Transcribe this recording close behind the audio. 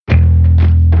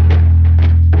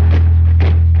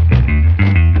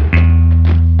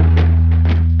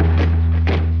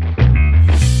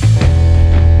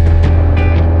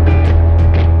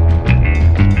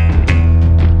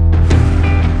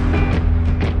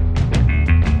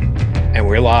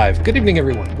We're live. Good evening,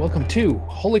 everyone. Welcome to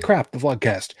Holy Crap, the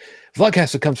vlogcast.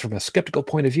 Vlogcast that comes from a skeptical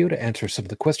point of view to answer some of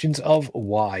the questions of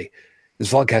why.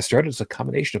 This vlogcast started as a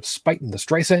combination of spite and the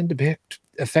Streisand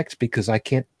effect because I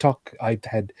can't talk. I've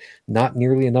had not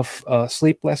nearly enough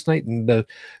sleep last night, and the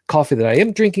coffee that I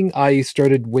am drinking, I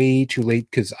started way too late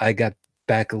because I got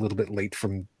back a little bit late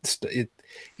from it.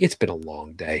 It's been a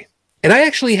long day. And I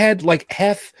actually had like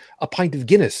half a pint of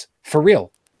Guinness, for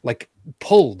real, like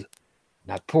pulled,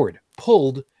 not poured,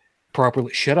 pulled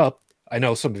properly. Shut up. I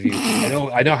know some of you,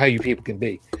 I know how you people can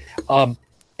be.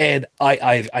 And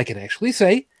I can actually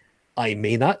say I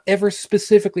may not ever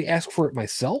specifically ask for it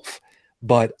myself,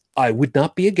 but I would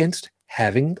not be against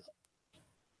having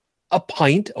a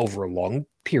pint over a long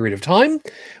period of time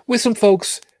with some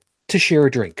folks to share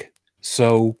a drink.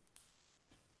 So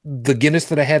the Guinness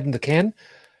that I had in the can,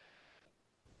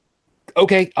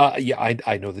 okay, yeah,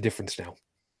 I know the difference now.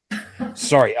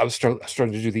 Sorry, I was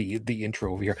starting to do the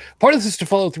intro over here. Part of this is to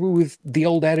follow through with the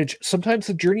old adage, sometimes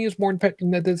the journey is more important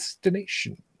than the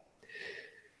destination.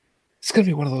 It's going to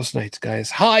be one of those nights, guys.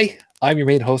 Hi, I'm your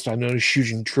main host. I'm known as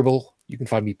Shujin Tribble. You can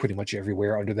find me pretty much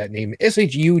everywhere under that name,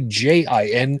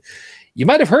 Shujin. You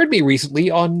might have heard me recently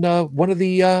on one of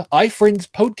the iFriends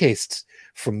podcasts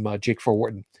from Jake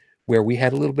Forwarton, where we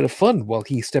had a little bit of fun while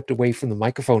he stepped away from the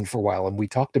microphone for a while, and we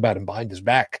talked about him behind his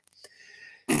back.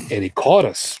 And he caught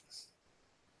us.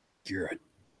 You're a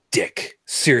dick.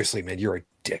 Seriously, man, you're a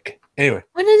dick. Anyway.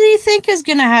 What did he think is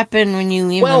going to happen when you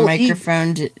leave the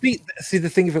microphone? See,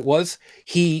 the thing of it was,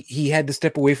 he had to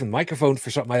step away from the microphone for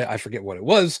something, I forget what it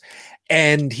was,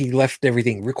 and he left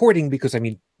everything recording because, I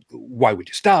mean, why would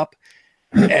you stop?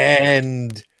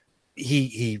 And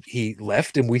he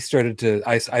left, and we started to,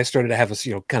 I started to have us,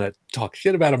 kind of talk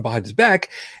shit about him behind his back,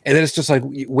 and then it's just like,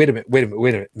 wait a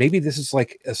minute. Maybe this is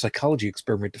like a psychology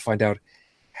experiment to find out,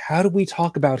 how do we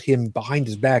talk about him behind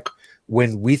his back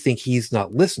when we think he's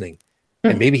not listening?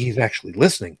 And maybe he's actually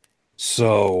listening.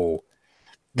 So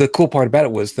the cool part about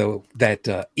it was, though, that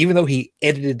even though he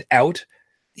edited it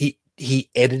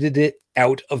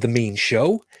out of the main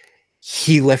show,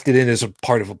 he left it in as a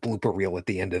part of a blooper reel at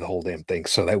the end of the whole damn thing.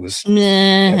 So that was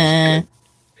good.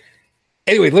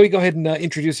 Anyway, let me go ahead and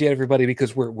introduce you to everybody,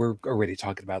 because we're already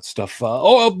talking about stuff.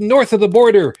 Up north of the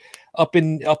border, up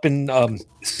in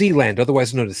Sealand,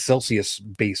 otherwise known as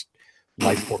Celsius-based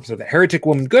life forms. So the Heretic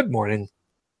Woman, good morning.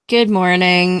 Good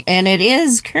morning, and it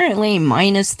is currently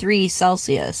 -3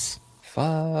 Celsius.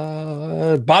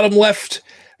 Bottom left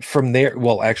from there.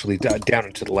 Well, actually, down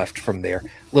and to the left from there.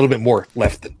 A little bit more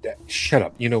left than that. Shut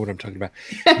up. You know what I'm talking about.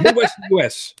 Midwest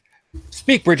US.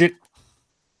 Speak, Bridget.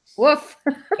 Woof.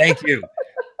 Thank you.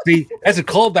 See, as a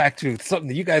callback to something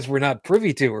that you guys were not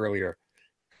privy to earlier.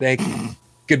 Thank you.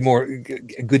 Good morning.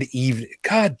 Good evening.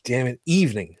 God damn it.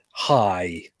 Evening.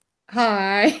 Hi.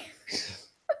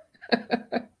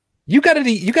 You got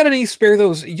any spare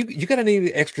those? You got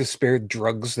any extra spare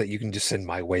drugs that you can just send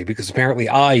my way? Because apparently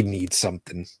I need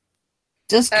something.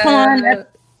 Just come on.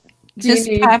 Just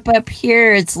pop up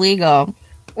here. It's legal.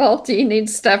 Well, do you need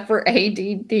stuff for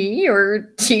ADD, or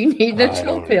do you need a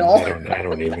chill pill? I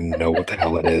don't even know what the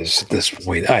hell it is at this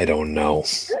point. I don't know.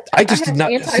 I did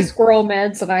not anti-squirrel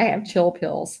meds, and I have chill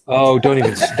pills. Oh, don't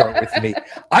even start with me.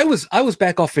 I was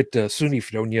back off at SUNY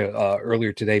Fredonia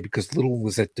earlier today because Little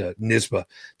was at NSFW.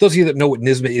 Those of you that know what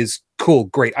NSFW is, cool,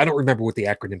 great. I don't remember what the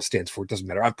acronym stands for. It doesn't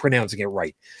matter. I'm pronouncing it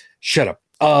right. Shut up.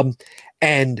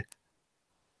 And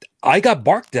I got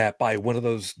barked at by one of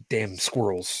those damn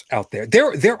squirrels out there.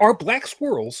 There are black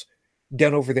squirrels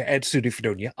down over there at SUNY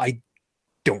Fredonia. I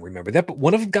don't remember that, but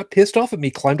one of them got pissed off at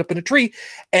me, climbed up in a tree,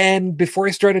 and before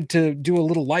I started to do a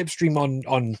little live stream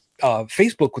on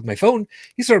Facebook with my phone,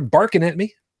 he started barking at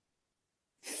me.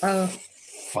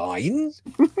 Fine.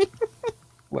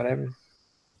 Whatever.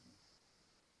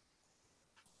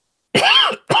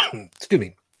 Excuse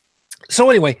me. So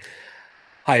anyway,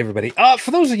 hi everybody. For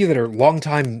those of you that are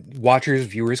longtime watchers,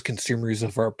 viewers, consumers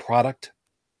of our product,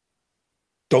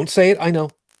 don't say it. I know.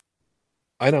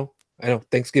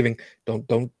 Thanksgiving.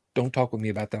 Don't talk with me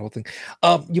about that whole thing.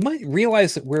 You might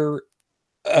realize that we're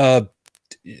a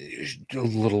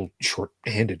little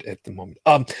short-handed at the moment.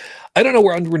 I don't know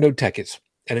where Undernode Tech is.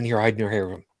 I didn't hear hide nor hair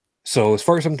of him. So as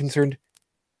far as I'm concerned,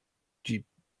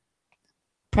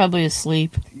 probably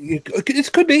asleep. It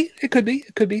could be. It could be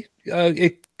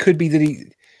that he.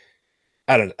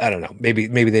 I don't know. Maybe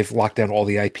they've locked down all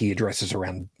the IP addresses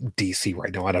around DC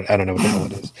right now. I don't know what the hell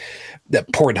it is.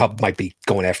 That Pornhub might be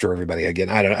going after everybody again.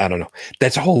 I don't know.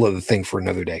 That's a whole other thing for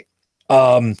another day.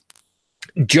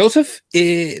 Joseph,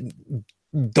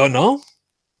 don't know.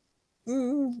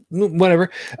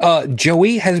 Whatever.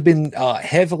 Joey has been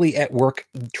heavily at work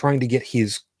trying to get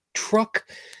his truck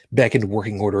back into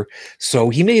working order. So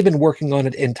he may have been working on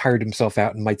it and tired himself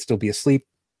out and might still be asleep.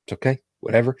 It's okay,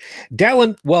 whatever.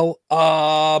 Dallin, well,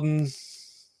 I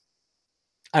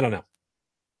don't know.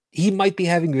 He might be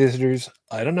having visitors.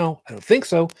 I don't know. I don't think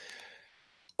so.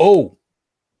 Oh,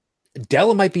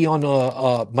 Dallin might be on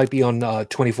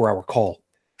 24-hour call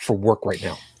for work right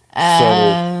now.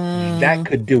 So that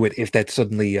could do it if that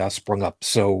suddenly sprung up.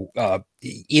 So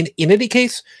in any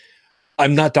case,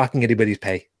 I'm not docking anybody's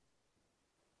pay.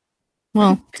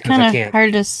 Well, it's kind of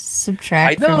hard to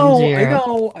subtract from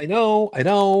zero. I know.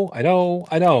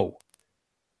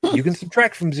 You can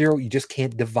subtract from zero. You just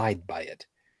can't divide by it.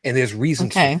 And there's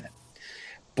reasons for that.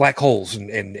 Black holes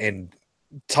and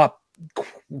top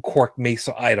quark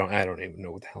mesa. I don't even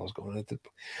know what the hell is going on.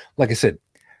 Like I said,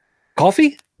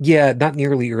 coffee? Yeah, not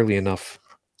nearly early enough.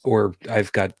 Or I'm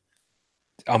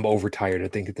overtired, I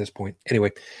think, at this point. Anyway,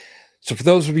 so for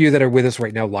those of you that are with us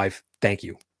right now live, thank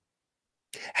you.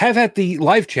 Have at the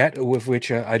live chat, with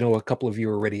which I know a couple of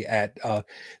you are already at.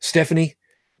 Stephanie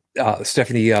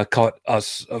caught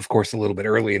us, of course, a little bit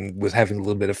early and was having a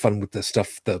little bit of fun with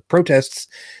the protests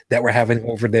that we're having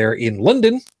over there in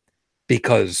London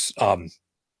because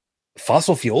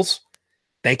fossil fuels.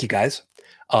 Thank you, guys.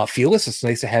 Fearless, it's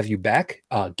nice to have you back.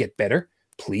 Get better,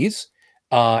 please.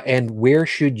 And where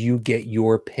should you get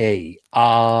your pay?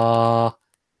 I'll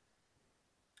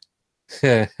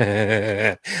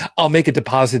make a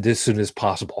deposit as soon as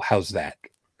possible. How's that?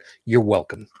 You're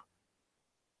welcome.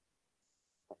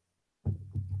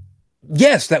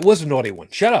 Yes, that was a naughty one.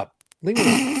 Shut up. Leave me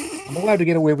alone. I'm allowed to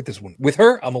get away with this one. With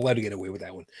her, I'm allowed to get away with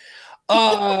that one.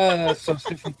 So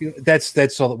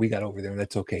that's all that we got over there, and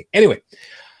that's okay. Anyway,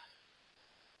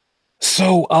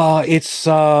 so it's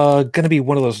gonna be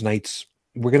one of those nights.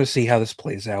 We're gonna see how this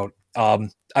plays out.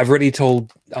 I've already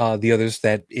told the others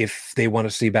that if they want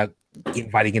to see about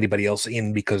inviting anybody else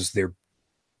in because they're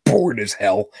bored as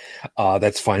hell,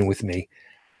 that's fine with me.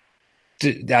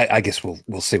 I guess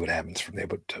we'll see what happens from there,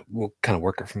 but we'll kind of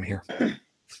work it from here.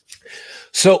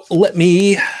 So let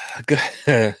me.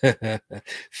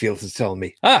 Fields is telling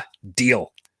me,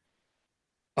 deal.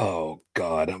 Oh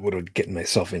God, what am I getting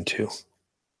myself into?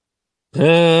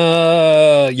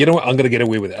 You know what? I'm gonna get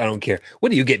away with it. I don't care.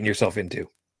 What are you getting yourself into?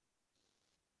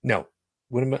 No.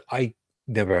 What am I?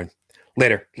 Never mind.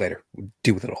 Later. We'll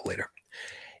deal with it all later.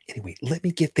 Anyway, let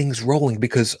me get things rolling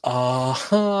because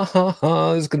this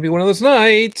is gonna be one of those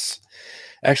nights.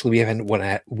 Actually, we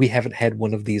haven't had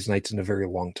one of these nights in a very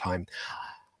long time.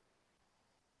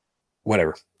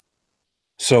 Whatever.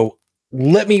 So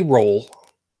let me roll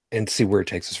and see where it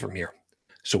takes us from here.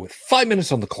 So with 5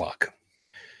 minutes on the clock,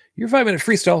 your 5-minute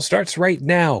freestyle starts right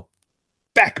now.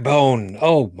 Backbone.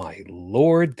 Oh my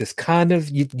Lord. This kind of,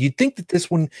 you'd think that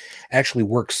this one actually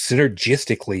works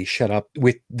synergistically, shut up,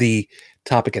 with the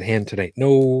topic at hand tonight.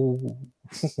 No.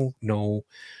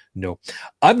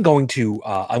 I'm going to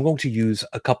use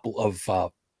a couple of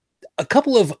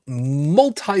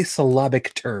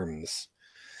multisyllabic terms.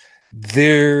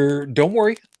 Don't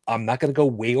worry, I'm not going to go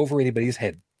way over anybody's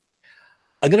head.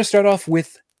 I'm going to start off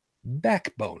with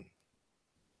backbone.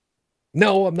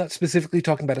 No, I'm not specifically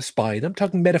talking about a spine. I'm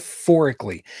talking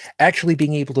metaphorically, actually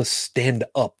being able to stand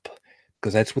up,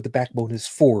 because that's what the backbone is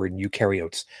for in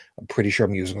eukaryotes. I'm pretty sure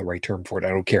I'm using the right term for it. I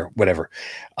don't care, whatever.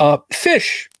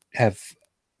 Fish have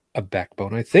a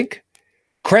backbone, I think.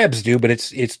 Crabs do, but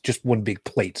it's just one big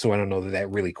plate, so I don't know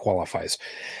that really qualifies.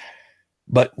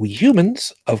 But we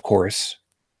humans, of course,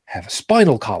 have a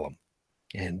spinal column,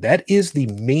 and that is the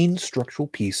main structural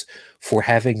piece for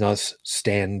having us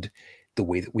stand the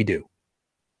way that we do.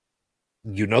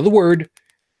 You know the word.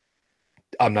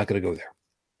 I'm not going to go there.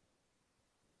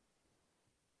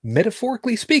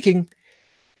 Metaphorically speaking,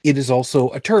 it is also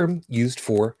a term used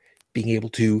for being able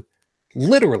to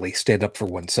literally stand up for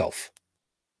oneself,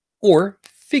 or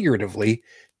figuratively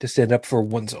to stand up for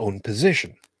one's own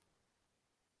position.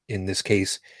 In this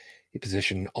case, a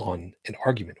position on an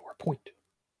argument or a point.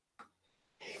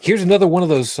 Here's another one of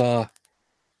those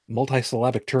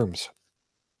multisyllabic terms.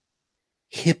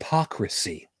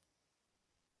 Hypocrisy.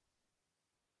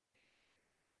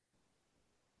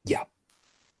 Yeah.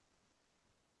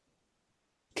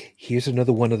 Here's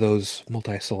another one of those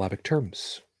multisyllabic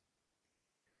terms.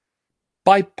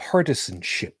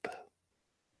 Bipartisanship.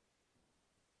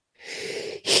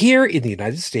 Here in the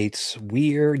United States,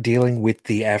 we're dealing with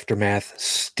the aftermath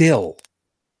still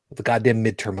of the goddamn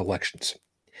midterm elections.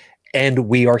 And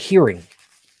we are hearing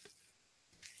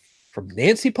from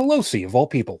Nancy Pelosi, of all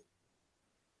people,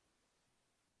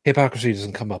 hypocrisy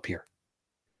doesn't come up here,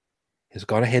 has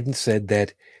gone ahead and said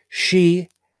that she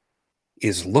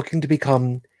is looking to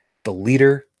become the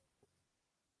leader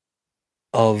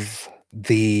of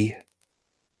the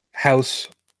House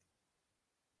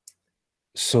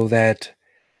so that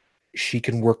she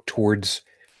can work towards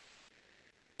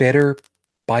better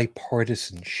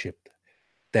bipartisanship,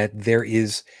 that there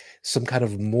is some kind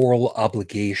of moral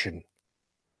obligation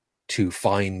to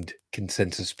find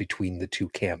consensus between the two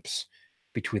camps,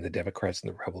 between the Democrats and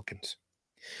the Republicans.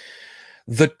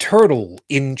 The turtle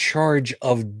in charge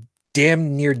of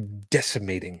damn near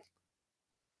decimating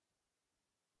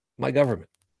my government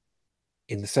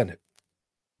in the Senate,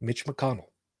 Mitch McConnell,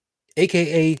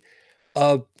 aka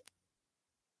I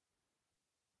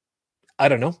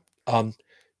don't know,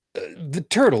 the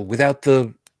turtle without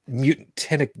the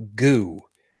mutantenic goo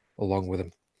along with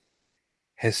him,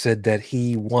 has said that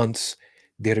he wants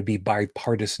there to be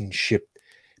bipartisanship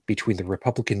between the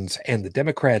Republicans and the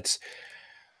Democrats.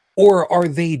 Or are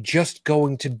they just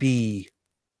going to be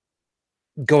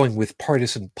going with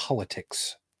partisan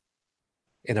politics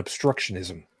and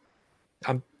obstructionism?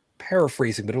 I'm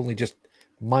paraphrasing, but only just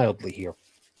mildly here.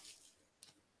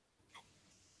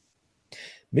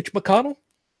 Mitch McConnell,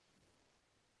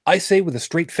 I say with a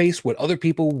straight face what other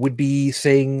people would be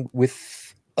saying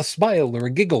with a smile or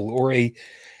a giggle or a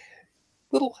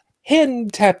little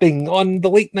hand tapping on the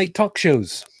late night talk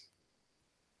shows.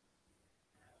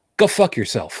 Go fuck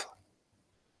yourself.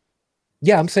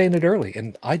 Yeah, I'm saying it early,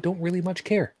 and I don't really much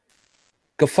care.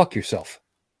 Go fuck yourself.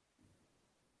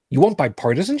 You want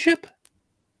bipartisanship?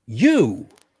 You,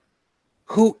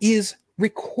 who is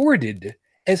recorded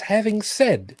as having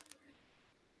said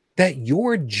that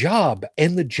your job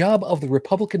and the job of the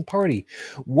Republican Party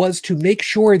was to make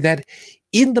sure that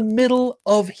in the middle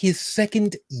of his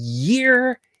second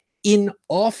year in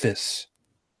office,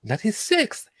 not his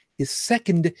sixth, his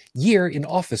second year in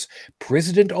office,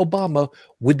 President Obama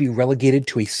would be relegated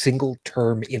to a single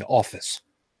term in office.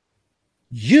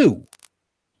 You,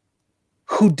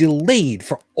 who delayed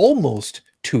for almost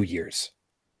 2 years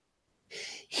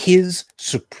his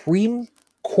Supreme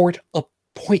Court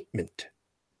appointment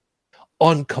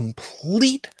on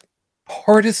complete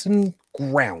partisan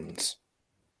grounds,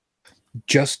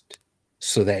 just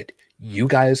so that you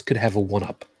guys could have a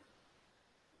one-up.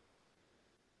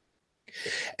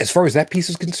 As far as that piece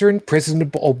is concerned,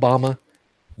 President Obama,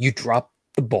 you dropped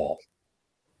the ball.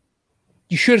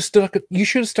 You should have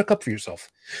stuck up for yourself.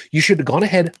 You should have gone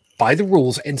ahead by the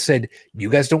rules and said, you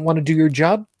guys don't want to do your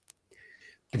job?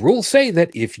 The rules say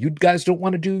that if you guys don't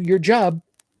want to do your job,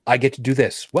 I get to do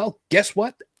this. Well, guess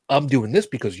what? I'm doing this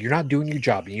because you're not doing your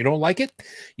job and you don't like it.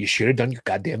 You should have done your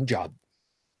goddamn job.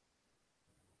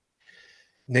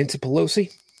 Nancy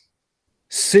Pelosi,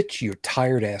 sit your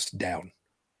tired ass down.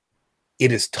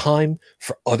 It is time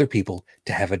for other people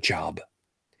to have a job.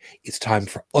 It's time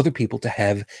for other people to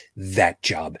have that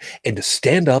job and to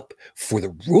stand up for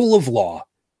the rule of law,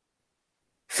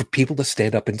 for people to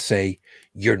stand up and say,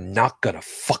 you're not going to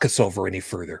fuck us over any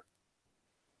further.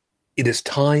 It is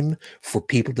time for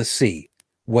people to see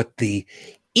what the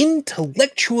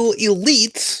intellectual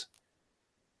elites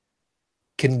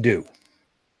can do.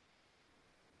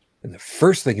 And the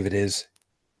first thing of it is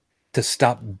to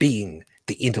stop being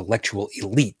the intellectual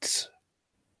elites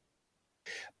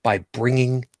by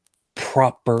bringing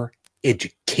proper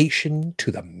education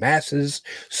to the masses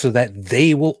so that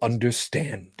they will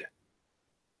understand.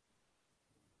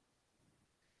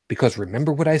 Because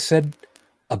remember what I said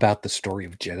about the story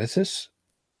of Genesis?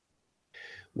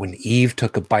 When Eve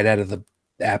took a bite out of the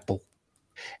apple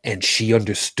and she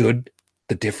understood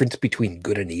the difference between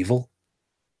good and evil,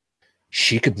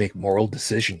 she could make moral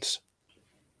decisions.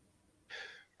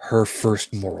 Her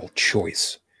first moral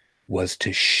choice was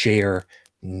to share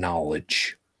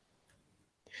knowledge.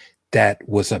 That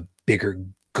was a bigger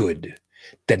good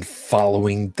than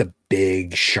following the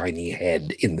big shiny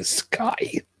head in the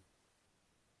sky.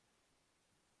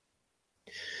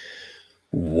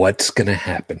 What's going to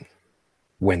happen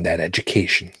when that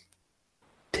education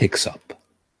picks up?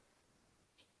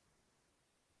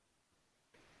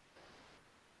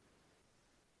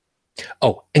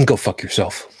 Oh, and go fuck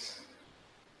yourself.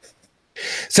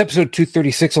 It's episode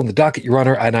 236 on the docket, Your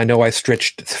Honor, and I know I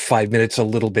stretched 5 minutes a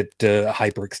little bit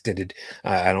hyperextended.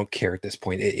 I don't care at this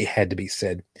point. It had to be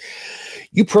said.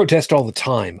 You protest all the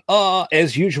time.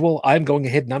 As usual, I'm going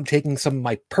ahead and I'm taking some of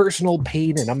my personal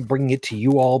pain and I'm bringing it to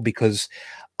you all because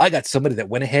I got somebody that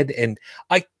went ahead and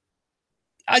I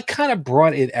kind of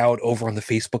brought it out over on the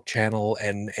Facebook channel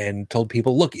and told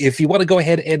people, look, if you want to go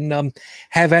ahead and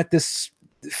have at this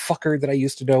fucker that I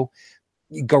used to know,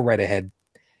 go right ahead.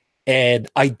 And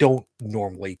I don't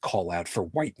normally call out for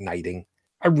white knighting.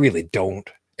 I really don't.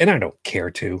 And I don't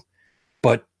care to.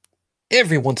 But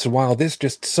every once in a while, there's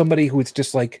just somebody who it's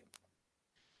just like,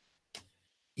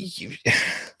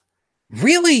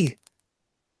 Really?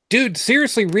 Dude,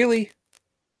 seriously, really?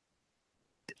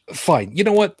 Fine. You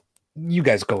know what? You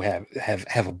guys go have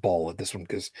a ball at this one,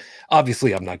 because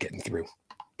obviously I'm not getting through.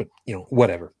 But,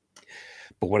 whatever.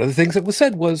 But one of the things that was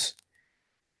said was,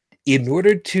 in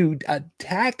order to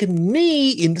attack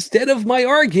me instead of my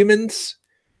arguments,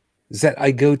 is that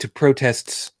I go to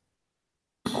protests,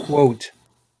 quote,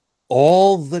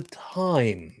 all the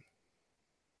time.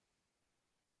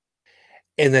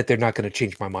 And that they're not going to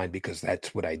change my mind because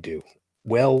that's what I do.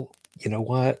 Well, you know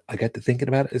what? I got to thinking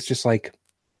about it. It's just like,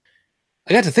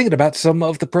 I got to thinking about some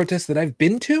of the protests that I've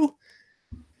been to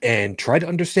and try to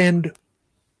understand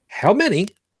how many,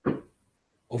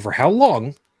 over how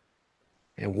long,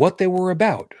 and what they were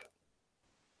about.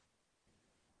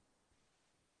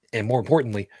 And more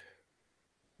importantly,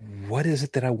 what is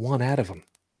it that I want out of them?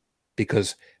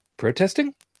 Because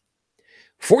protesting,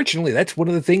 fortunately, that's one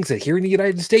of the things that here in the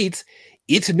United States,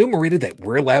 it's enumerated that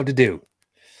we're allowed to do.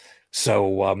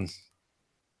 So,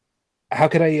 how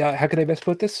could I best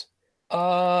put this?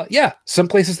 Yeah, some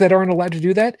places that aren't allowed to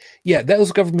do that, yeah,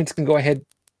 those governments can go ahead.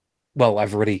 Well,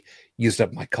 I've already used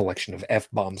up my collection of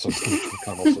F-bombs on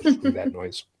McConnell, so screw that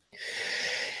noise.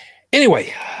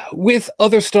 Anyway, with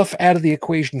other stuff out of the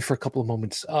equation for a couple of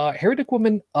moments, Heretic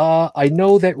Woman, I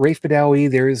know that Rafe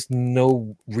Badawi, there is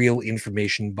no real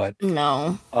information, but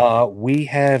no, we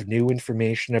have new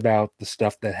information about the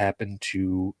stuff that happened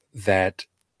to that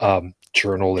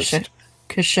journalist.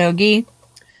 Khashoggi?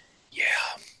 Yeah.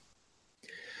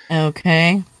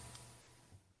 Okay.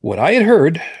 What I had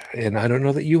heard, and I don't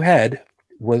know that you had,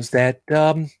 was that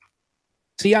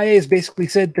CIA has basically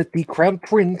said that the Crown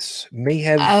Prince may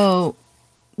have... Oh,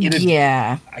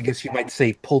 yeah. I guess you might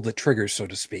say pulled the trigger, so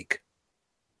to speak.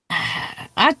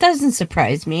 That doesn't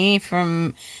surprise me.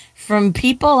 From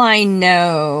people I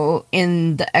know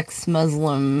in the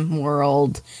ex-Muslim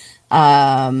world,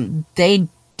 they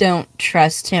don't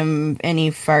trust him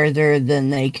any farther than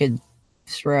they could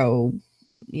throw,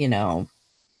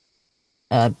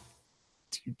 a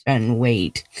 2-ton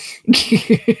weight.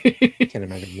 Can't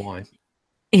imagine why.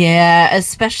 Yeah,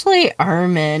 especially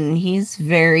Armin. He's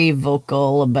very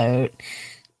vocal about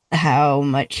how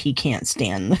much he can't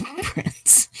stand the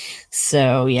prince.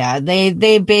 So yeah,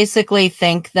 they basically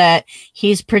think that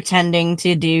he's pretending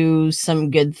to do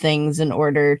some good things in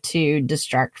order to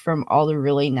distract from all the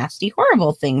really nasty,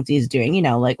 horrible things he's doing.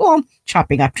 Like,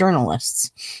 chopping up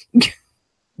journalists.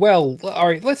 Well, all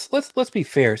right, let's be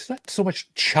fair. It's not so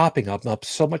much chopping them up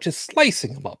so much as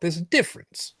slicing them up. There's a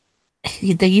difference.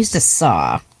 They used a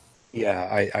saw.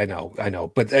 Yeah, I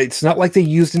know. But it's not like they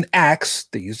used an axe.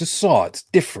 They used a saw. It's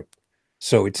different.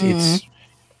 So it's I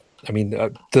mean,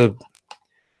 go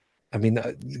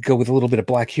with a little bit of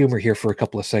black humor here for a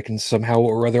couple of seconds. Somehow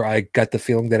or other, I got the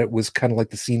feeling that it was kind of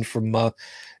like the scene from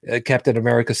Captain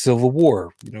America Civil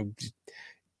War.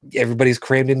 Everybody's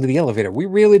crammed into the elevator. We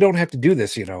really don't have to do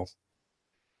this, I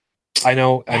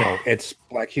know. It's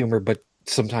black humor, but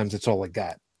sometimes it's all I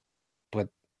got. But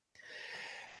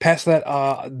past that,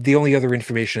 the only other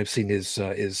information I've seen is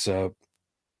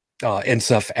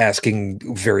NSF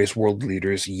asking various world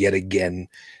leaders yet again,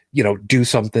 do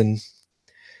something.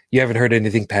 You haven't heard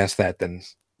anything past that, then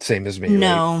same as me.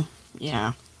 No. Right?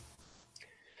 Yeah.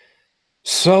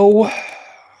 So,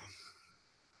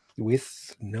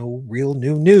 with no real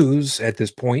new news at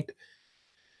this point,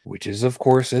 which is, of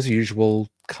course, as usual,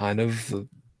 kind of the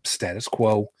status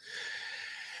quo.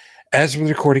 As of the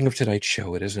recording of tonight's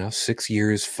show, it is now 6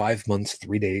 years, 5 months,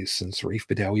 3 days since Rafe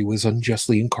Badawi was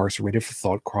unjustly incarcerated for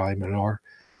thought crime, and our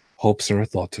hopes and our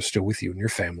thoughts are still with you and your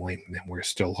family, and we're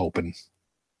still hoping,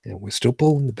 and we're still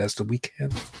pulling the best that we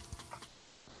can.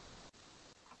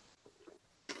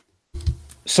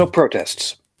 So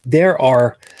protests.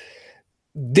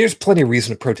 There's plenty of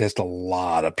reason to protest a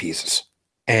lot of pieces.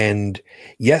 And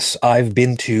yes, I've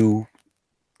been to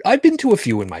a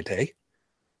few in my day.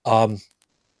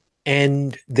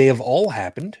 And they have all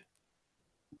happened,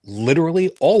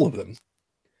 literally all of them,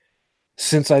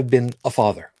 since I've been a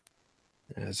father.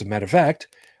 As a matter of fact,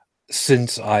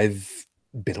 since I've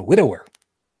been a widower.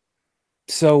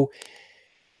 So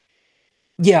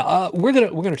yeah, we're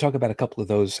gonna talk about a couple of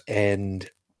those, and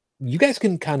you guys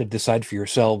can kind of decide for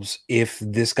yourselves if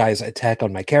this guy's attack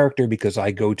on my character, because I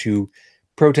go to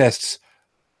protests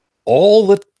all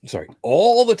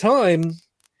the time,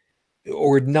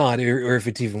 or not, or if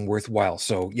it's even worthwhile.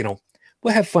 So,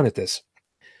 we'll have fun at this.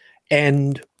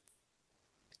 And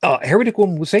Heretic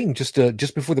Woman was saying just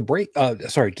before the break,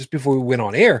 just before we went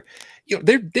on air,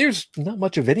 there's not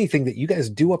much of anything that you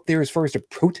guys do up there as far as the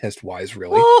protest wise,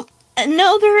 really. Well,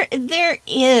 no, there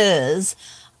is.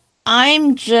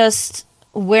 I'm just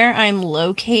where I'm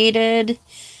located,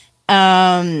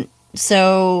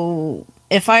 so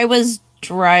if I was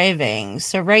driving,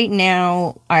 so right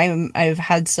now I've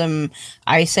had some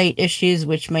eyesight issues,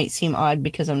 which might seem odd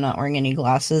because I'm not wearing any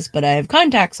glasses, but I have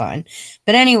contacts on.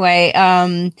 But anyway,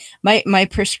 my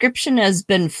prescription has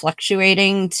been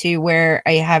fluctuating to where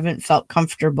I haven't felt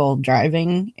comfortable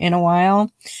driving in a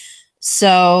while.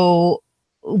 So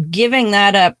giving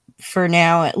that up for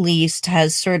now at least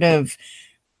has sort of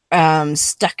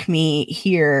stuck me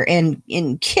here. And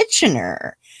in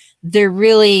Kitchener, there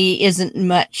really isn't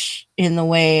much in the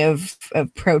way of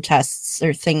protests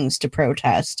or things to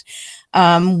protest.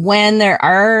 When there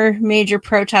are major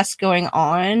protests going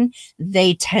on,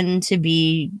 they tend to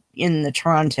be in the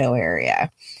Toronto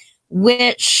area,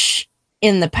 which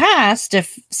in the past,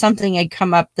 if something had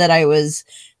come up that I was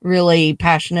really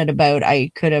passionate about,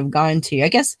 I could have gone to. I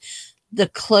guess the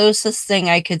closest thing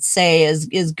I could say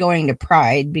is going to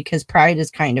Pride, because Pride is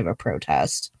kind of a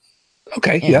protest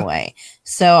Okay, in yeah. a way.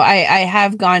 So I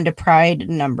have gone to Pride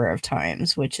a number of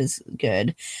times, which is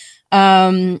good.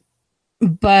 But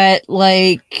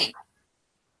like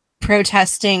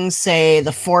protesting, say,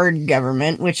 the Ford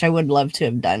government, which I would love to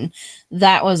have done,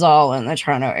 that was all in the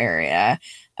Toronto area.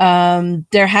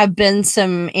 There have been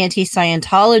some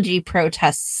anti-Scientology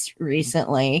protests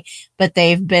recently, but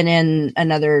they've been in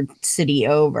another city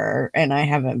over, and I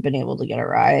haven't been able to get a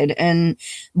ride. And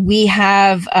we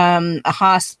have the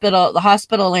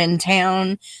hospital in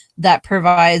town that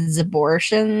provides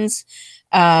abortions.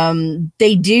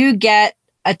 They do get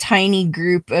a tiny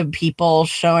group of people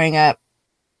showing up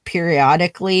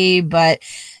periodically, but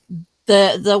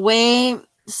the way,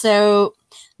 so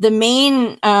the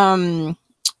main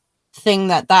thing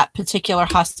that particular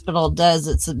hospital does,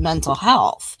 it's mental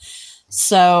health.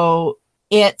 So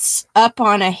it's up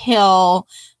on a hill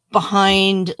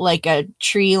behind like a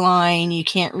tree line. You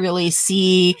can't really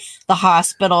see the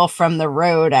hospital from the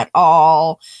road at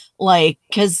all, like,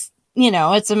 because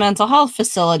it's a mental health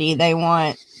facility. They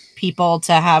want people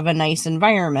to have a nice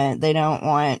environment. They don't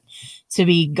want to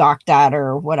be gawked at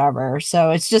or whatever.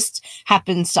 So it just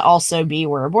happens to also be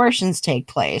where abortions take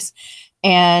place.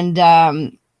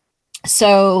 And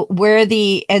so where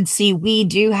we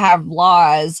do have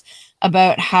laws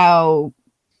about how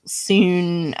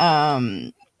soon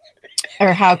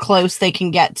or how close they can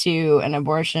get to an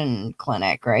abortion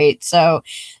clinic, right? So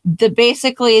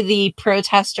basically the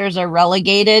protesters are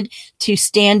relegated to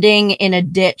standing in a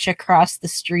ditch across the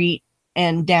street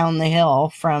and down the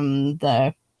hill from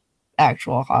the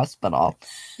actual hospital.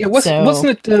 Yeah,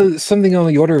 wasn't it something on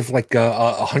the order of like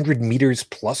 100 meters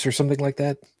plus or something like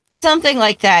that? Something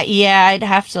like that. Yeah, I'd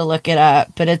have to look it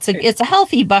up, but it's a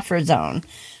healthy buffer zone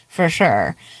for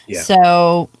sure. Yeah.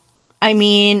 So, I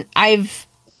mean, I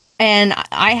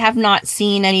have not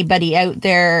seen anybody out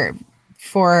there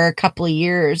for a couple of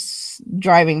years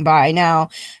driving by. Now,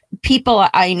 people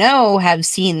I know have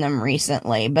seen them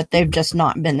recently, but they've just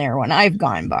not been there when I've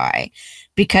gone by,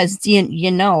 because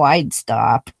I'd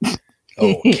stop.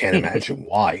 Oh, can't imagine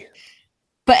why.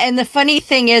 And the funny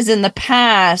thing is, in the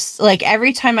past, like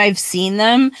every time I've seen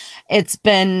them, it's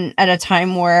been at a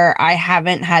time where I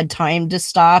haven't had time to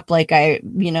stop. Like I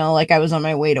was on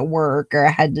my way to work, or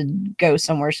I had to go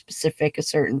somewhere specific a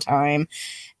certain time,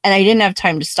 and I didn't have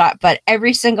time to stop. But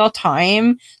every single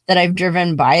time that I've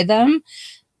driven by them,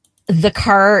 the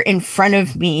car in front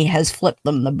of me has flipped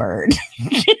them the bird.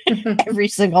 Every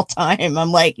single time.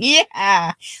 I'm like,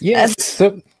 yeah.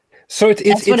 So it's what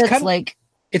it's kind of like.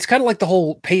 It's kind of like the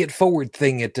whole pay it forward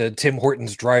thing at Tim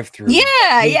Hortons drive-through.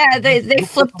 Yeah, they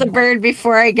flip the bird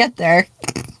before I get there.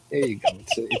 There you go.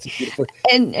 It's a beautiful.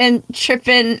 And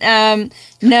tripping.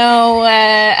 No,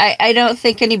 I don't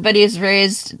think anybody's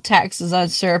raised taxes on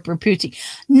syrup or poutine.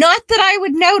 Not that I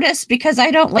would notice, because I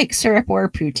don't like syrup or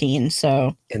poutine.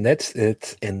 So. And that's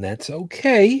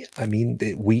okay. I mean,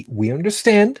 we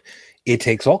understand. It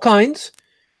takes all kinds.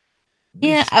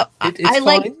 Yeah, it's I fine.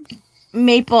 like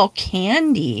maple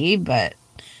candy, but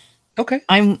okay.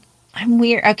 I'm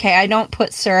weird. Okay, I don't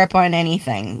put syrup on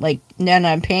anything, like none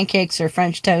on pancakes or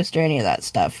French toast or any of that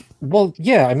stuff. Well,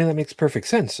 yeah, I mean that makes perfect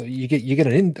sense. So you get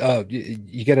a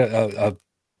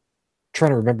trying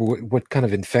to remember what kind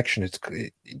of infection it's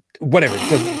whatever, it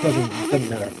doesn't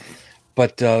matter.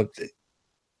 But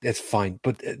that's fine.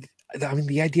 But I mean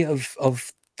the idea of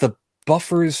the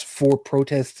buffers for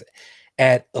protests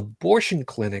at abortion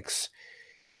clinics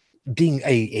being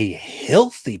a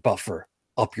healthy buffer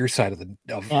up your side of the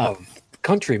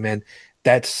country, man,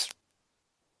 that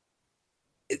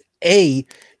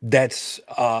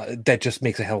just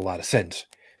makes a hell of a lot of sense.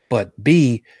 But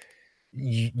B,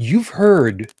 you've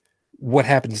heard what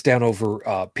happens down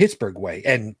over Pittsburgh way.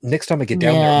 And next time I get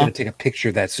down there, I'm going to take a picture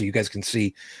of that so you guys can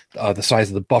see the size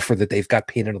of the buffer that they've got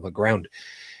painted on the ground.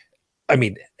 I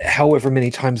mean, however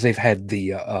many times they've had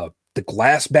the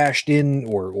glass bashed in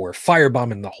or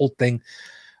firebomb and the whole thing.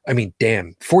 I mean,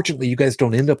 damn. Fortunately, you guys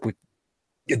don't end up with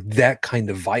that kind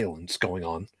of violence going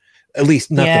on. At least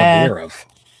not that I'm aware of.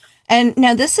 And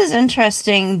now this is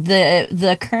interesting.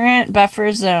 The current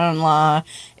buffer zone law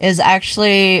is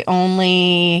actually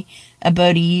only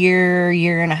about a year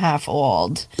and a half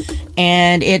old.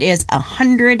 And it is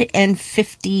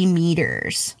 150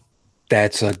 meters.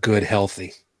 That's a good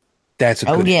healthy. That's a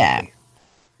good healthy.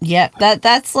 Yeah,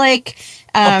 that's like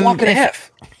a block and a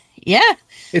half. Yeah.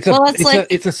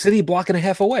 It's a city block and a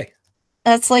half away.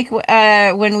 That's like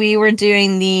when we were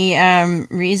doing the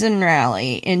Reason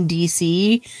Rally in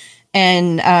DC,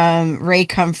 and Ray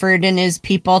Comfort and his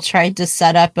people tried to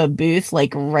set up a booth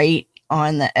like right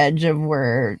on the edge of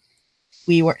where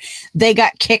we were. They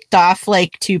got kicked off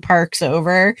like 2 parks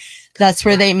over. That's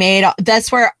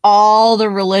where all the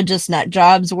religious nut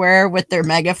jobs were with their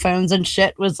megaphones and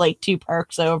shit, was like 2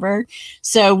 parks over.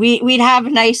 So we'd have a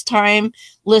nice time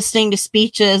listening to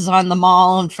speeches on the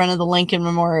mall in front of the Lincoln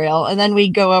Memorial. And then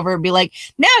we'd go over and be like,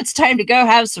 now it's time to go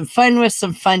have some fun with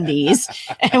some fundies.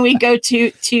 And we go to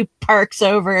 2 parks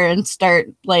over and start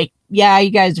like, yeah,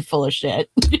 you guys are full of shit.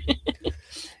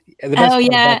 About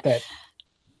that.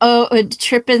 Oh,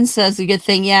 Trippin says a good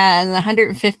thing. Yeah, and the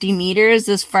 150 meters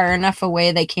is far enough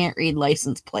away they can't read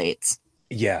license plates.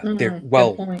 Yeah, they're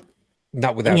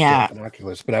not without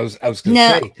binoculars. But I was going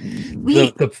to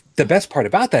say the best part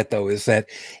about that though is that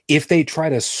if they try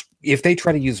to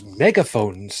use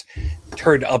megaphones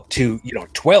turned up to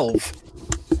 12,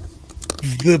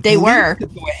 they were to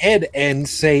go ahead and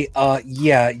say,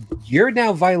 yeah, you're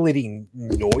now violating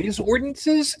noise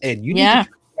ordinances, and you need to turn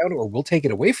it down, or we'll take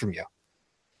it away from you.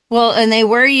 Well, and they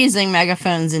were using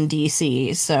megaphones in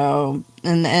DC, so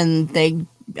and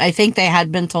I think they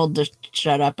had been told to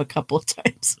shut up a couple of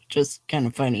times, which is kind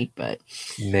of funny, but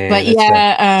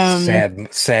yeah,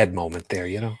 sad moment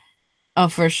there, Oh,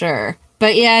 for sure.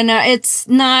 But yeah, no, it's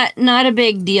not a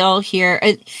big deal here.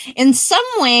 In some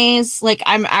ways, like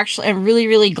I'm really,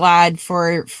 really glad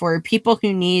for people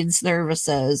who need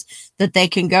services that they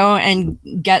can go and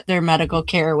get their medical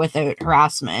care without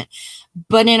harassment.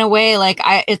 But in a way, like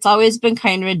it's always been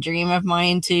kind of a dream of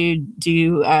mine to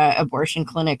do abortion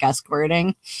clinic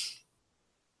escorting.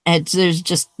 There's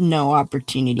just no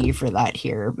opportunity for that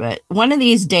here. But one of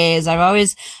these days, I've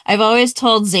always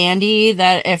told Zandy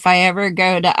that if I ever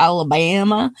go to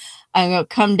Alabama, I'm gonna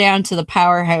come down to the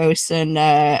powerhouse and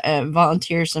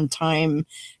volunteer some time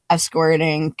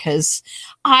escorting, because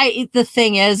the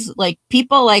thing is, like,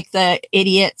 people like the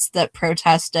idiots that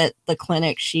protest at the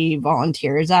clinic she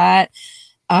volunteers at,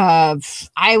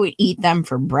 I would eat them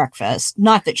for breakfast.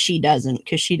 Not that she doesn't,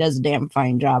 because she does a damn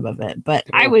fine job of it. But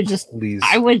it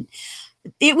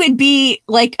would be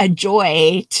like a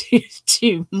joy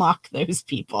to mock those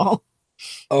people.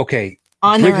 Okay,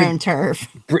 on their own turf.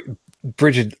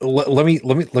 Bridget, let me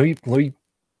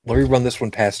run this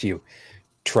one past you.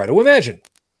 Try to imagine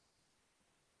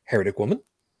Heretic Woman,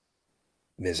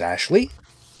 Ms. Ashley,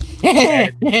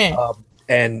 and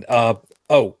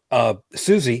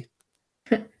Susie,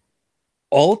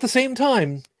 all at the same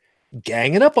time,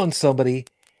 ganging up on somebody,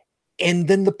 and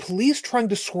then the police trying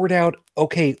to sort out,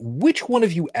 okay, which one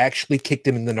of you actually kicked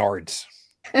him in the nards?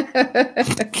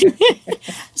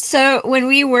 So when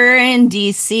we were in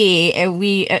DC,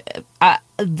 we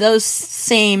those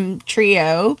same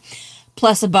trio,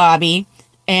 plus a Bobby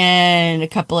and a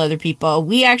couple other people,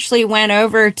 we actually went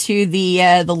over to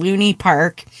the Looney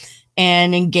Park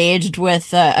and engaged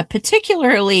with a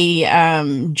particularly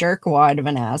jerkwad of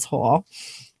an asshole.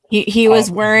 He was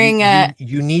wearing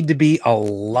You need to be a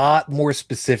lot more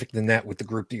specific than that with the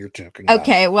group that you're talking about.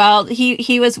 Okay, well,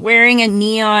 he was wearing a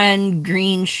neon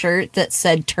green shirt that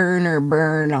said "Turn or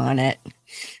Burn" on it.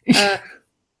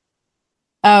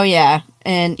 Oh yeah,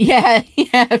 and yeah,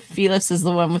 Felis is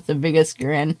the one with the biggest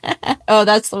grin. Oh,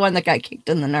 that's the one that got kicked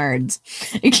in the nards.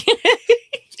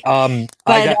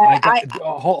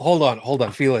 Hold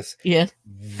on, Felis. Yeah,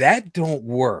 that don't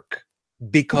work,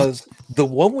 because the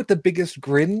one with the biggest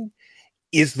grin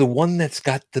is the one that's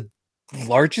got the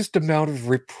largest amount of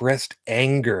repressed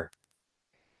anger.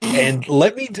 And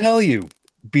let me tell you,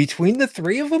 between the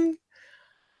 3 of them,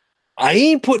 I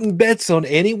ain't putting bets on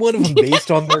any one of them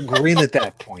based on their grin at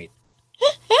that point.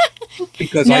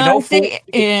 Because I know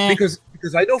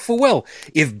because I know full well,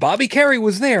 if Bobby Carey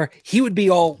was there, he would be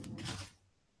all,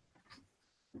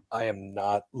 I am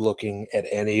not looking at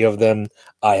any of them.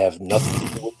 I have nothing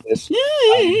to do with this.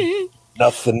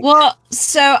 Nothing. Well,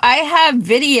 so I have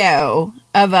video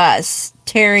of us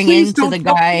tearing into the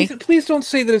guy. Please don't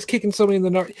say that it's kicking somebody in the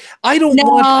nards. I don't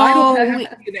have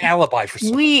to be an alibi for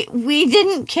something. We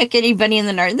didn't kick anybody in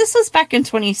the nards. This was back in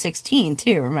 2016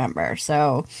 too, remember?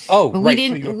 So we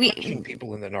didn't. So you're punching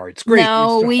people in the nards. Great.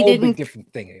 No, we didn't.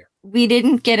 Different thing here. We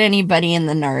didn't get anybody in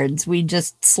the nards. We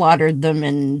just slaughtered them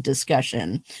in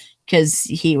discussion because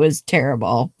he was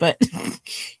terrible. But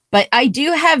I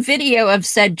do have video of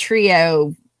said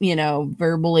trio,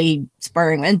 verbally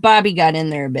sparring, and Bobby got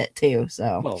in there a bit too.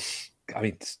 So, well, I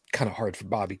mean, it's kind of hard for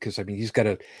Bobby because I mean he's got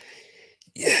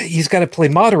to play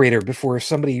moderator before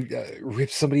somebody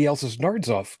rips somebody else's nards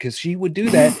off because she would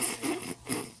do that.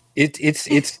 It's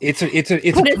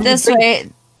put it this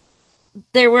way.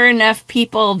 There were enough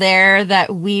people there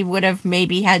that we would have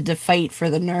maybe had to fight for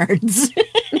the nerds.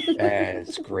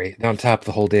 That's great. And on top of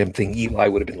the whole damn thing, Eli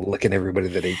would have been licking everybody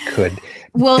that he could.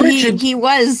 Well, he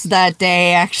was that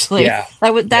day, actually. Yeah.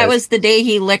 That was the day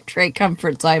he licked Ray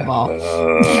Comfort's eyeball.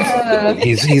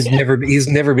 He's never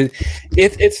been.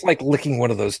 It's like licking one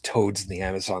of those toads in the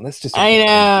Amazon. That's just. I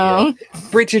know.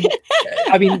 Bridget,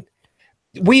 I mean,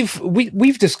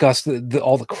 we've discussed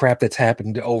all the crap that's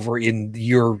happened over in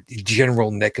your general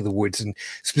neck of the woods, and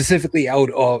specifically out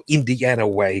Indiana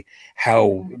way,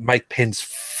 how Mike Pence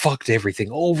fucked everything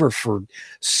over for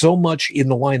so much in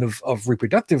the line of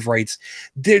reproductive rights.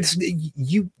 There's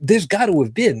got to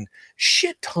have been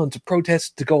shit tons of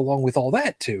protests to go along with all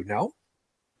that too. No.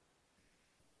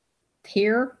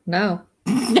 Here, no.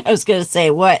 I was going to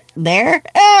say, what, there?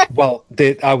 Well,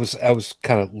 I was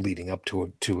kind of leading up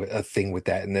to a thing with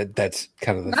that, and that's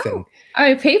kind of the thing. I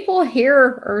mean, people here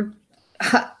are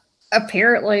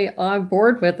apparently on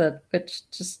board with it, which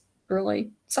just really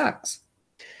sucks.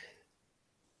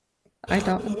 I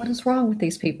don't know what is wrong with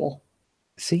these people.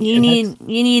 See, you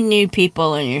need new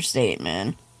people in your state,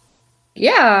 man.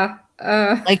 Yeah,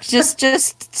 like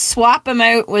just swap them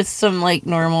out with some like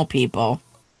normal people.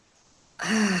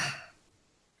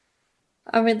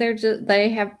 I mean, they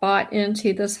have bought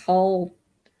into this whole,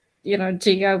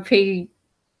 GOP,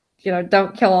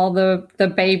 don't kill all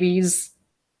the babies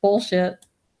bullshit.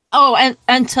 Oh, and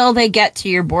until they get to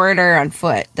your border on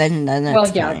foot, then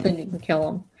that's fine. Then you can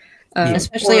kill them.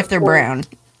 Especially if they're brown.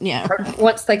 Yeah.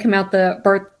 Once they come out the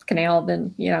birth canal,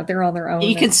 then, they're on their own.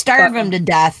 You can starve them to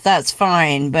death. That's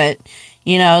fine. But,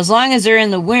 as long as they're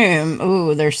in the womb,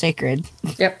 ooh, they're sacred.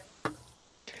 Yep.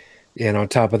 And on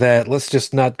top of that, let's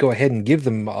just not go ahead and give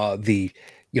them the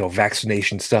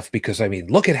vaccination stuff, because I mean,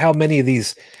 look at how many of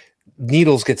these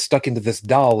needles get stuck into this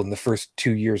doll in the first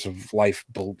 2 years of life.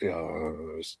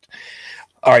 All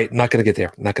right, not going to get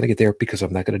there. Not going to get there because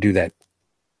I'm not going to do that.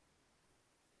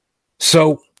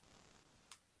 So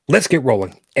let's get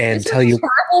rolling and tell you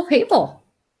horrible people.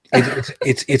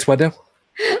 It's what now?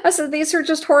 I said these are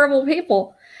just horrible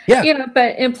people. Yeah.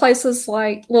 But in places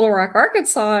like Little Rock,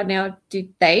 Arkansas, now, do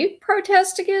they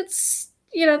protest against,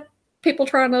 people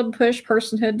trying to push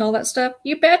personhood and all that stuff?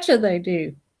 You betcha they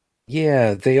do.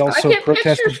 Yeah, they also I get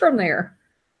pictures from there.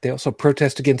 They also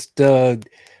protest against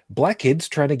black kids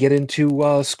trying to get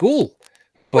into school.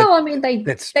 But well, I mean, they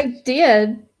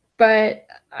did, but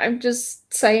I'm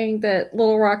just saying that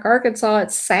Little Rock, Arkansas,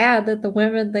 it's sad that the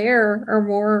women there are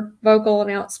more vocal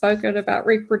and outspoken about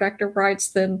reproductive rights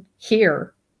than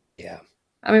here. Yeah.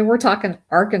 I mean, we're talking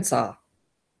Arkansas.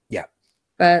 Yeah.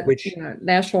 But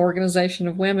National Organization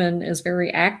of Women is very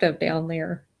active down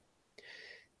there.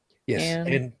 Yes.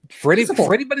 And for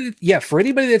anybody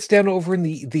that's down over in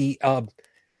the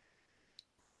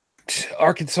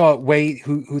Arkansas way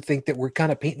who think that we're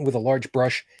kind of painting with a large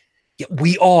brush, yeah,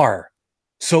 we are.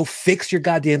 So fix your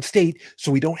goddamn state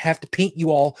so we don't have to paint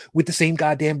you all with the same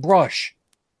goddamn brush.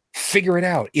 Figure it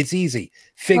out. It's easy.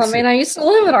 Fix it. I used to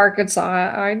live in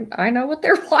Arkansas. I know what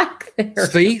they're like there.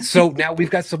 See? So now we've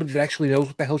got somebody that actually knows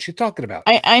what the hell she's talking about.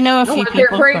 I know a few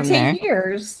people for from 18 there.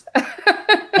 years.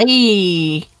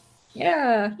 Hey.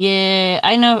 Yeah. Yeah,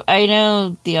 I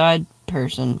know the odd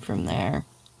person from there.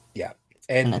 Yeah.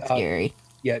 And that's scary.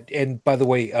 Yeah, and by the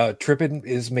way, Trippin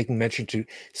is making mention to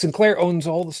Sinclair owns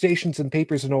all the stations and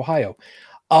papers in Ohio.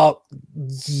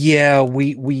 Yeah,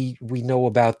 we know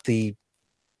about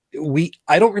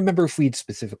I don't remember if we'd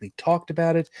specifically talked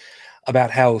about it,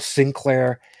 about how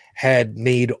Sinclair had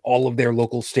made all of their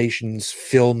local stations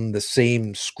film the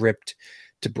same script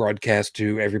to broadcast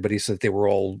to everybody so that they were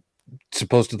all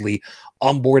supposedly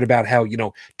on board about how,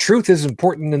 truth is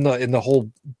important in the whole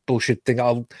bullshit thing.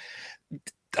 I'll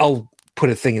put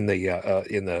a thing in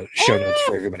the show notes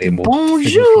for everybody. And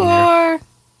Bonjour.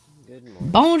 Good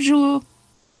morning. Bonjour.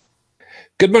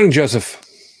 Good morning, Joseph.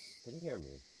 Can you hear me?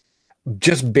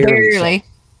 Just barely.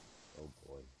 Oh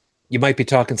boy. You might be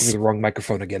talking through the wrong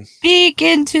microphone again. Speak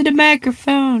into the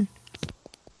microphone.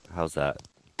 How's that?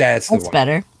 That's the one.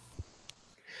 Better.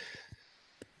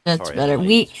 That's Sorry, better. I'm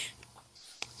late.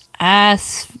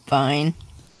 Fine.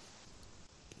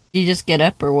 You just get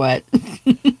up or what?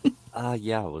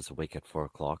 Yeah, I was awake at 4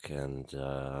 o'clock and,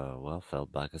 well, fell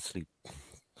back asleep.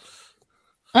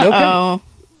 Uh-oh.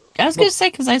 I was going to say,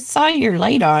 because I saw your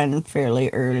light on fairly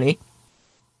early.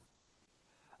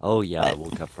 Oh, yeah, I But-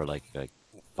 woke up for like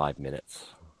 5 minutes.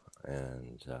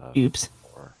 And, Oops.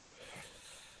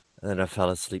 and then I fell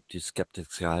asleep to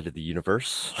Skeptic's Guide to the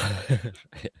Universe.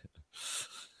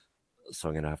 So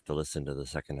I'm going to have to listen to the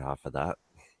second half of that.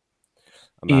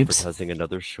 I'm Oops. advertising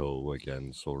another show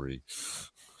again, sorry.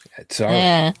 It's all right.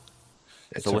 Yeah.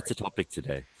 It's So all what's the topic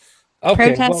today? right.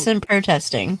 Okay, Protests well, and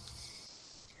protesting.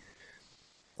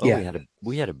 Oh, Yeah.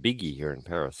 we had a biggie here in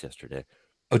Paris yesterday.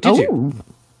 oh, did you?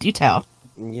 Do tell.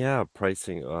 Yeah,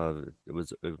 pricing. It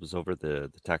was over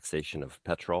the taxation of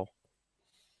petrol.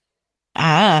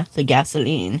 Ah, the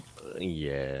gasoline.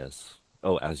 Yes.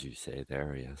 Oh, as you say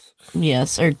there, yes.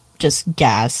 Yes, or just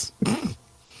gas.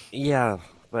 Yeah,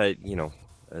 but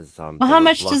as Well, how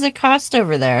much does it cost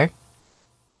over there?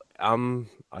 I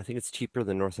think it's cheaper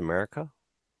than North America,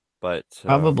 but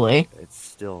Probably. it's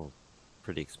still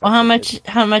pretty expensive. Well,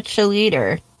 how much a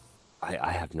liter?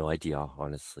 I have no idea,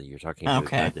 honestly. You're talking to a guy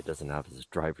Okay. that doesn't have his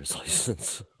driver's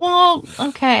license. Well,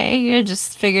 okay. I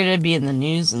just figured it'd be in the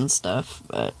news and stuff,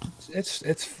 but It's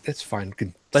fine. We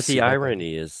can But see the that.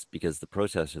 irony is because the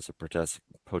protesters are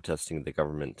protesting the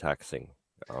government taxing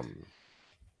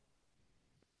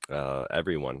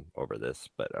everyone over this.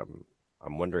 But I'm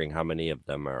wondering how many of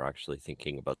them are actually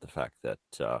thinking about the fact that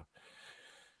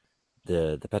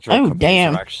the petrol Oh, companies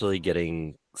damn. are actually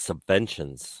getting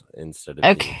subventions instead of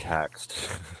being Okay. taxed.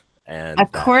 And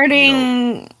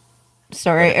according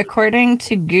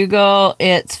to Google,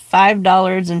 it's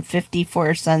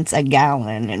 $5.54 a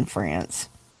gallon in France.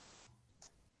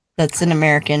 That's in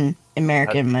American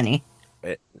money.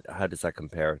 how does that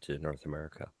compare to North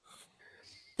America?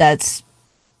 That's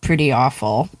pretty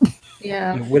awful.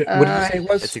 Yeah. What did you say it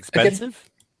was? It's again? expensive.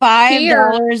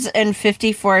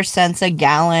 $5.54 a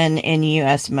gallon in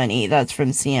U.S. money. That's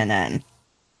from CNN.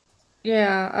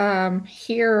 Yeah.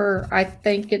 Here, I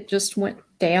think it just went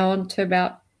down to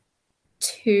about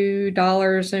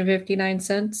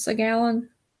 $2.59 a gallon.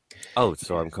 Oh,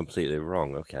 so I'm completely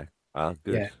wrong. Okay.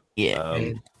 Good. Yeah.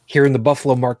 And here in the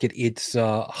Buffalo market, it's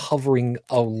hovering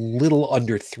a little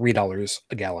under $3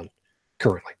 a gallon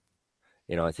currently.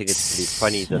 I think it's pretty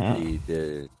funny that So-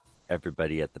 the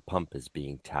everybody at the pump is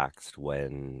being taxed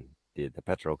when the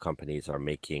petrol companies are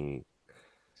making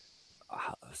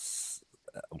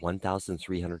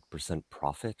 1,300%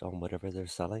 profit on whatever they're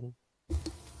selling.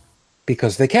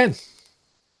 Because they can.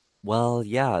 Well,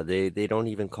 yeah, they don't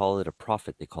even call it a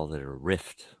profit; they call it a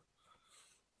rift.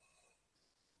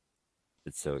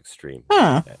 It's so extreme,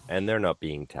 Huh. and they're not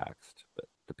being taxed, but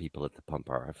the people at the pump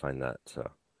are. I find that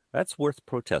that's worth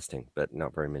protesting, but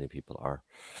not very many people are.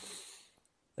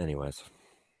 Anyways.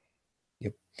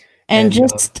 And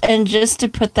just to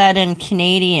put that in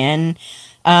Canadian,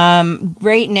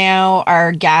 right now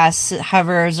our gas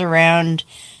hovers around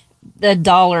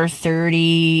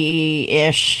 $1.30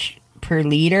 ish per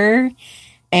liter,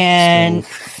 and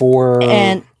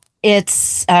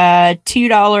it's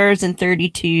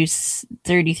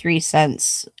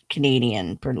 $2.33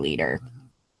 Canadian per liter.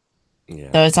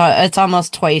 Yeah. So it's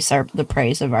almost twice the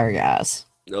price of our gas.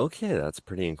 Okay, that's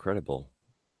pretty incredible.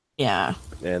 Yeah.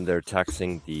 And they're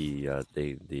taxing the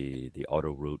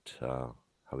auto route. How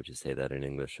would you say that in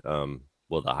English?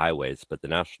 Well, the highways, but the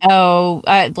national. Oh,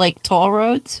 like toll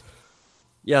roads?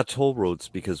 Yeah, toll roads,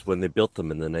 because when they built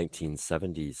them in the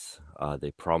 1970s,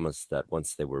 they promised that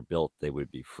once they were built, they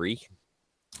would be free.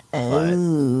 But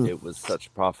it was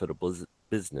such profitable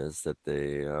business that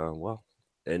they,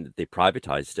 and they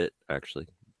privatized it, actually.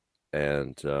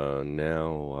 And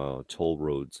now toll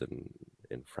roads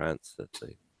in France, it's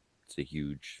a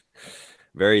huge,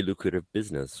 very lucrative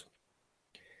business.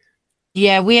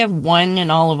 Yeah, we have one in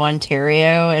all of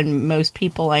Ontario, and most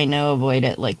people I know avoid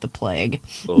it like the plague.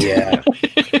 Oh, Yeah.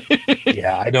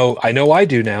 Yeah, I know I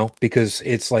do now, because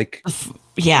it's like,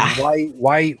 Yeah.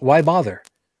 why bother?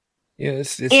 Yeah,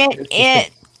 it's just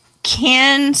It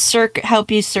can help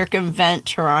you circumvent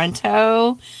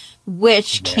Toronto,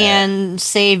 which can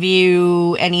save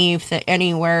you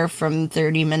anywhere from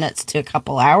 30 minutes to a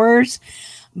couple hours.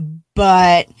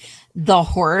 But the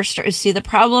horror story, see, the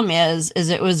problem is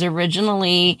it was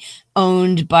originally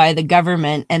owned by the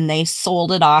government and they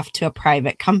sold it off to a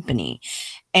private company.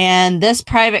 And this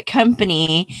private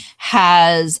company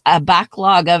has a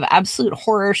backlog of absolute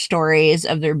horror stories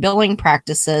of their billing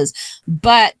practices,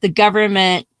 but the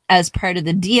government, as part of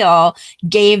the deal,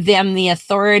 gave them the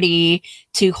authority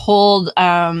to hold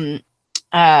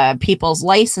people's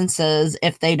licenses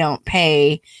if they don't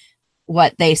pay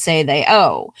what they say they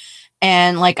owe.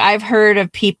 And like, I've heard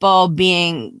of people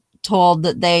being told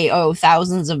that they owe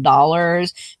thousands of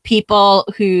dollars, people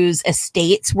whose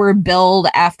estates were billed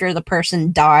after the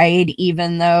person died,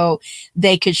 even though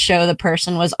they could show the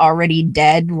person was already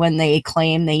dead when they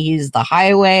claim they used the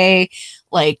highway.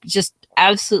 Like, just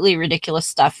absolutely ridiculous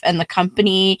stuff. And the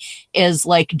company is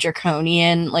like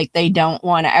draconian. Like, they don't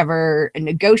want to ever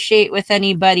negotiate with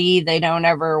anybody. They don't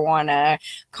ever want to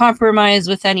compromise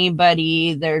with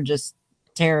anybody. They're just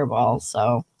terrible.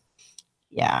 So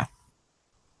yeah.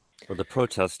 Well, the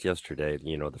protest yesterday,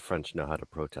 the French know how to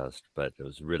protest, but it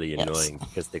was really annoying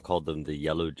because they called them the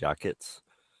yellow jackets.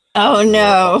 Oh,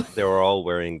 no. They were all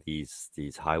wearing these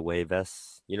highway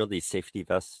vests, these safety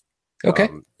vests. Okay.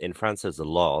 In France, there's a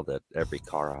law that every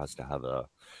car has to have a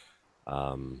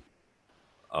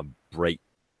bright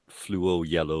fluo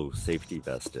yellow safety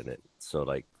vest in it. So,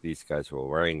 like, these guys were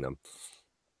wearing them,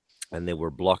 and they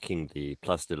were blocking the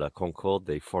Place de la Concorde.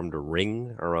 They formed a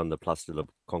ring around the Place de la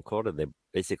Concorde, and they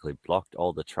basically blocked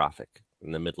all the traffic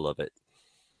in the middle of it.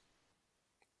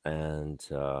 And,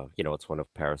 it's one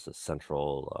of Paris's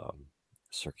central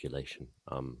circulation.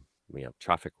 We have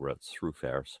traffic routes,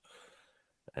 thoroughfares.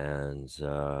 And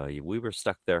we were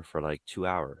stuck there for like 2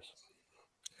 hours.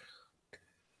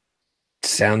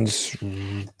 Sounds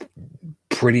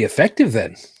pretty effective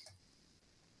then.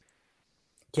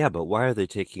 Yeah, but why are they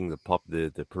taking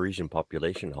the Parisian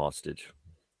population hostage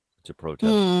to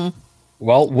protest?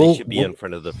 Well, they should be in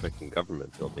front of the freaking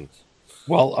government buildings.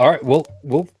 Well, all right.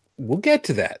 We'll get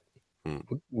to that.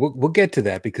 We'll get to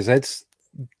that because that's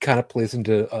kind of plays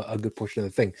into a good portion of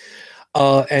the thing.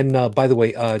 And by the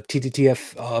way,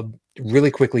 TTTF,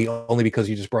 really quickly, only because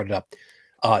you just brought it up.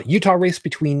 Utah race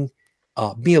between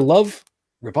Mia Love,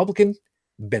 Republican,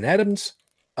 Ben McAdams,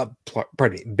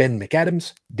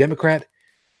 Democrat,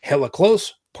 hella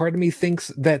close. Part of me thinks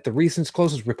that the reason it's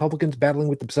close is Republicans battling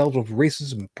with themselves over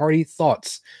racism party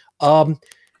thoughts. I'm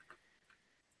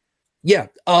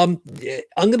going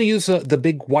to use the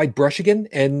big wide brush again.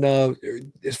 And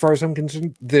as far as I'm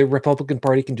concerned, the Republican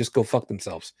Party can just go fuck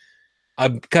themselves.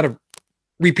 I'm kind of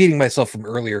repeating myself from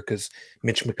earlier because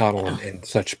Mitch McConnell and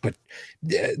such, but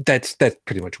that's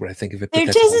pretty much what I think of it. There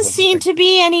doesn't seem to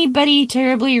be anybody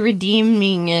terribly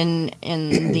redeeming in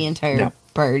the entire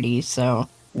party. So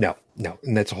no,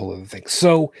 and that's a whole other thing.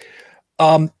 So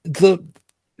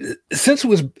since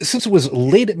it was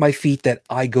laid at my feet that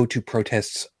I go to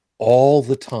protests all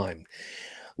the time,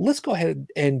 let's go ahead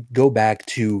and go back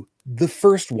to the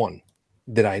first one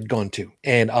that I had gone to,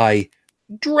 and I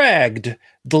dragged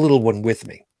the little one with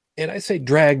me. And I say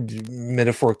dragged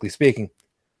metaphorically speaking,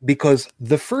 because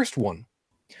the first one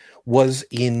was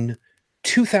in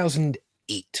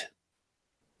 2008.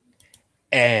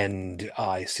 And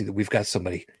I see that we've got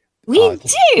somebody. We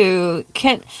do.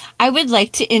 I would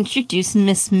like to introduce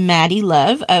Miss Maddie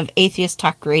Love of Atheist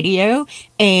Talk Radio,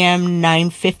 AM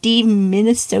 950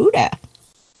 Minnesota.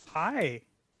 Hi.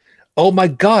 Oh my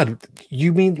God!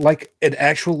 You mean like an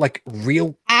actual,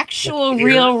 real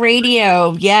real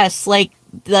radio? Yes, like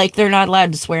they're not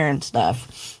allowed to swear and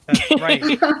stuff. That's right.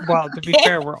 Well, to be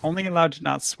fair, we're only allowed to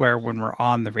not swear when we're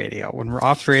on the radio. When we're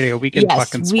off the radio, we can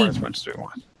fucking swear as much as we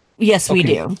want. Yes, we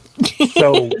do.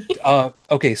 So,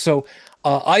 okay. So,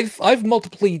 I've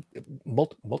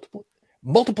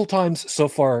multiple times so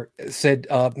far said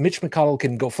Mitch McConnell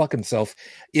can go fuck himself.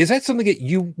 Is that something that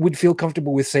you would feel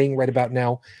comfortable with saying right about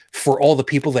now for all the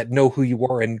people that know who you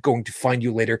are and going to find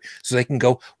you later, so they can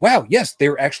go, wow, yes,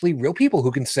 they're actually real people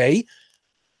who can say,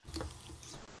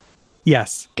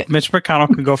 yes, Mitch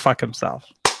McConnell can go fuck himself.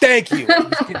 Thank you.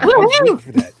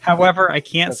 However, I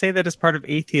can't say that as part of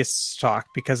Atheist Talk,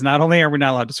 because not only are we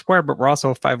not allowed to swear, but we're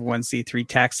also a 501c3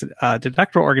 tax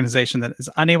deductible organization that is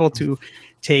unable to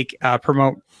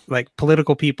promote like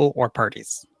political people or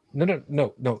parties.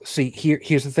 No. See,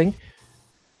 here's the thing.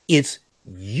 It's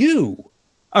you.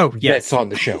 Oh, yes. That's on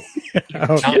the show.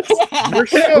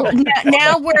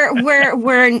 Now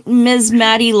we're Ms.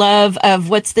 Maddie Love of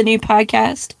what's the new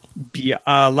podcast?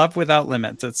 Love Without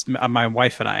Limits. It's my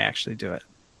wife and I actually do it.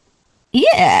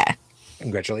 Yeah.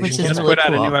 Congratulations. Which is really put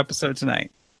out a new episode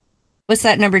tonight. What's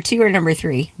that, number 2 or number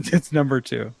 3? It's number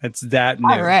 2. It's that new.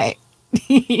 All right.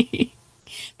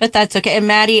 But that's okay. And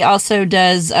Maddie also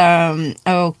does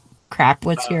oh crap,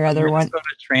 what's your other Minnesota one?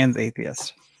 Trans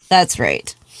Atheist. That's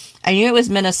right. I knew it was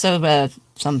Minnesota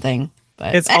something,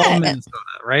 but it's all Minnesota.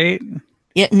 right?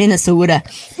 Yeah, Minnesota.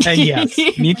 Yes,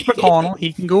 Mitch McConnell.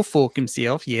 He can go fuck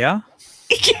himself. Yeah.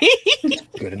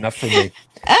 Good enough for me.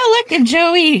 Oh, look, and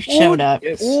Joey showed up.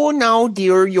 Yes. Oh, now,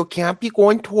 dear, you can't be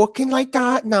going talking like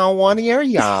that now on air,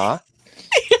 yeah.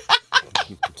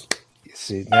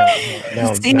 See,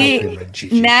 now See,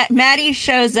 Maddie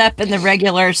shows up and the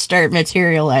regulars start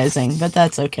materializing, but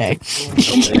that's okay.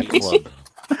 Club.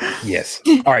 Yes.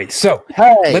 All right. So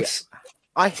Hey, let's.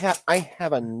 I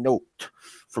have a note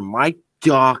from my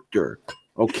doctor.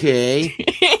 Okay.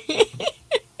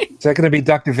 Is that going to be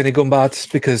Dr.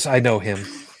 Vinigumbots? Because I know him.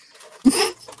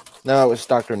 No, it was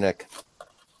Dr. Nick.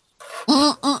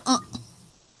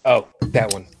 Oh,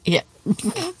 that one. Yeah.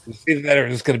 It's either that or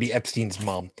it's going to be Epstein's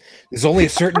mom. There's only a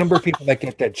certain number of people that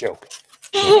get that joke.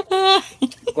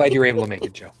 Glad you're able to make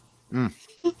it, Joe. Mm.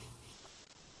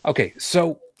 Okay,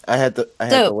 so I had to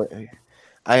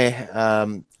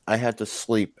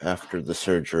sleep after the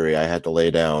surgery. I had to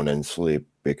lay down and sleep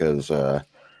because that's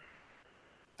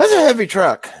a heavy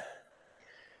truck.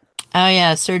 Oh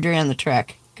yeah, surgery on the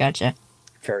truck. Gotcha.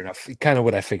 fair enough. Kind of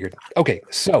what I figured. Okay,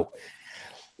 so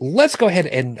let's go ahead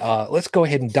and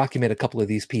document a couple of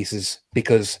these pieces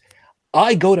because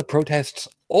I go to protests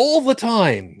all the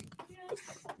time.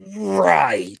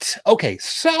 Right. Okay,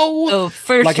 so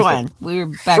first like one. We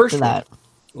were back to that.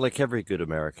 Like every good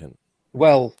American.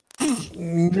 Well,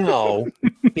 no,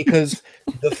 because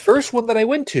the first one that I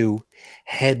went to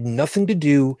had nothing to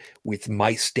do with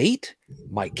my state,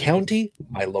 my county,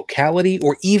 my locality,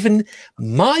 or even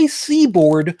my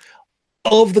seaboard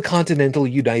of the continental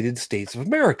United States of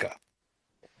America.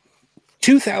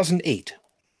 2008,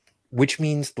 which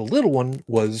means the little one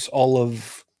was all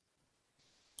of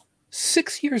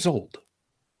 6 years old.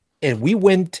 And we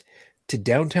went to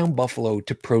downtown Buffalo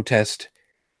to protest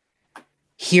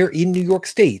here in New York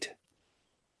State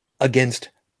against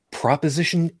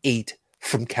Proposition 8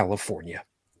 from California.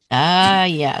 Ah,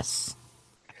 yes.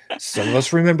 Some of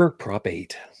us remember Prop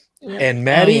 8. And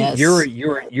Maddie, yes.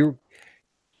 you're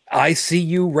I see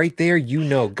you right there. You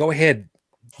know. Go ahead.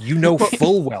 You know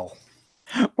full well.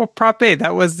 Well, Prop 8,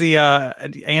 that was the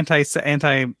anti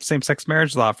same-sex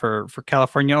marriage law for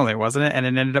California only, wasn't it? And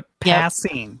it ended up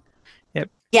passing.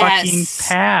 It fucking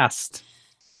passed.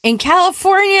 In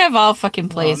California, of all fucking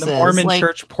places. The Mormon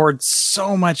church poured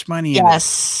so much money in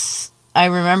it. I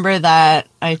remember that.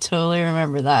 I totally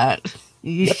remember that.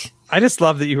 Yep. I just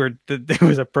love that there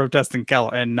was a protest in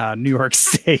New York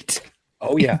State.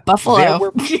 Oh, yeah.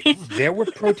 Buffalo. There were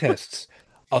protests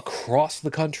across the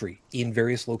country in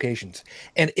various locations.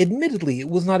 And admittedly, it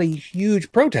was not a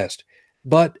huge protest,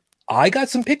 but I got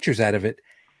some pictures out of it.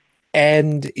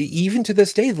 And even to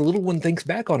this day, the little one thinks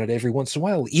back on it every once in a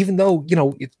while, even though,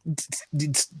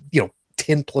 it's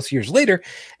 10 plus years later.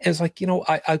 And it's like,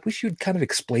 I wish you'd kind of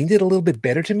explained it a little bit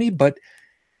better to me, but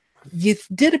you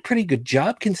did a pretty good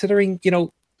job considering,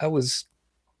 I was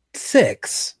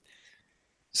 6.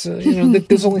 So,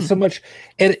 there's only so much.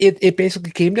 And it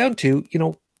basically came down to,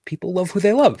 people love who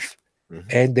they love. Mm-hmm.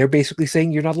 And they're basically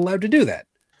saying you're not allowed to do that.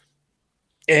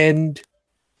 And,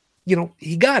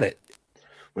 he got it.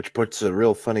 Which puts a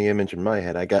real funny image in my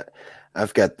head. I've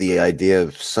got the idea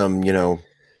of some,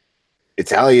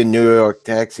 Italian New York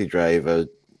taxi driver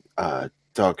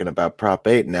talking about Prop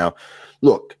 8. Now,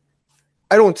 look,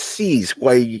 I don't see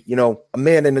why, a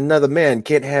man and another man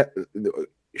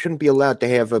shouldn't be allowed to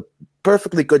have a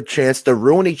perfectly good chance to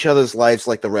ruin each other's lives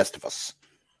like the rest of us.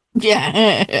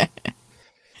 Yeah.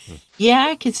 Yeah,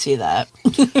 I could see that.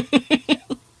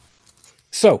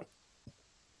 So,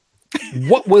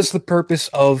 what was the purpose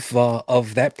of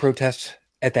that protest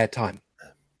at that time?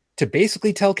 To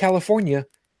basically tell California,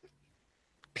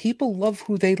 people love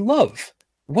who they love.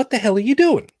 What the hell are you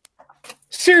doing?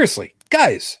 Seriously,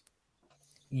 guys,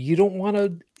 you don't want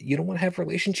to have a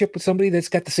relationship with somebody that's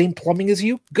got the same plumbing as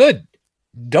you? Good.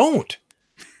 Don't.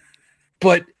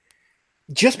 But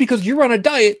just because you're on a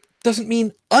diet doesn't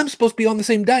mean I'm supposed to be on the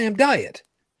same damn diet.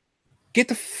 Get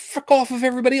the fuck off of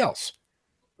everybody else.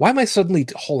 Why am I suddenly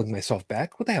hauling myself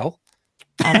back? What the hell?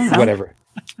 I don't know. Whatever.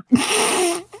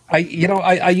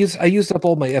 I used up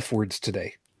all my F words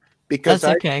today. Because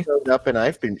I showed up and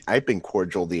I've been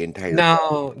cordial the entire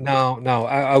time. No.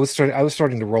 I was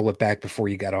starting to roll it back before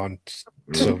you got on.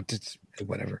 So it's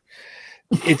whatever.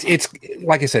 It's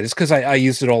like I said, it's because I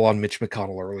used it all on Mitch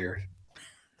McConnell earlier.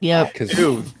 Yep.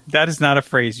 Dude, that is not a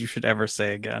phrase you should ever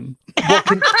say again. Well,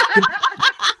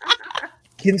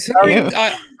 considering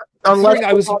unless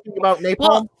I was talking about napalm.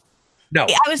 Well, no,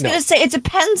 I was going to say it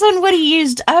depends on what he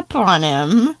used up on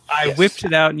him. I whipped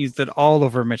it out and used it all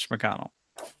over Mitch McConnell.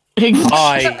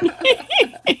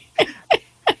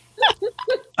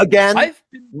 Again,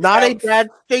 not a bad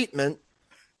statement.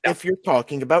 if you're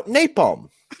talking about napalm.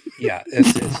 Yeah,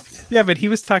 it's Yeah, but he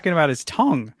was talking about his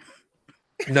tongue.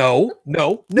 no.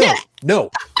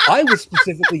 I was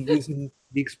specifically using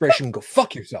the expression "go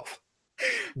fuck yourself,"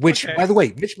 which, Okay. by the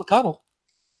way, Mitch McConnell,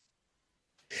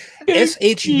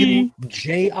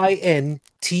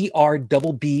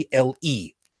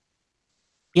 SHUJINTRBBLE.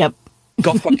 Yep.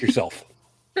 Go fuck yourself.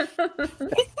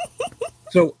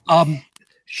 So,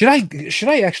 should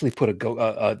I actually put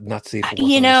a not safe for work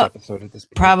on this episode at this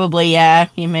point? Probably, yeah.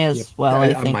 You may as Yep. well.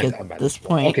 I think might at this as well.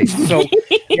 point. Okay, so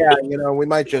Yeah, we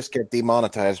might just get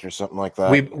demonetized or something like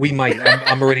that. we might.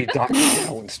 I'm already down.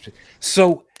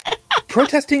 So,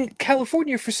 protesting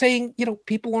California for saying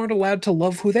people aren't allowed to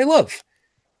love who they love.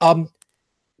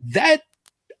 That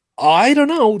I don't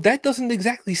know. That doesn't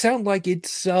exactly sound like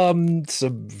it's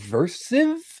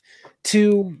subversive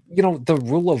to the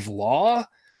rule of law,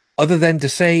 other than to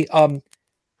say,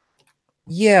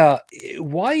 yeah,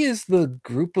 why is the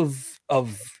group of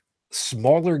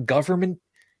smaller government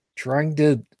trying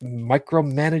to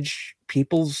micromanage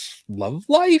people's love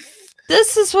life?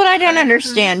 This is what I don't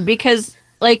understand, because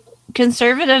like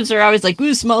conservatives are always like,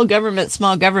 ooh, small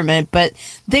government, but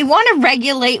they want to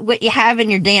regulate what you have in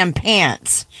your damn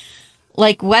pants.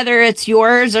 Like whether it's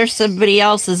yours or somebody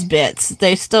else's bits,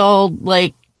 they still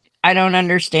like, I don't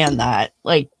understand that.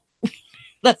 Like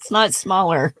that's not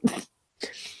smaller.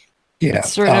 Yeah.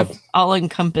 It's sort of all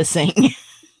encompassing.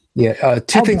 Yeah.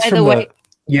 Two things from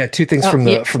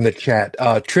the chat.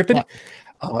 Trippin,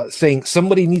 saying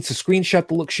somebody needs to screenshot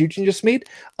the look Shujin just made.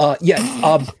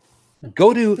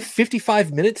 Go to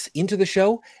 55 minutes into the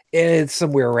show, and it's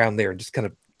somewhere around there, and just kind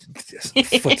of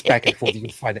flips back and forth. You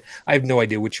can find it. I have no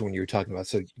idea which one you're talking about,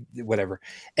 so whatever.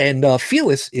 And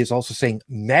Felis is also saying,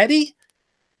 Maddie,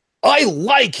 I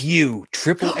like you!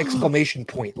 Triple exclamation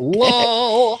point.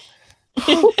 Lol.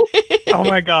 Oh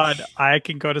my god, I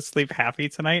can go to sleep happy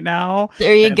tonight now.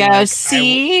 There you go.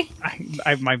 See?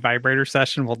 My vibrator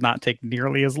session will not take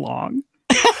nearly as long.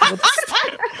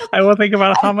 I will think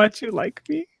about how much you like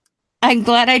me. I'm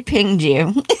glad I pinged you.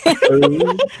 Is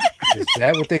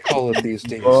that what they call it these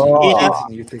days? Oh.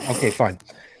 You think, okay, fine.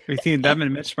 Between them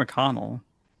and Mitch McConnell.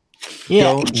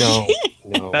 Yeah. No.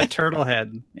 That turtle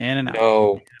head in and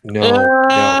out. No.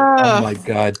 Oh my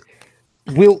god.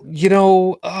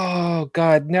 Oh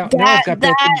god. Now I've got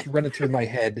both things running through my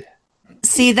head.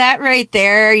 See that right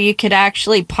there? You could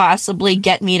actually possibly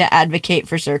get me to advocate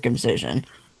for circumcision.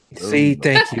 See,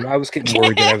 thank you. I was getting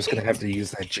worried that I was going to have to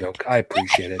use that joke. I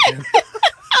appreciate it.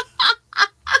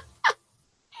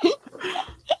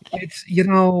 It's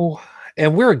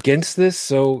and we're against this,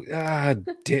 so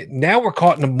now we're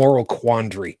caught in a moral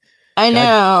quandary. I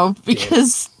know,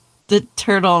 because the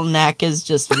turtleneck is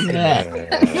just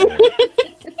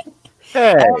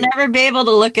Hey. I'll never be able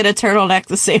to look at a turtleneck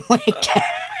the same way again.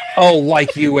 Oh,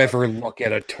 like you ever look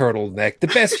at a turtleneck. The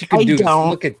best you can do is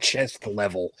look at chest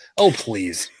level. Oh,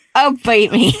 please. Oh,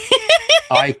 bite me.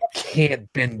 I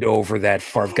can't bend over that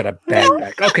far. I've got a bad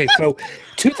back. Okay, so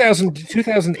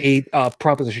 2008,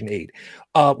 Proposition 8.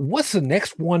 What's the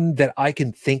next one that I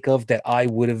can think of that I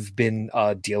would have been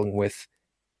dealing with?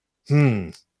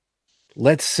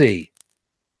 Let's see.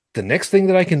 The next thing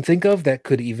that I can think of that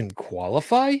could even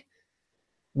qualify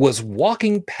was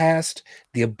walking past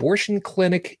the abortion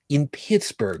clinic in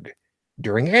Pittsburgh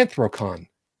during Anthrocon,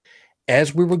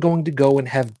 as we were going to go and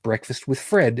have breakfast with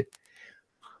Fred,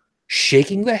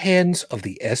 shaking the hands of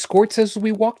the escorts as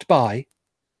we walked by,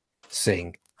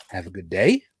 saying, "Have a good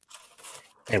day,"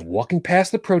 and walking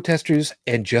past the protesters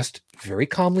and just very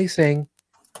calmly saying,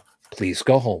 "Please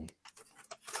go home."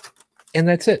 And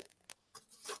that's it.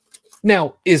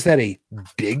 Now, is that a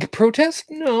big protest?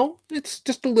 No, it's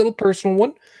just a little personal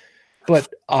one.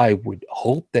 But I would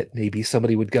hope that maybe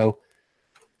somebody would go,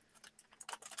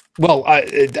 well, I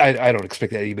don't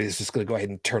expect that anybody's just going to go ahead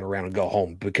and turn around and go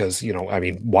home because,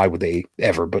 why would they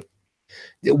ever? But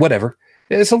whatever.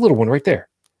 It's a little one right there.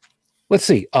 Let's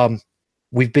see.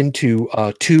 We've been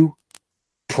to 2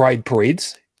 pride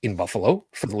parades in Buffalo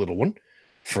for the little one,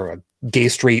 for gay,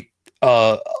 straight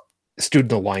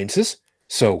student alliances.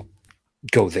 So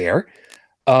go there.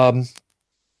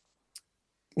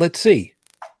 Let's see.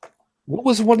 What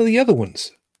was one of the other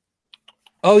ones?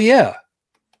 Oh, yeah.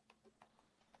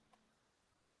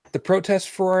 The protest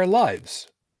for our lives.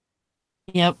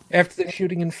 Yep. After the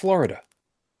shooting in Florida.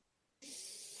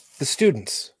 The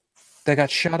students that got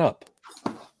shot up.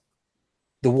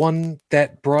 The one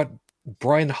that brought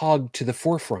Brian Hogg to the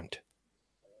forefront.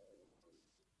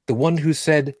 The one who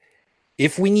said,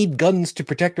 if we need guns to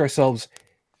protect ourselves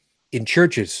in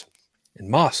churches, in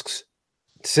mosques,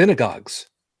 in synagogues,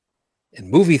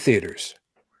 in movie theaters,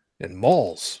 in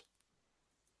malls,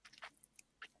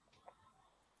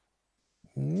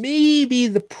 maybe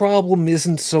the problem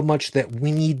isn't so much that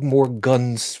we need more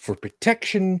guns for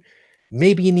protection.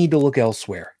 Maybe you need to look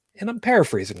elsewhere. And I'm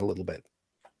paraphrasing a little bit.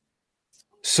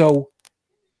 So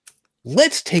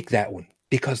let's take that one,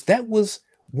 because that was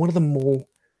one of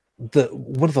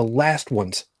the last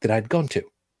ones that I'd gone to.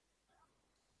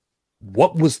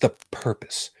 What was the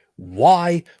purpose?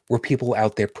 Why were people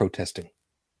out there protesting?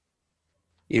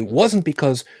 It wasn't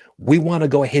because we want to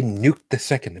go ahead and nuke the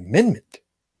Second Amendment.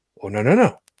 Oh,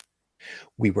 no.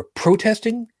 We were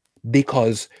protesting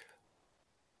because,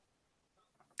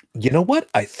 you know what?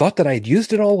 I thought that I'd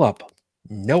used it all up.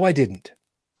 No, I didn't.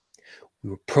 We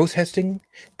were protesting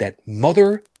that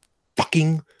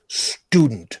motherfucking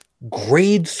student,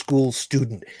 grade school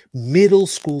student, middle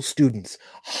school students,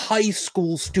 high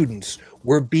school students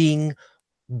were being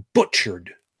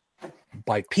butchered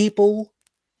by people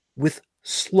with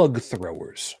slug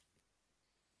throwers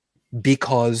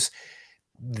because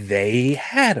they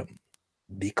had them,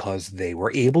 because they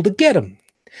were able to get them,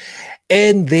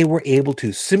 and they were able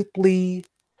to simply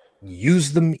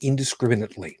use them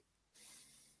indiscriminately.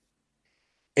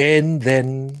 And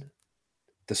then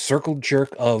the circle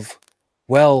jerk of,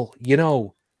 well,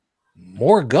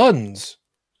 more guns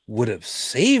would have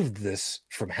saved this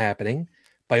from happening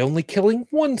by only killing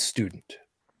one student.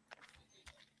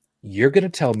 You're going to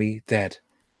tell me that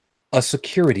a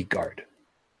security guard,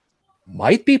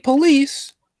 might be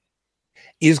police,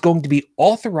 is going to be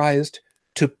authorized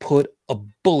to put a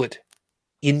bullet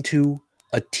into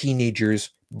a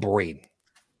teenager's brain?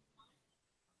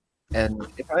 And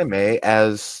if I may,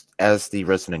 as the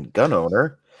resident gun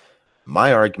owner,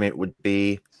 my argument would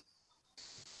be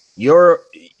you're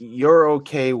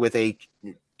okay with a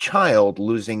child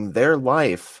losing their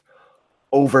life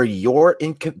over your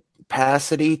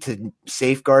incapacity to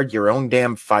safeguard your own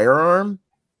damn firearm?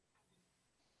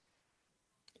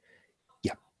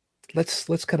 Yeah.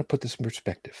 Let's kind of put this in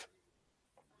perspective.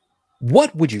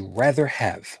 What would you rather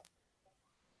have?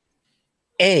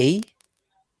 A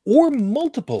or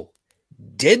multiple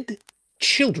dead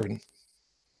children,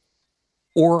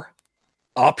 or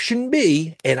option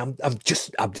B, and I'm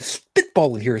just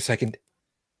spitballing here a second,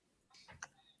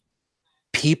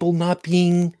 people not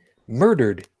being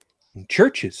murdered in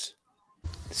churches,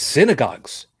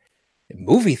 synagogues, and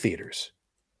movie theaters,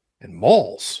 and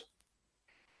malls.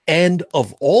 And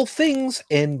of all things,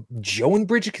 and Joe and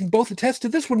Bridget can both attest to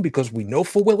this one because we know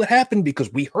full well it happened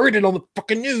because we heard it on the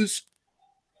fucking news,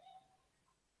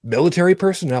 military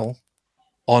personnel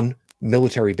on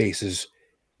military bases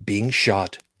being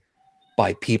shot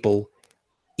by people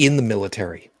in the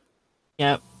military.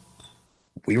 Yep.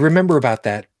 We remember about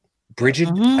that. Bridget,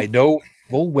 I know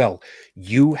full well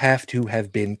you have to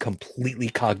have been completely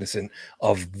cognizant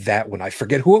of that one. I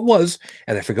forget who it was,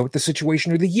 and I forget what the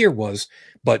situation or the year was,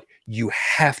 but you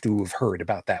have to have heard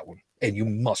about that one, and you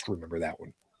must remember that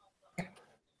one.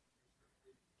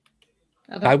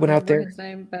 I went out there. His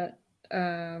name, but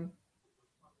I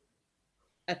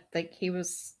think he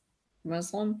was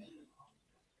Muslim.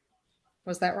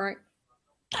 Was that right?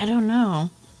 I don't know.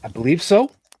 I believe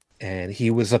so. And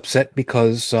he was upset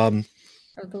because of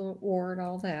the war and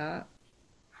all that.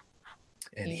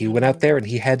 And he went out there and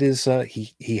he had his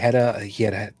he had a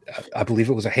I believe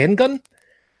it was a handgun,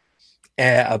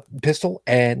 a pistol,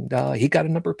 and he got a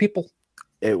number of people.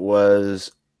 It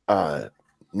was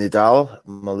Nidal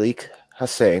Malik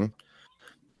Hussein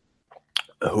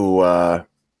who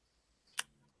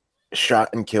shot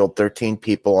and killed 13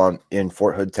 people in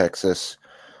Fort Hood, Texas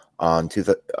on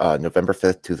November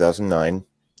 5th, 2009.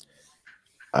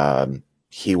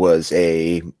 He was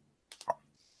a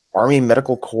Army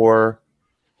Medical Corps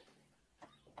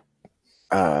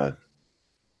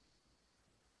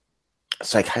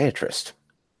psychiatrist.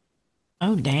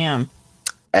 Oh, damn.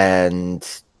 And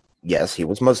yes, he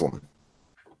was Muslim.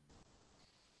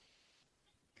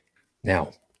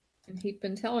 Now, and he'd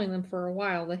been telling them for a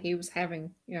while that he was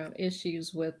having,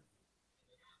 issues with,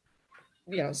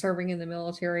 serving in the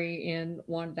military and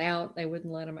wanted out. They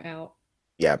wouldn't let him out.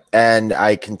 Yeah, and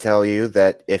I can tell you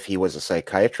that if he was a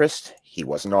psychiatrist, he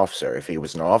was an officer. If he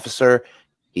was an officer,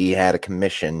 he had a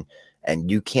commission,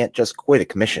 and you can't just quit a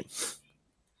commission.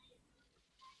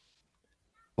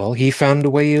 Well, he found a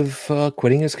way of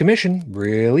quitting his commission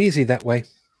real easy that way.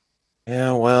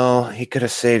 Yeah, well, he could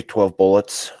have saved 12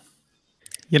 bullets.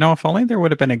 If only there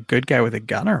would have been a good guy with a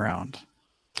gun around.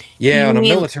 Yeah, on a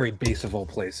military base of all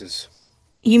places.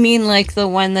 You mean like the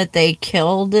one that they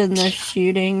killed in the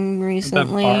shooting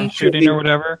recently? The bar shooting or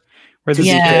whatever? Where the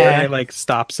guy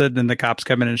stops it and the cops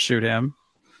come in and shoot him.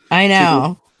 I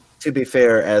know. To be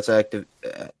fair, as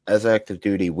active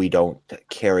duty, we don't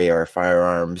carry our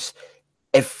firearms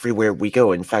everywhere we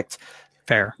go. In fact,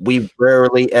 Fair. We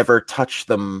rarely ever touch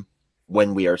them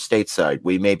when we are stateside.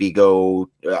 We maybe go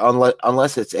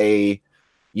unless it's a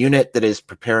unit that is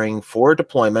preparing for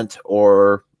deployment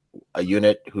or a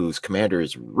unit whose commander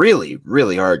is really,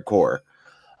 really hardcore.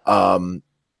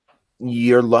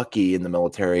 You're lucky in the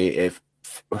military if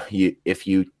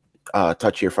you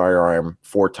touch your firearm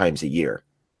 4 times a year.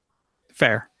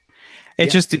 Fair.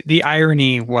 It's just the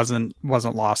irony wasn't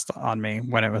lost on me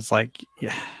when it was like,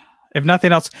 yeah. If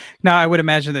nothing else, now I would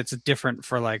imagine that it's different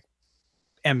for like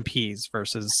MPs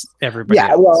versus everybody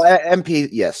else. Well,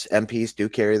 MPs do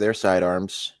carry their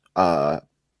sidearms. But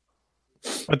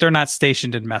they're not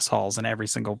stationed in mess halls in every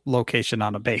single location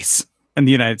on a base in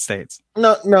the United States.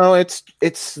 No, it's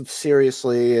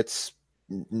seriously, it's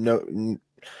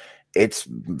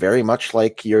very much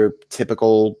like your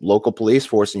typical local police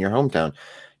force in your hometown.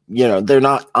 You know, they're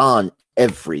not on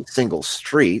every single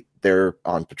street; they're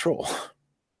on patrol.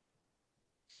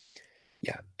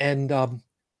 Yeah, and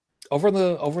over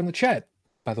in the chat,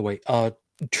 by the way,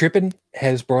 Trippin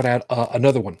has brought out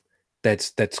another one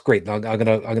that's great. I'm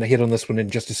gonna hit on this one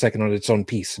in just a second on its own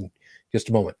piece in just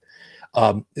a moment.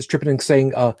 Is Trippin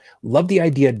saying, love the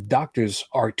idea doctors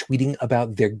are tweeting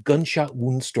about their gunshot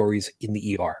wound stories in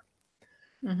the ER.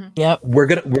 Mm-hmm. Yep, we're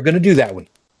gonna do that one.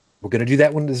 We're gonna do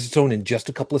that one as its own in just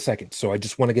a couple of seconds. So I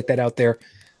just want to get that out there,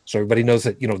 so everybody knows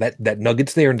that that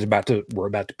nugget's there, and we're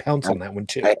about to pounce on that one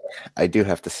too. I do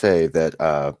have to say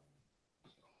that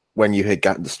when you had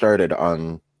gotten started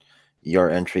on your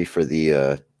entry for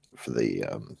the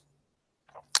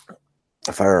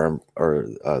firearm or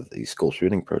the school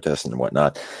shooting protests and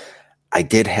whatnot, I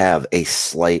did have a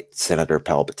slight Senator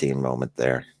Palpatine moment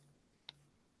there.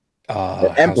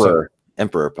 Emperor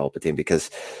Palpatine, because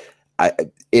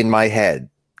in my head,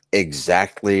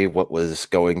 exactly what was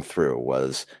going through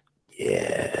was,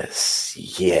 yes,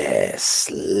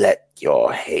 let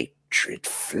your hatred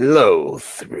flow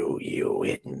through you.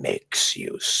 It makes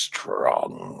you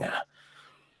strong.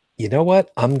 You know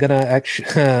what? I'm gonna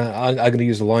I'm gonna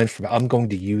use a line from. I'm going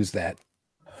to use that.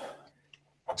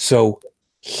 So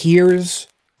here's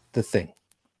the thing.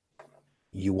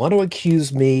 You want to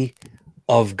accuse me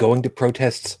of going to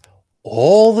protests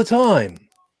all the time,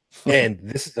 and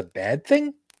this is a bad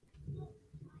thing?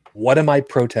 What am I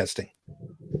protesting?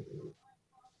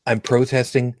 I'm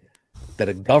protesting that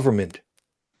a government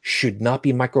should not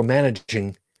be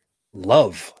micromanaging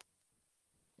love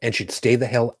and should stay the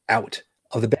hell out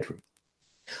of the bedroom.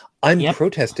 I'm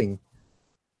protesting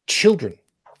children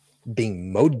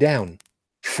being mowed down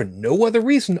for no other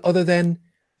reason other than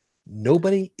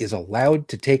nobody is allowed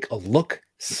to take a look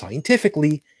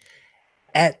scientifically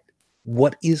at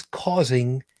what is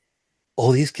causing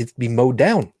all these kids to be mowed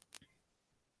down,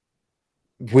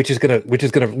 which is gonna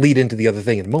lead into the other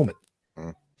thing in a moment.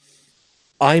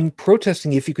 I'm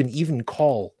protesting, if you can even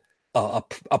call a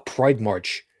pride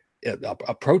march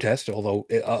a protest, although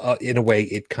in a way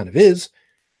it kind of is.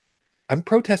 I'm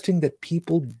protesting that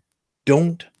people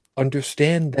don't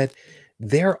understand that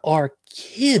there are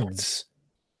kids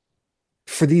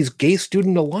for these gay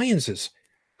student alliances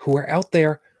who are out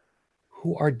there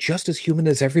who are just as human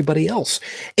as everybody else,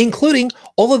 including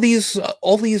all these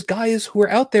guys who are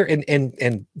out there.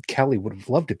 And Callie would have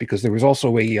loved it, because there was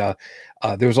also a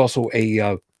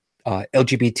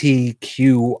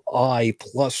LGBTQI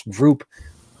plus group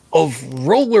of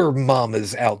roller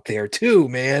mamas out there too,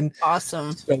 man.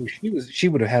 Awesome. So she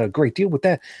would have had a great deal with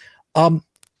that.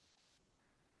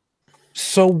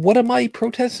 So what am I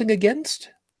protesting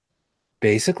against?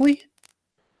 Basically,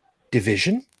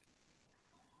 division,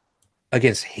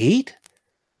 against hate,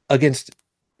 against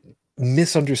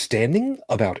misunderstanding,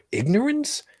 about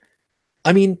ignorance.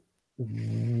 I mean,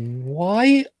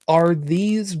 why are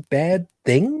these bad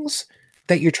things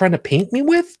that you're trying to paint me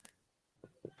with?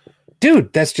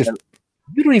 Dude, that's just,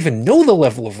 you don't even know the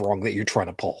level of wrong that you're trying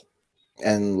to pull.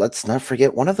 And let's not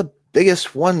forget one of the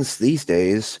biggest ones these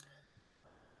days: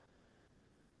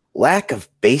 lack of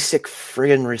basic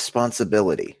friggin'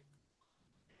 responsibility.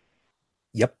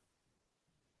 Yep.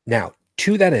 Now,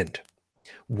 to that end,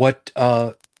 what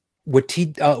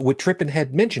Trippin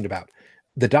had mentioned about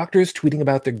the doctors tweeting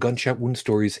about their gunshot wound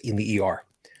stories in the ER.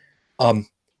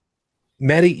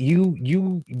 Maddie,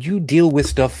 you deal with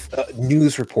stuff,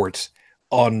 news reports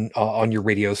on your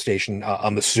radio station,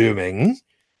 I'm assuming.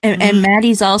 And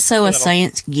Maddie's also a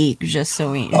science geek, just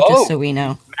so we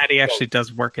know. Maddie actually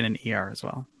does work in an ER as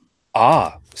well.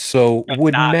 So But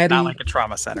would not Maddie like a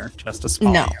trauma center, just a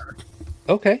small ER.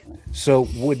 Okay. So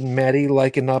would Maddie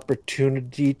like an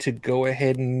opportunity to go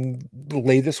ahead and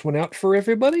lay this one out for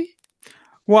everybody?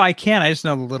 Well, I can. I just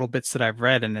know the little bits that I've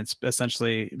read, and it's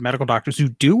essentially medical doctors who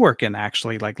do work in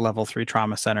actually like level 3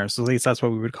 trauma centers. At least that's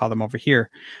what we would call them over here.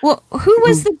 Well, who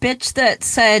was the bitch that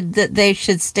said that they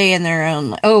should stay in their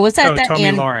own? Oh, was that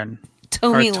Tommy Lauren?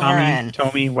 Tommy Lauren.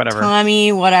 Tommy, whatever.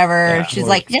 Tommy, whatever. Yeah, she's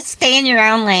like, just stay in your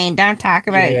own lane. Don't talk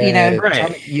about,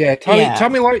 right.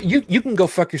 Tommy Lauren, you can go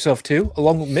fuck yourself too,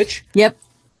 along with Mitch. Yep.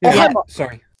 Yeah.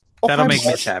 Sorry. That'll make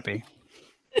Mitch happy.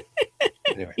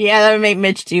 Anyway. Yeah, that would make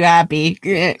Mitch too happy.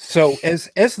 So as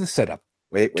the setup,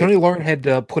 Tony Lauren had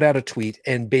put out a tweet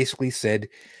and basically said,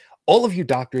 all of you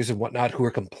doctors and whatnot who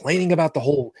are complaining about the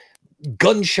whole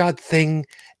gunshot thing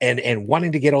and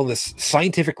wanting to get all this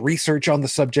scientific research on the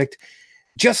subject,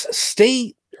 just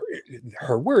stay,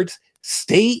 her words,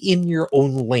 stay in your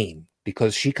own lane,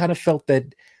 because she kind of felt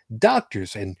that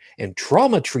doctors and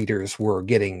trauma treaters were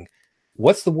getting,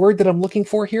 what's the word that I'm looking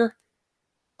for here?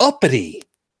 Uppity.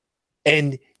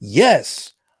 And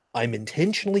yes, I'm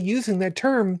intentionally using that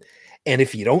term. And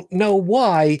if you don't know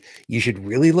why, you should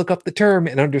really look up the term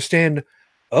and understand,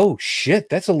 oh shit,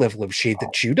 that's a level of shade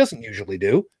that Chew doesn't usually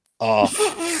do.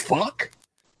 Fuck.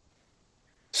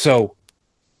 So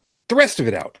the rest of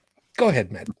it out. Go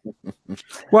ahead, Matt.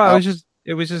 Well,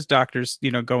 it was just doctors,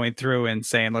 going through and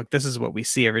saying, look, this is what we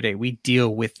see every day. We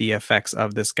deal with the effects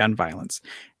of this gun violence.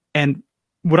 And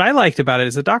what I liked about it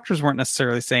is the doctors weren't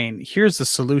necessarily saying, here's the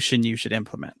solution you should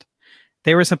implement.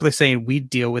 They were simply saying, we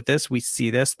deal with this. We see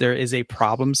this. There is a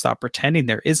problem. Stop pretending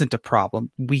there isn't a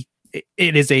problem. It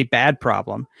is a bad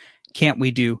problem. Can't we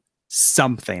do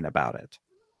something about it?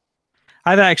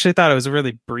 I actually thought it was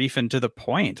really brief and to the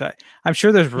point. I'm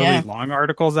sure there's really long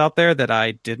articles out there that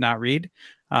I did not read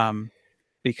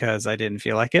because I didn't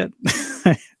feel like it.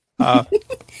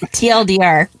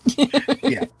 TLDR.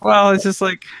 Yeah. Well, it's just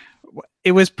like,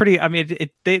 it was pretty, I mean,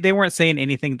 they weren't saying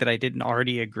anything that I didn't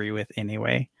already agree with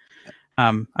anyway.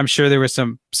 I'm sure there was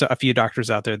a few doctors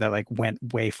out there that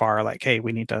went way far, like, hey,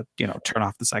 we need to, turn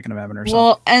off the Second Amendment or something.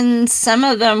 Well, and some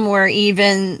of them were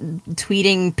even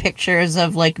tweeting pictures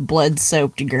of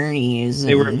blood-soaked gurneys.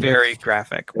 They were very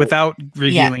graphic without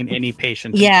revealing any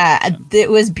patient. Yeah, it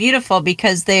was beautiful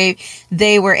because they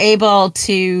were able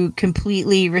to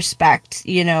completely respect,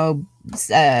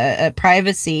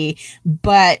 privacy,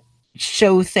 but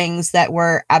show things that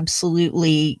were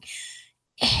absolutely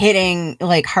hitting,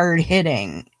 hard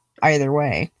hitting either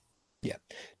way. Yeah.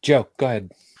 Joe, go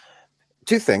ahead.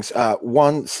 Two things.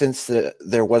 One, since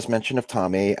there was mention of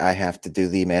Tommy, I have to do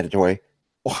the mandatory,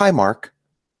 well, hi, Mark.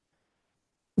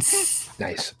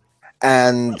 Nice.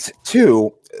 And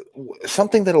two,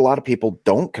 something that a lot of people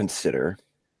don't consider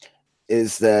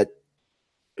is that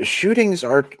shootings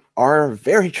are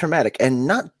very traumatic, and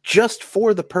not just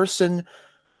for the person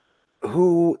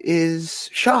who is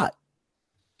shot.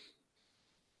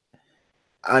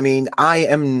 I mean, I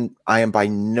am by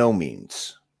no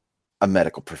means a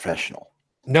medical professional.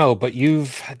 No, but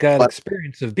you've got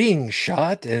experience of being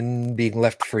shot and being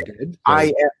left for dead.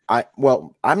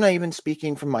 Well, I'm not even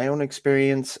speaking from my own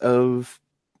experience of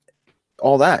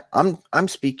all that. I'm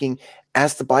speaking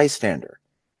as the bystander.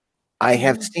 I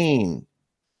have seen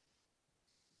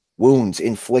wounds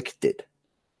inflicted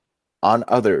on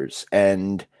others,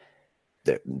 and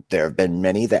there have been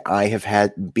many that I have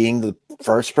had, being the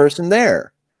first person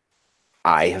there,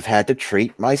 I have had to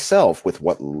treat myself with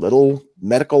what little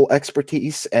medical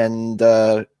expertise and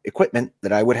equipment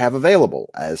that I would have available,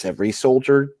 as every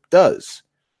soldier does.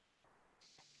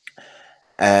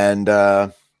 And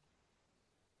I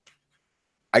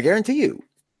guarantee you,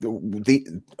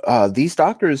 these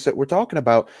doctors that we're talking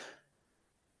about,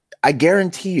 I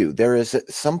guarantee you there is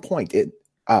at some point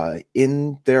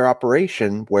in their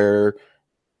operation where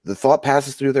the thought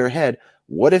passes through their head,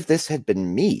 what if this had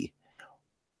been me?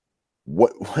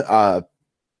 What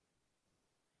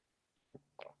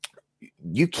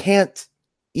you can't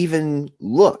even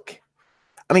look.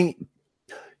 I mean,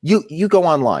 you go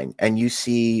online and you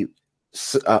see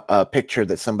a picture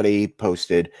that somebody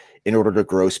posted in order to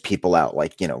gross people out,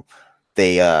 like,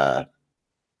 they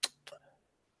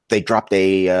dropped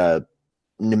a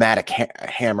pneumatic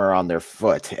hammer on their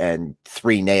foot and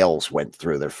 3 nails went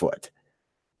through their foot.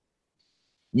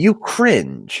 You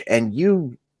cringe and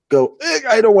you go,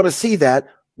 I don't want to see that.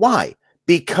 Why?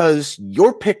 Because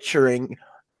you're picturing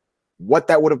what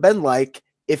that would have been like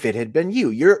if it had been you.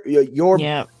 You're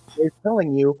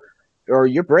telling you, or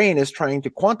your brain is trying to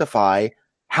quantify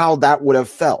how that would have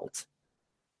felt.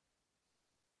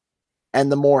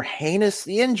 And the more heinous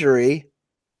the injury,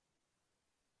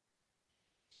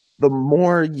 the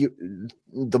more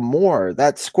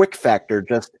that squick factor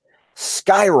just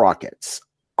skyrockets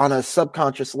on a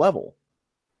subconscious level.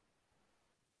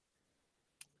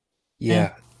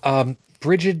 Yeah.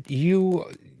 Bridget,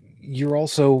 you're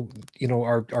also,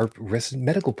 our resident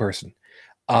medical person.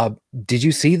 Did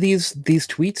you see these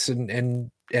tweets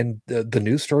and the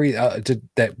news story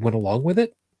that went along with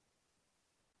it?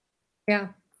 Yeah.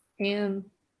 And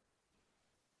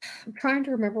I'm trying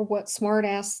to remember what smart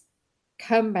ass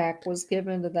comeback was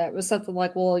given to that. It was something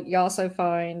like, well, you also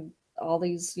find all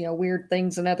these, weird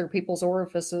things in other people's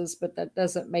orifices, but that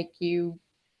doesn't make you,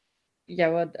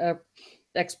 a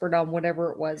expert on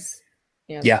whatever it was.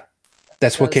 Yeah,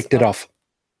 that's what kicked it off.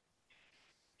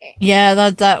 Yeah,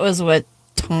 that was what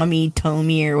Tommy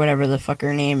or whatever the fuck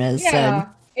her name is said.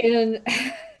 And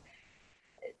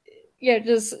yeah,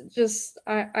 just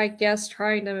I guess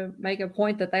trying to make a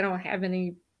point that they don't have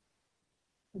any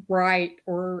right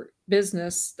or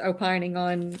business opining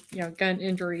on gun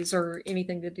injuries or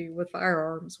anything to do with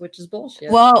firearms, which is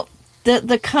bullshit. Well,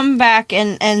 the comeback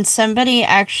and somebody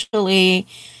actually,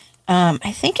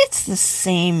 I think it's the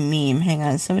same meme. Hang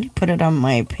on, somebody put it on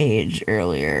my page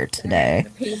earlier today. To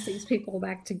piece these people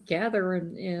back together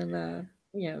and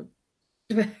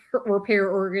repair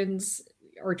organs,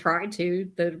 or try to,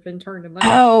 that have been turned to money.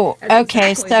 Oh, That's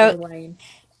okay. exactly So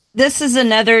this is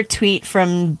another tweet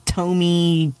from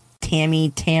Tammy,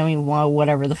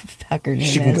 whatever the fuck her name is.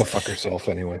 She can go fuck herself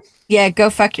anyway. Yeah, go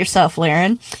fuck yourself,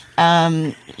 Laren.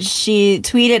 She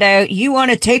tweeted out, "You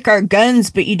want to take our guns,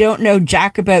 but you don't know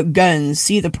jack about guns.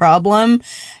 See the problem?"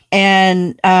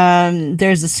 And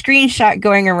there's a screenshot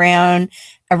going around,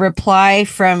 a reply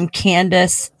from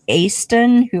Candace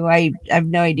Aston, who I have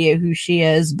no idea who she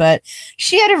is, but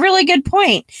she had a really good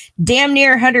point. Damn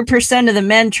near 100% of the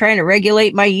men trying to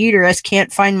regulate my uterus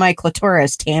can't find my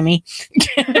clitoris, Tammy.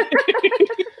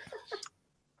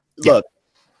 Look.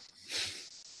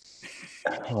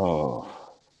 Oh,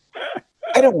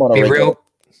 I don't want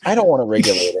to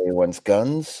regulate anyone's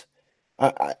guns.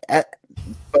 But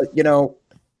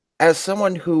as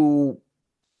someone who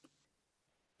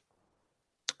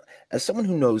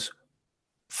knows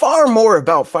far more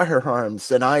about firearms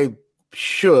than I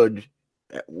should,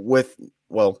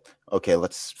 okay,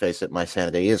 let's face it, my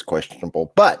sanity is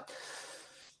questionable, but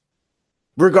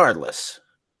regardless,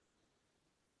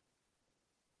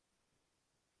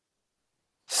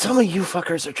 some of you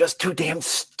fuckers are just too damn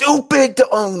stupid to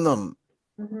own them.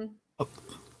 Mm-hmm.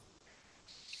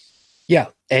 Yeah,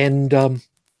 and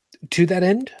to that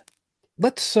end,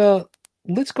 let's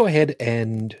go ahead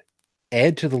and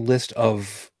add to the list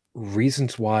of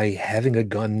reasons why having a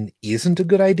gun isn't a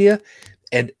good idea,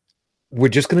 and we're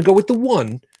just going to go with the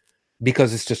one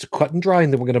because it's just a cut and dry,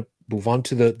 and then we're going to move on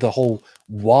to the whole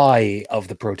why of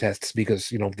the protests,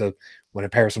 because when a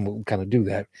person will kind of do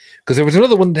that, because there was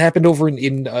another one that happened over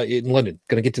in London.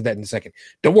 Going to get to that in a second.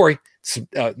 Don't worry.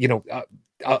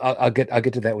 I'll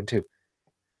get to that one too.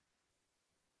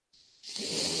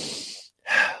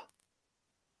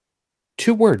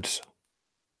 Two words: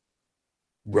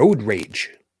 road rage.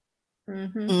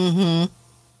 Mm-hmm. Mm-hmm.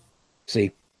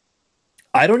 See,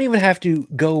 I don't even have to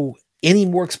go any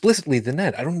more explicitly than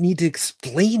that. I don't need to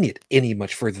explain it any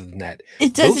much further than that.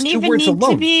 It doesn't even need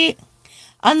to be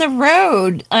on the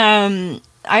road.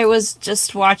 I was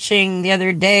just watching the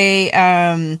other day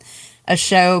a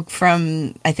show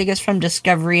from, I think it's from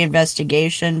Discovery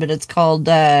Investigation, but it's called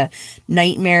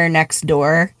Nightmare Next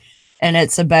Door, and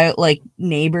it's about like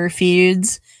neighbor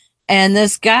feuds. And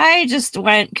this guy just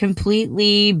went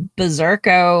completely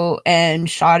berserko and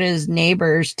shot his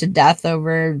neighbors to death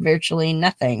over virtually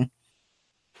nothing.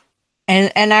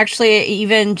 And actually,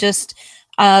 even just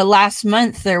last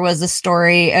month, there was a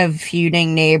story of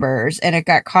feuding neighbors, and it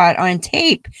got caught on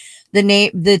tape.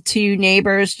 The two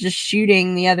neighbors just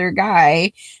shooting the other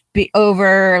guy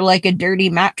over like a dirty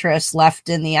mattress left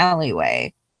in the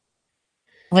alleyway.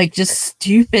 Like just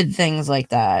stupid things like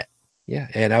that. Yeah,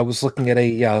 and I was looking at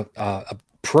a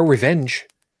pro revenge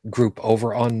group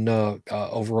over on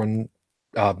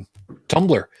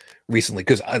Tumblr recently,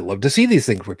 because I love to see these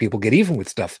things where people get even with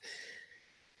stuff.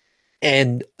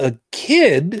 And a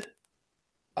kid,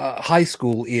 high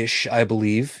school-ish, I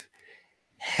believe,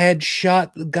 had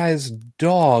shot the guy's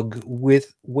dog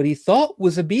with what he thought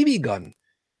was a BB gun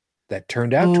that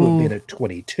turned out to have been a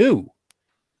 .22.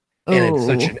 And at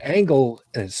such an angle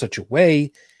and in such a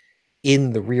way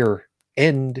in the rear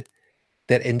end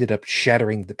that ended up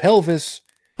shattering the pelvis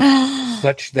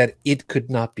such that it could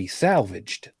not be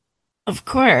salvaged. Of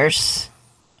course.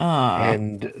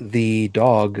 And the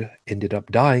dog ended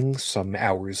up dying some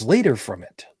hours later from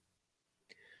it.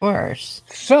 Of course.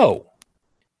 So,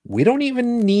 we don't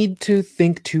even need to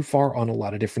think too far on a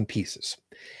lot of different pieces.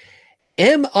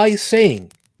 Am I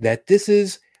saying that this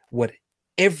is what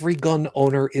every gun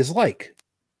owner is like?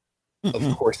 Mm-mm.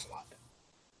 Of course not.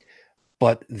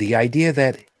 But the idea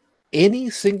that any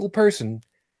single person,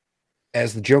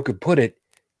 as the Joker put it,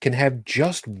 can have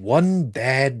just one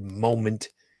bad moment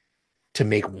to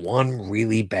make one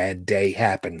really bad day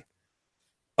happen.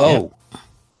 Oh,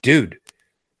 dude.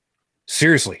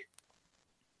 Seriously.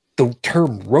 The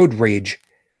term road rage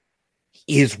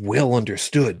is well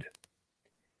understood.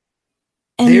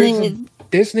 And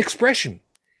there's an expression.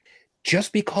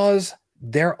 Just because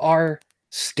there are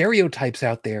stereotypes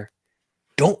out there,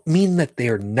 don't mean that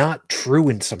they're not true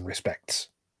in some respects.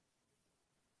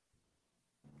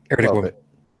 Well,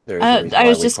 there's a reason I why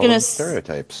was we just call gonna them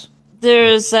stereotypes.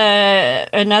 There's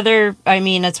another. I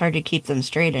mean, it's hard to keep them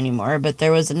straight anymore. But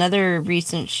there was another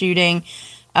recent shooting,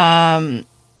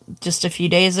 just a few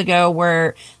days ago,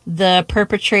 where the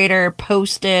perpetrator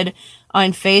posted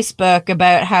on Facebook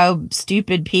about how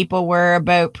stupid people were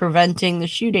about preventing the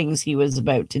shootings he was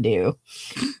about to do.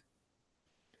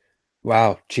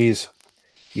 Wow, geez.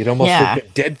 You'd almost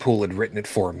think that Deadpool had written it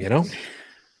for him, you know?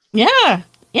 Yeah.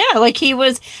 Yeah, like he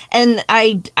was, and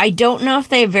I don't know if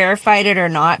they verified it or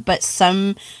not, but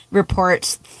some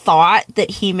reports thought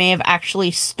that he may have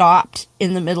actually stopped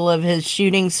in the middle of his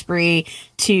shooting spree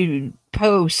to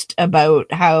post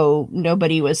about how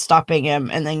nobody was stopping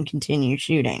him and then continue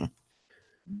shooting.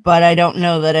 But I don't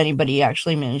know that anybody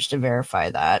actually managed to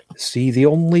verify that. See, the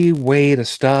only way to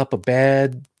stop a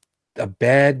bad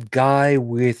guy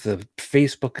with a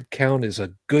Facebook account is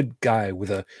a good guy with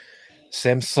a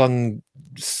Samsung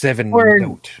 7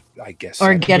 Note, I guess.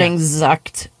 Or getting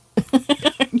zucked.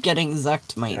 Getting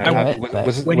zucked might do it.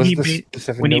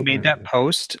 When he made that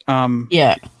post,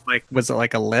 like, was it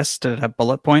like a list? Did it have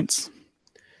bullet points?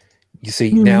 You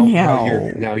see, now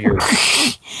you're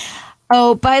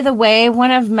Oh, by the way,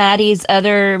 one of Maddie's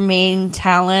other main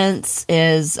talents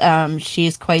is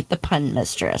she's quite the pun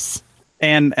mistress.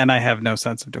 And I have no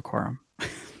sense of decorum.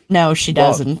 No, she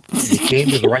doesn't. You came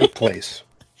to the right place.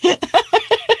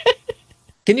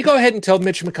 Can you go ahead and tell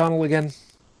Mitch McConnell again?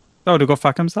 Oh, to go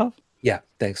fuck himself? Yeah,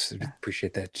 thanks.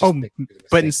 Appreciate that.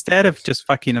 But instead of just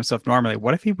fucking himself normally,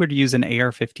 what if he were to use an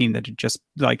AR-15 that had just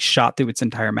like shot through its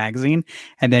entire magazine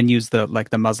and then use the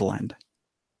muzzle end?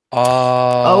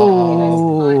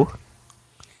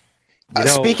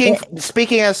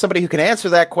 Speaking as somebody who can answer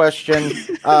that question,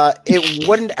 it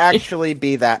wouldn't actually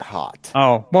be that hot.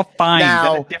 Oh, well, fine.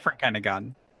 Now, then a different kind of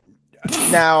gun.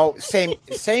 Now, same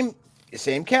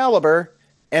caliber,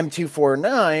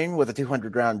 M249 with a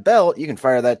 200 round belt. You can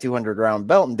fire that 200 round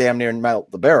belt and damn near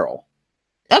melt the barrel.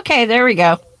 Okay, there we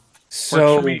go.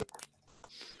 So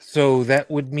that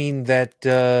would mean that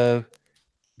that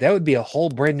would be a whole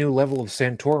brand new level of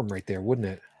Santorum right there, wouldn't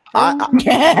it?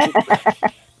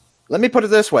 Let me put it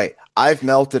this way. I've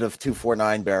melted a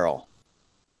 249 barrel.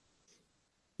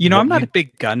 You know, I'm not a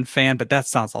big gun fan, but that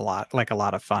sounds like a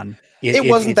lot of fun. It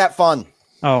wasn't that fun.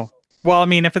 Oh, well, I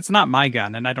mean, if it's not my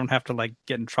gun and I don't have to like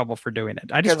get in trouble for doing it,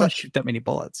 I just want to shoot that many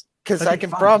bullets. Because I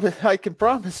can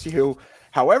promise you,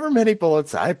 however many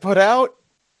bullets I put out,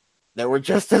 there were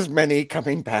just as many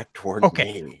coming back toward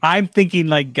me. I'm thinking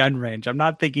like gun range. I'm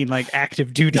not thinking like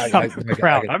active duty on the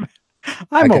ground.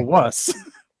 I'm a wuss.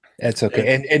 That's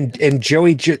okay. And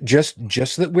Joey, just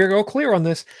so that we're all clear on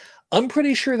this, I'm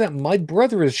pretty sure that my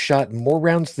brother has shot more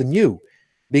rounds than you,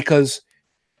 because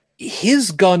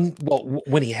his gun, well,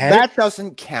 when he had that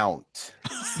doesn't count.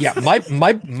 Yeah, my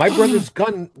brother's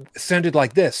gun sounded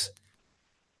like this.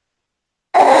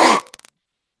 That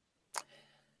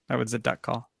was a duck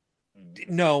call.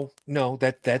 No,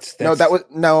 that's no, that was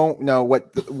no.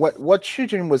 What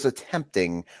Shujin was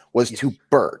attempting was to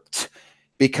Bert,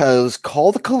 because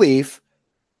call the Caliph.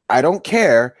 I don't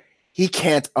care. He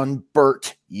can't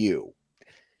unburt you.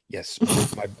 Yes,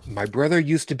 my brother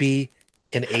used to be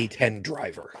an A-10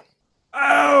 driver.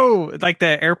 Oh, like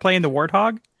the airplane, the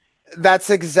Warthog? That's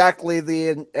exactly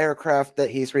the aircraft that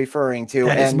he's referring to.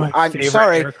 That and I'm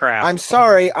sorry. Aircraft.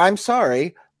 I'm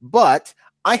sorry, but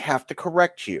I have to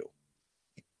correct you.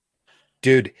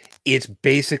 Dude, it's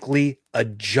basically a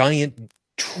giant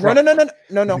truck. No.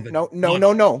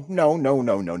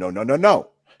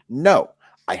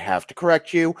 I have to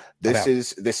correct you.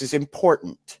 This is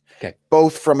important. Okay.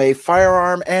 Both from a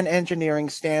firearm and engineering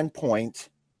standpoint,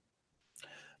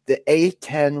 the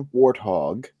A-10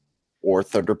 Warthog or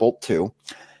Thunderbolt 2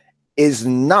 is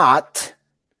not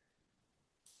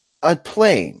a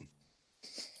plane.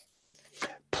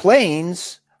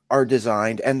 Planes are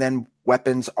designed and then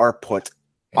weapons are put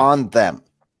on them.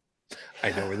 I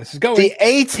know where this is going. The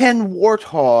A-10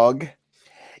 Warthog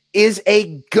is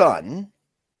a gun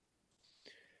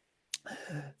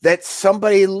that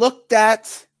somebody looked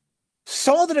at,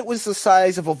 saw that it was the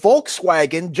size of a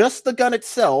Volkswagen, just the gun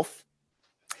itself,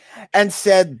 and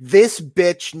said, "This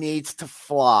bitch needs to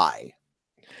fly."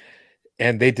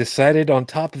 And they decided on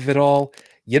top of it all,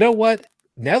 you know what?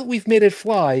 Now that we've made it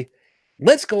fly,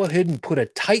 let's go ahead and put a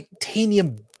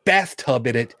titanium bathtub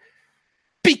in it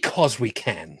because we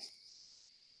can.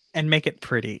 And make it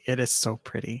pretty. It is so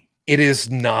pretty. It is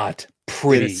not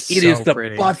pretty. It is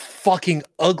the butt fucking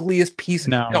ugliest piece.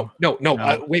 No.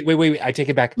 Wait. I take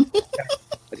it back. I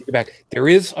take it back. There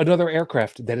is another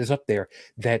aircraft that is up there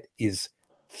that is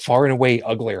far and away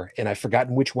uglier, and I've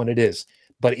forgotten which one it is.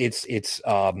 But it's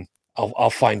I'll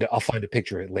find a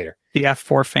picture of it later. The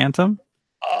F4 Phantom.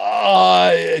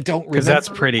 I don't remember. Because that's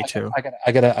pretty too. I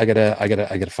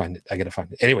gotta find it. I gotta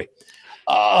find it. Anyway,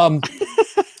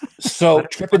 so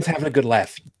Trippin's having a good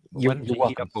laugh. Why don't you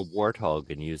heat up a Warthog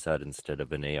and use that instead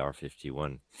of an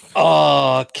AR-51?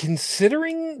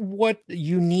 Considering what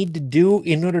you need to do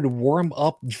in order to warm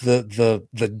up the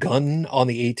gun on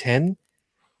the A10,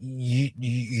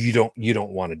 you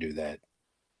don't want to do that.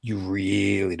 You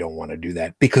really don't want to do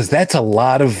that because that's a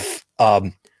lot of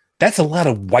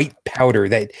white powder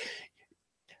that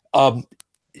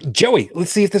Joey,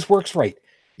 let's see if this works right.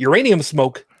 Uranium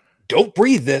smoke, don't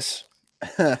breathe this.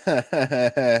 Thank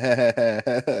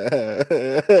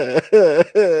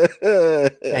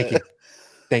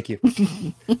you.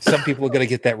 Some people are going to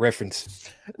get that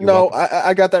reference.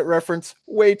 I got that reference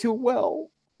way too well.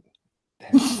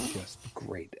 That's just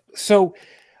great. So,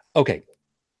 okay.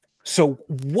 So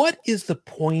what is the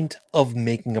point of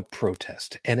making a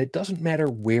protest? And it doesn't matter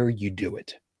where you do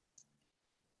it.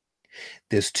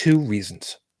 There's two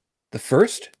reasons. The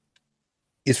first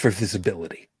is for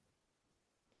visibility.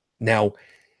 Now,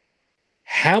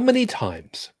 how many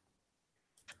times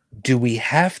do we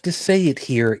have to say it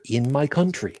here in my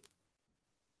country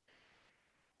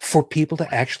for people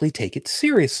to actually take it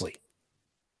seriously?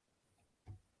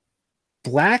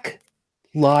 Black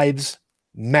Lives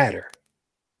Matter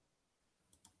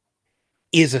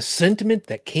is a sentiment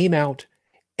that came out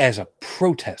as a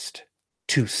protest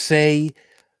to say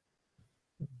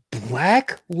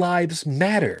Black Lives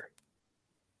Matter.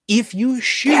 If you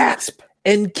shoot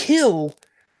and kill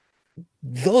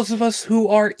those of us who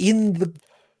are in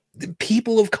the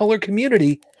people of color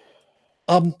community,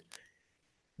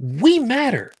 we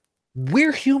matter.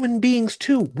 We're human beings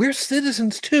too. We're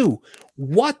citizens too.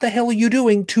 What the hell are you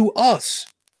doing to us?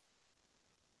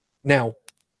 Now,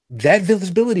 that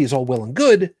visibility is all well and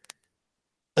good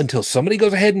until somebody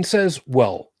goes ahead and says,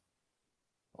 well,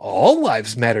 all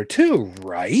lives matter too,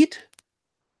 right?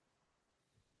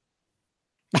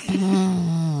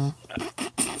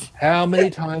 How many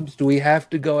times do we have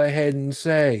to go ahead and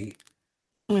say,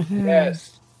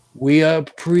 yes, we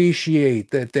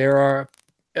appreciate that there are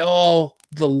all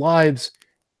the lives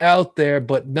out there,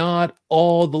 but not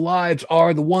all the lives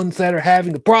are the ones that are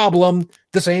having the problem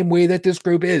the same way that this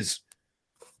group is.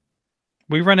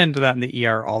 We run into that in the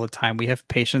ER all the time. We have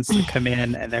patients that come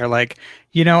in and they're like,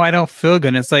 I don't feel good.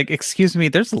 And it's like, excuse me,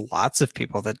 there's lots of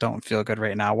people that don't feel good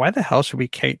right now. Why the hell should we,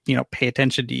 pay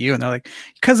attention to you? And they're like,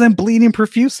 because I'm bleeding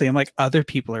profusely. I'm like, other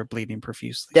people are bleeding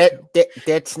profusely.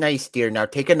 That's nice, dear. Now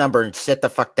take a number and sit the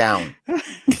fuck down.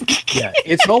 Yeah,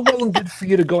 it's all well and good for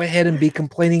you to go ahead and be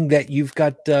complaining that you've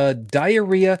got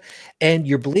diarrhea and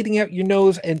you're bleeding out your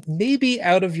nose and maybe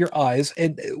out of your eyes.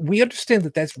 And we understand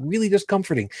that that's really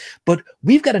discomforting. But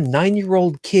we've got a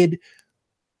 9-year-old kid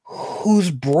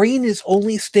whose brain is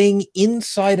only staying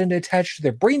inside and attached to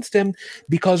their brainstem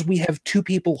because we have two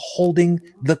people holding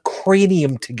the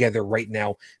cranium together right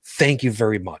now. Thank you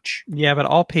very much. Yeah, but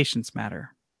all patients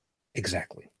matter.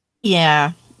 Exactly.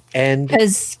 Yeah. And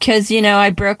because I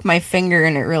broke my finger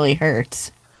and it really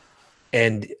hurts.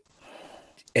 And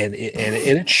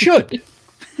it should.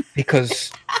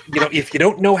 Because if you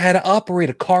don't know how to operate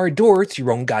a car door, it's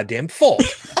your own goddamn fault.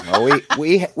 No,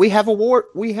 we have a word.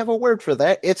 We have a word for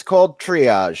that. It's called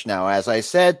triage. Now, as I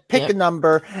said, pick a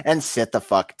number and sit the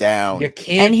fuck down. You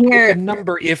can't pick a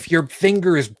number if your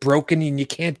finger is broken and you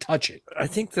can't touch it. I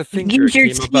think the finger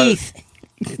came about.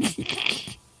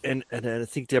 And I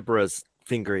think Deborah's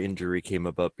finger injury came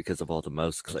about because of all the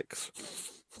mouse clicks.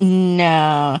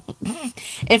 No.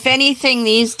 If anything,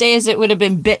 these days it would have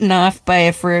been bitten off by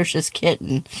a ferocious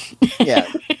kitten. Yeah.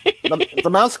 The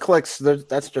mouse clicks,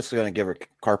 that's just going to give her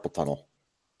carpal tunnel.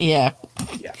 Yeah.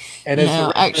 Yeah. And as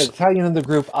an Italian in the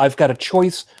group, I've got a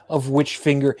choice of which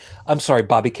finger. I'm sorry,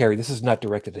 Bobby Carey, this is not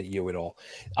directed at you at all.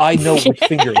 I know which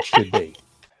finger it should be.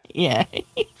 Yeah.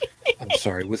 I'm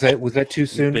sorry. Was that too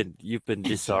soon? You've been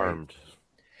disarmed.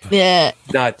 Yeah.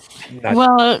 Not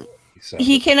well,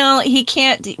 he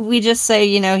can't, we just say,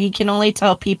 he can only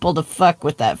tell people to fuck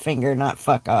with that finger, not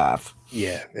fuck off.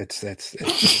 Yeah, it's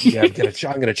yeah.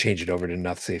 I'm gonna change it over to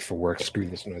not safe for work. Screw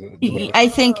this. I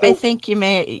think you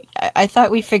may. I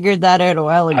thought we figured that out a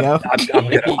while ago.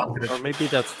 Or maybe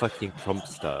that's fucking Trump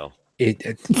style. It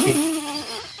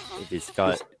If he's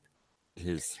got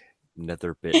his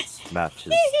nether bits match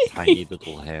his tiny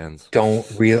little hands. Don't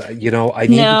really, I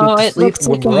need to get to sleep looks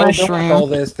like a when we're all done mushroom. with all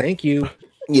this. Thank you,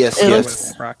 Yes, It yes.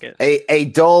 looks- Rocket. A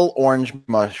dull orange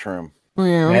mushroom.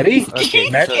 Maddie. Okay,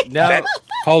 Maddie, so now Maddie,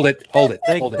 hold it, hold it.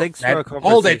 thanks for our Maddie,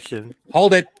 hold it, conversation.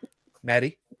 hold it,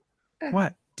 Maddie.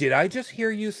 What? Did I just hear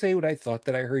you say what I thought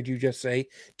that I heard you just say?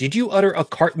 Did you utter a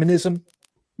Cartmanism?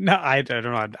 No, I don't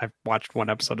know. I've watched one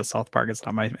episode of South Park. It's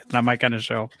not my kind of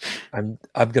show. I'm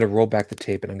gonna roll back the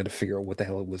tape and I'm gonna figure out what the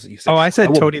hell it was that you said. Oh, I said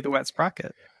will- Toady the Wet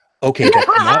Sprocket. Okay, that's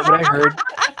not what I heard.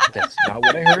 That's not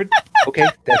what I heard. Okay,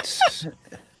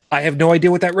 I have no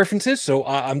idea what that reference is, so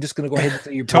I'm just gonna go ahead and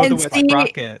say you're Toad the And Wet see-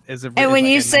 Sprocket is a. and when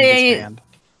you say-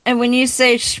 And when you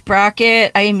say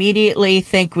sprocket, I immediately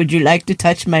think, "Would you like to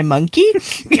touch my monkey?"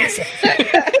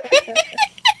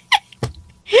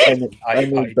 I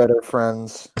need better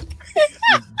friends.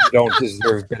 You don't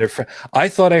deserve better friend. I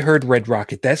thought I heard Red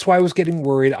Rocket. That's why I was getting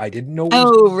worried. I didn't know.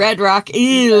 Oh, Red Rock.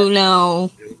 Ew, no.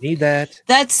 Need that.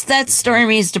 That's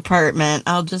Stormy's department.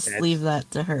 I'll just That's- leave that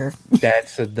to her.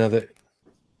 That's another.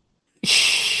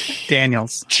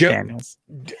 Daniels. Daniels.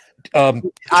 Joey,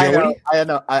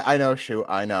 I know. Shoot,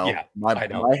 I know. Yeah, I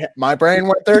know. My brain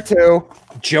went there too.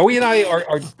 Joey and I are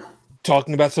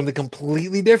talking about something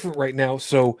completely different right now,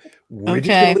 so we're just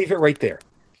Okay. gonna leave it right there.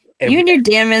 You and your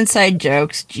damn inside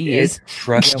jokes. Jeez.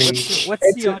 Trust me.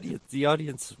 What's the audience? The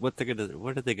audience. What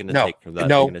are they gonna No, take from that?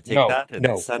 no, They're gonna take no, that and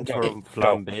no, Santorum no,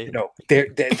 flambe. No, they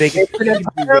can pretty much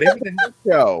do whatever they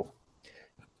Show.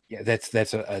 Yeah,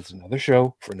 that's another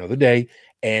show for another day.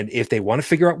 And if they want to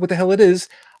figure out what the hell it is,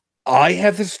 I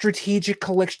have a strategic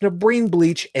collection of brain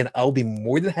bleach, and I'll be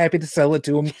more than happy to sell it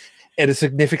to them at a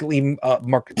significantly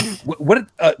market. What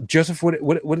Joseph? What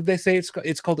did they say?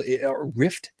 It's called a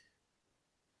rift.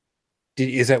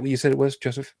 Is that what you said it was,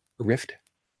 Joseph? A rift?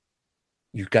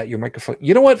 You got your microphone.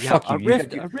 You know what? Yeah, Fuck you.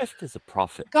 a rift is a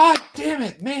profit. God damn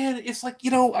it, man! It's like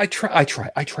I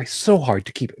try so hard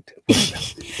to keep it.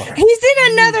 He's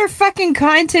in another fucking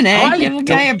continent. Give a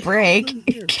guy a break.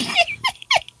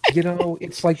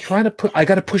 It's like trying to I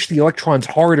got to push the electrons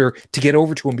harder to get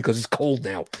over to him because it's cold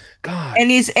now. God. And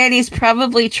he's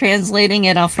probably translating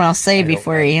it en français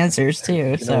before he answers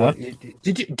too. So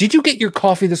did you get your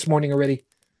coffee this morning already?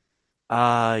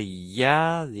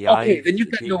 Yeah. Okay, then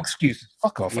you've got no excuses.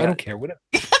 Fuck off. Yeah. I don't care. Whatever.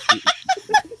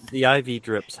 The IV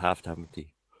drips half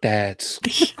empty. That's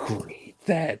great.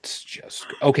 That's just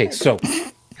okay. So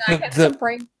I have some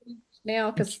brain bleach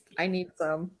now because I need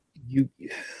some. you.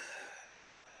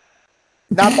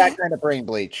 Not that kind of brain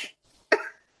bleach.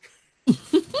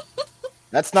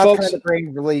 That's not Folks, the kind of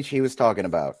brain bleach he was talking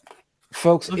about.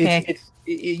 Folks, Okay.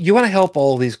 you want to help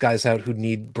all these guys out who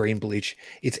need brain bleach.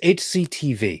 It's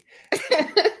HCTV.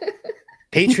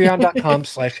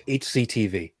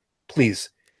 Patreon.com/HCTV. Please,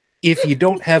 if you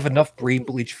don't have enough brain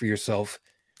bleach for yourself,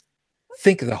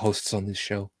 think of the hosts on this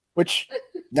show. Which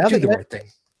now Do that the you right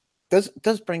thing.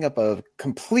 does bring up a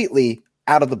completely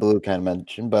out of the blue kind of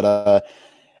mention, but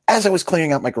as I was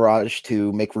clearing out my garage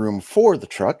to make room for the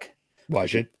truck,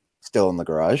 Watch it. still in the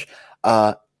garage,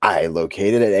 I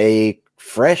located a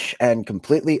fresh and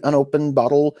completely unopened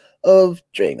bottle of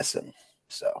Jameson.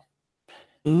 So,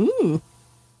 ooh,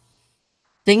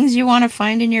 things you want to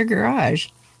find in your garage.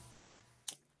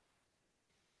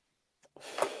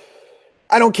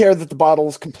 I don't care that the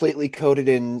bottle's completely coated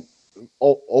in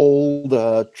old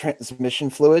transmission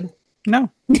fluid. No,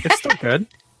 it's still good.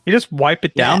 You just wipe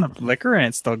it down with liquor and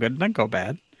it's still good. It doesn't go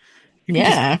bad.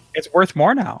 It's worth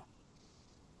more now.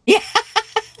 Yeah.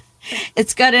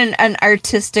 It's got an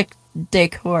artistic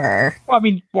decor. Well, I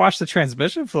mean, wash the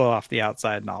transmission fluid off the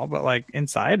outside and all, but like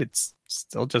inside, it's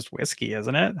still just whiskey,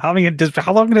 isn't it? How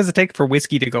long does it take for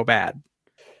whiskey to go bad?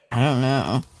 I don't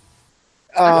know.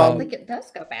 I don't think it does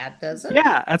go bad, does it?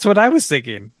 Yeah, that's what I was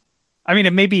thinking. I mean,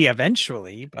 it may be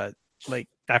eventually, but like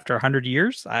after 100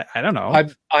 years, I don't know.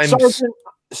 I'm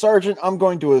Sergeant, I'm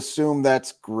going to assume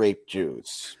that's grape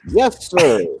juice. Yes,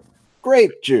 sir.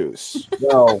 Grape juice.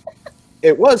 Well,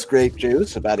 it was grape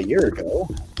juice about a year ago.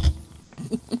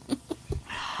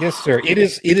 Yes, sir. It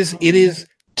is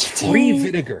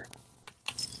pre-vinegar.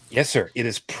 Yes, sir. It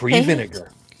is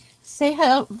pre-vinegar. Say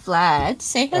hello, Vlad.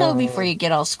 Say hello before you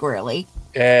get all squirrely.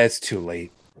 It's too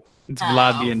late. It's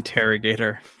Vlad the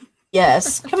interrogator.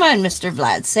 Yes. Come on, Mr.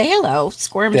 Vlad. Say hello.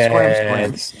 Squirm, squirm,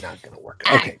 squirm. That's not going to work.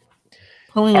 Okay.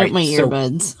 Pulling All out right, my so-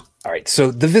 earbuds. All right.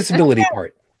 So the visibility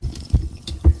part.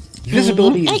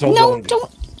 Visibility is all no, going.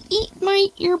 don't. eat my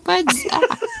earbuds.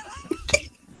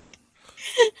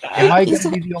 Am I going to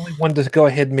be the only one to go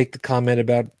ahead and make the comment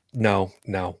about no.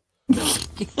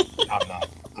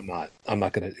 I'm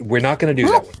not going to. We're not going to do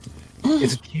that one.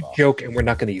 It's a cheap joke, and we're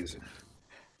not going to use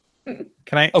it.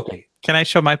 Can I? Okay. Can I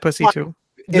show my pussy too?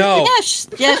 No.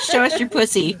 Yes, show us your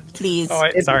pussy, please. Oh,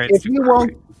 sorry.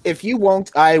 If you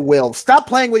won't, I will. Stop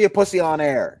playing with your pussy on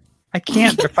air. I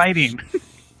can't. They're fighting.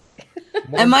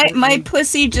 And my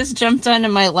pussy just jumped onto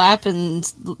my lap and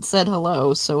said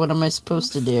hello. So what am I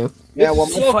supposed to do? Yeah, well,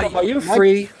 Welcome. Are you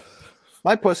free?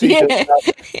 My pussy. Yeah.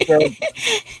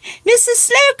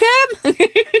 Mrs. Slocum.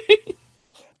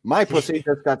 My pussy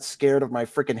just got scared of my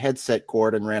freaking headset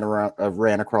cord and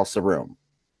ran across the room.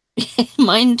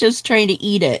 Mine just trying to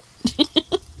eat it.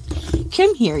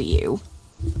 Come here, you.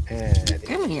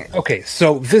 Come here. Okay,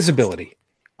 so visibility.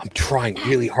 I'm trying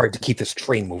really hard to keep this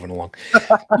train moving along.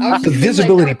 The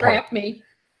visibility part. Wrap me.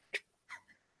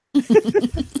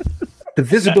 The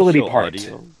visibility Natural part.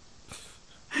 audio.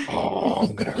 Oh,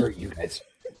 I'm gonna hurt you guys.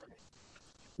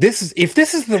 If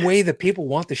this is the way that people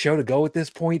want the show to go at this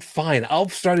point, fine. I'll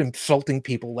start insulting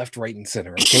people left, right, and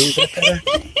center. Okay, is that better?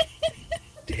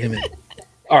 Damn it!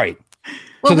 All right.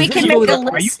 Well, So we can make a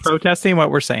list. Are you protesting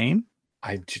what we're saying?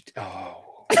 I'm just. Oh.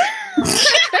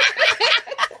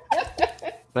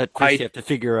 But Chris, you have to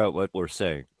figure out what we're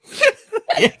saying.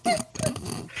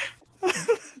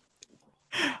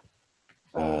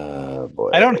 Boy.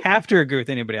 I don't have to agree with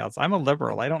anybody else. I'm a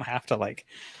liberal. I don't have to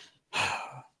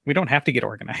we don't have to get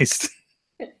organized.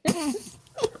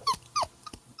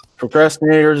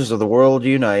 Procrastinators of the world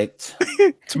unite.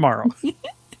 Tomorrow.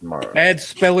 Bad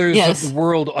spellers Yes. of the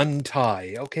world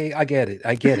untie. Okay, I get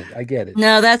it.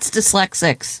 No, that's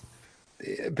dyslexics.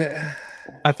 But,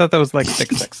 I thought that was like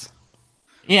 6-6.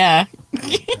 Yeah.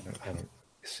 I don't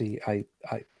see. I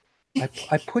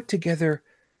put together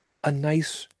a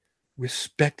nice,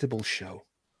 respectable show.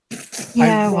 Yeah,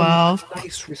 I run well. a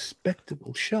nice,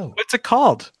 respectable show. What's it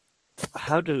called?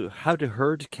 How to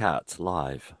herd cats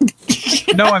live.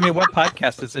 No, I mean, what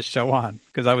podcast is this show on?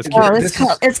 Because I was Oh, curious.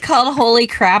 it's called Holy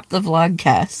Crap, the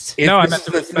Vlogcast. No, I This meant is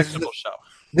the the- respectable show.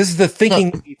 This is the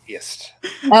thinking atheist.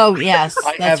 Oh, yes,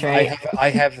 that's right.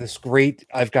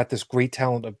 I've got this great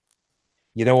talent of,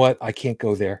 you know what? I can't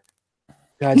go there.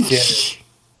 God damn it.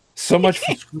 So much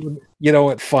for screwing. You know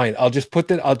what? Fine. I'll just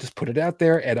put it out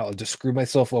there and I'll just screw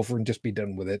myself over and just be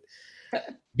done with it.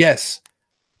 Yes.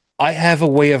 I have a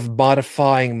way of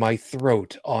modifying my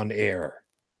throat on air.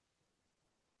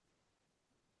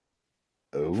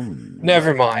 Oh.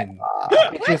 Never mind.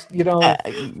 It's just,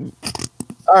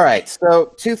 All right,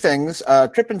 so two things.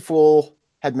 Trip and Fool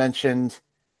had mentioned,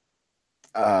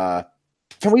 can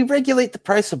we regulate the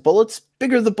price of bullets?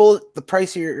 Bigger the bullet, the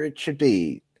pricier it should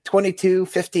be. $22,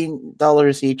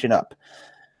 $15 each and up.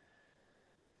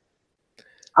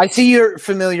 I see you're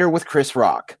familiar with Chris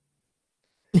Rock.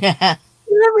 Yeah.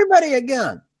 Give everybody a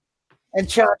gun and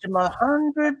charge them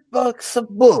 $100 a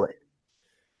bullet.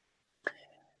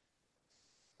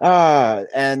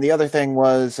 And the other thing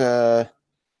was,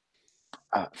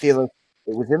 Felix,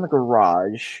 it was in the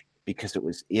garage because it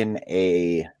was in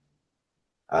a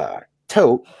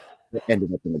tote that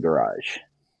ended up in the garage.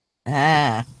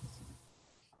 Ah.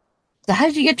 So how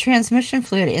did you get transmission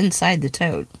fluid inside the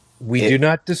tote? we do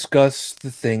not discuss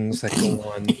the things that go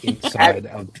on inside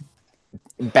of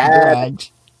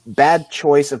Bad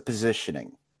choice of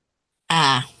positioning.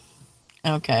 Ah.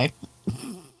 Okay.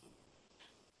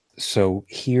 So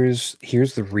here's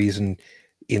the reason,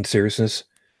 in seriousness,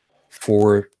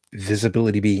 for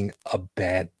visibility being a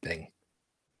bad thing.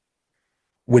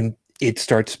 When it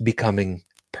starts becoming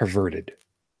perverted.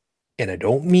 And I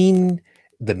don't mean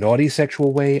the naughty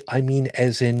sexual way, I mean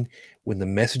as in when the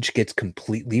message gets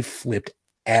completely flipped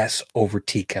ass over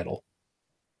tea kettle.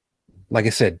 Like I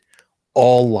said,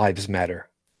 all lives matter.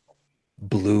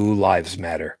 Blue lives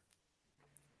matter.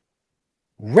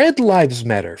 Red lives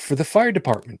matter for the fire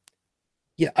department.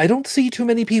 Yeah, I don't see too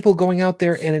many people going out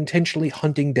there and intentionally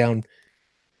hunting down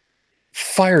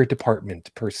fire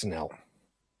department personnel.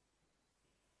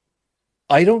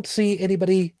 I don't see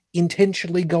anybody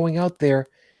intentionally going out there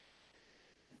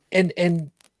and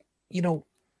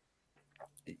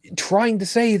trying to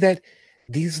say that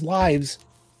these lives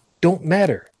don't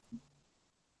matter.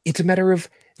 It's a matter of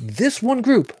this one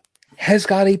group has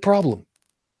got a problem.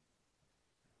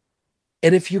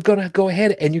 And if you're going to go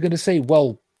ahead and you're going to say,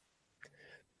 well,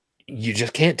 you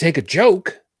just can't take a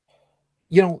joke,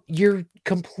 you're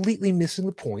completely missing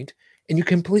the point and you're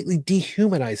completely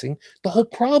dehumanizing the whole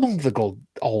problem of the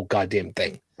whole goddamn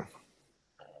thing.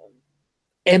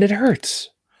 And it hurts.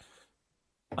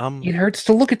 It hurts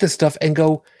to look at this stuff and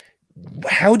go,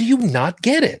 How do you not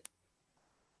get it?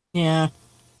 Yeah.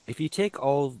 If you take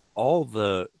all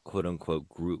the quote unquote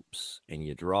groups and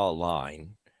you draw a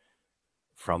line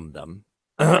from them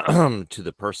to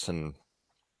the person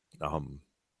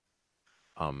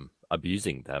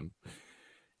abusing them,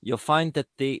 you'll find that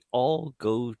they all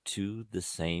go to the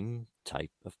same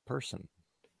type of person,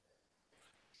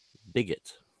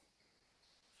 bigot.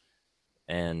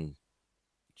 And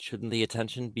shouldn't the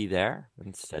attention be there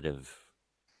instead of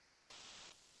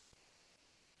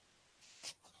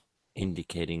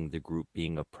indicating the group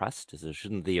being oppressed?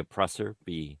 Shouldn't the oppressor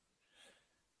be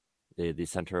the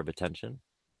center of attention?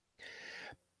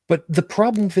 But the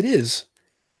problem of it is,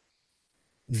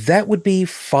 that would be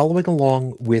following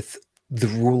along with the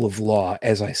rule of law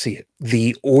as I see it,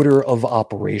 the order of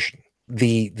operation,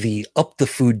 the up the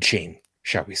food chain,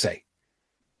 shall we say.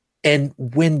 And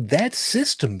when that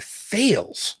system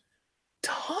fails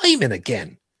time and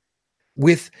again,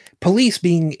 with police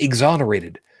being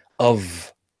exonerated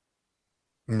of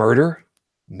murder,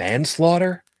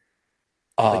 manslaughter,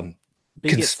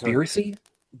 conspiracy.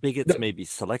 Bigots may be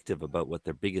selective about what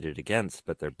they're bigoted against,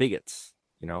 but they're bigots,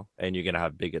 and you're going to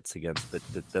have bigots against, but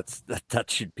that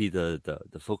should be the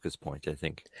focus point, I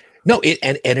think. No, it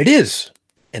is.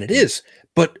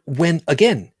 But when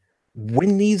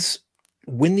these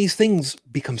things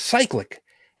become cyclic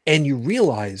and you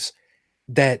realize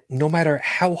that no matter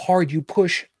how hard you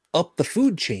push up the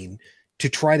food chain to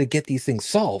try to get these things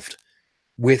solved,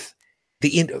 with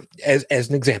as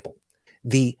an example,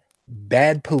 the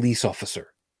bad police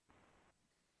officer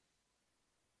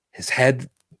has had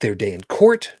their day in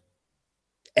court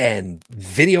and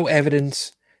video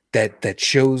evidence that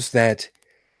shows that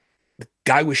the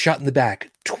guy was shot in the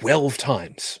back 12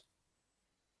 times,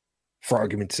 for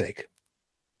argument's sake.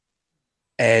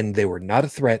 And they were not a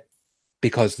threat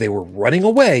because they were running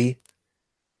away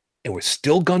and were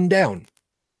still gunned down.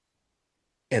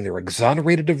 And they're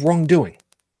exonerated of wrongdoing.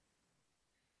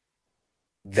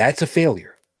 That's a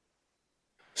failure.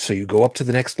 So you go up to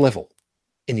the next level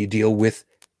and you deal with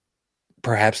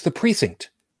perhaps the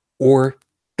precinct or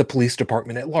the police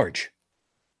department at large.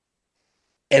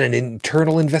 And an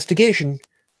internal investigation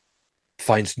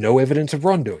finds no evidence of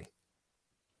wrongdoing.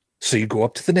 So you go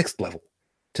up to the next level,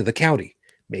 to the county,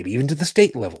 maybe even to the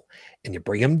state level, and you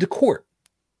bring them to court.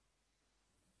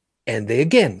 And they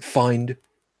again find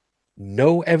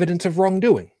no evidence of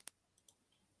wrongdoing.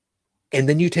 And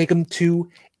then you take them to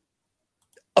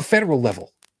a federal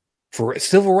level for a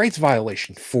civil rights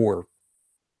violation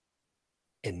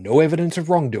and no evidence of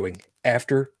wrongdoing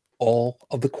after all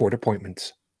of the court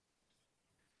appointments.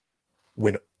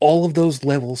 When all of those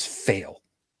levels fail,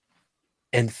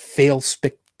 and fail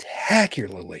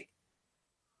spectacularly,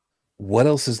 what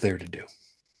else is there to do?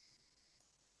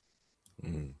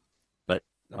 But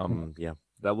yeah,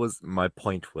 that was my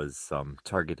point, was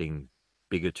targeting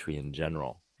bigotry in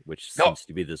general, which seems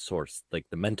to be the source, like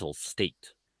the mental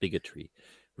state bigotry,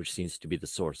 which seems to be the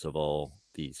source of all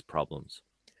these problems.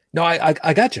 No,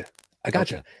 I got you. I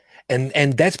got you.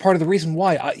 And that's part of the reason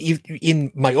why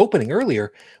in my opening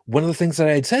earlier, one of the things that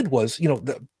I had said was,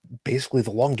 basically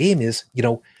the long game is,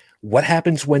 what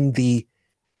happens when the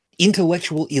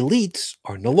intellectual elites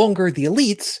are no longer the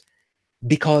elites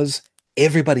because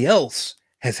everybody else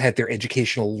has had their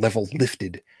educational level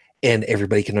lifted and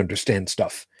everybody can understand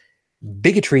stuff.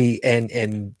 Bigotry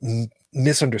and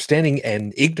misunderstanding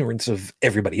and ignorance of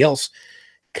everybody else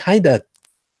kind of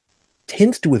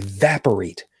tends to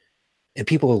evaporate, and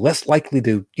people are less likely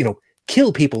to,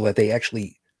 kill people that they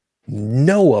actually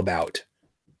know about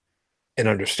and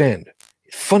understand.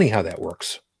 Funny how that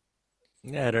works.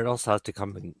 Yeah, and it also has to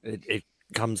come. It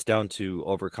comes down to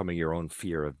overcoming your own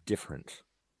fear of different.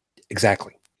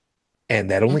 Exactly, and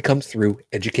that only comes through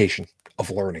education of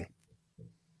learning.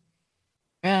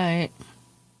 Right.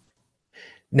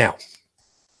 Now,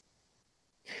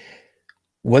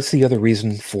 what's the other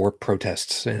reason for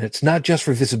protests? And it's not just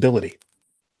for visibility,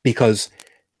 because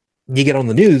you get on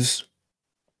the news,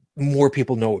 more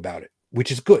people know about it,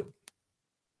 which is good.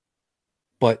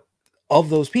 But of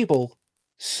those people,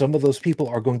 some of those people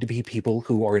are going to be people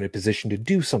who are in a position to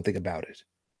do something about it.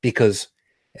 Because,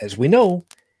 as we know,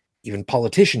 even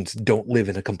politicians don't live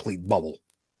in a complete bubble.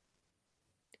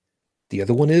 The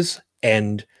other one is,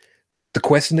 and the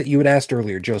question that you had asked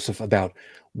earlier, Joseph, about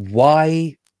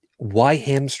why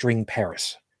hamstring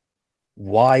Paris?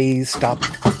 Why stop?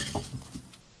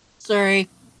 Sorry,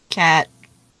 cat.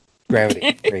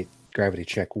 Gravity. Great. Gravity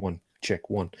check one. Check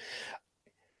one.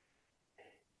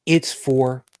 It's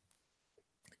for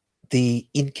the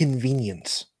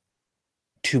inconvenience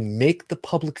to make the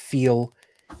public feel,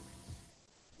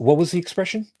 what was the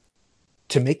expression?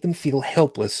 to make them feel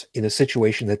helpless in a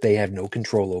situation that they have no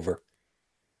control over,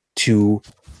 to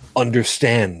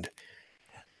understand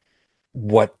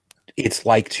what it's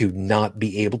like to not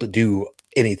be able to do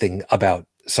anything about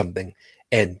something.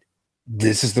 And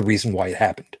this is the reason why it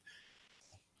happened.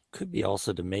 Could be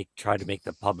also to try to make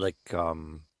the public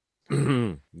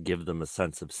give them a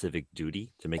sense of civic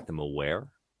duty, to make them aware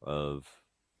of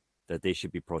that they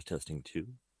should be protesting too.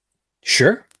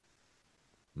 Sure.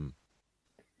 And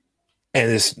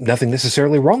there's nothing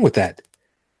necessarily wrong with that.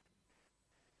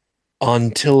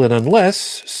 Until and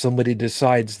unless somebody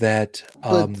decides that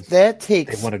But that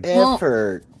takes they wanna-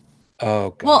 effort.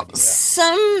 oh god, Well, yeah.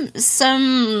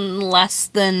 some less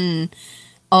than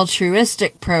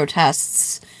altruistic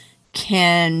protests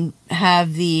can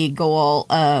have the goal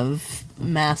of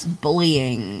mass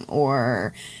bullying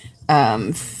or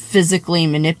physically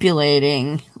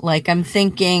manipulating. Like, I'm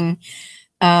thinking,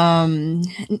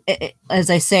 as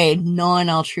I say,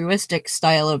 non-altruistic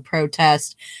style of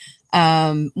protest.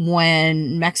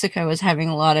 When Mexico was having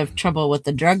a lot of trouble with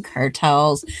the drug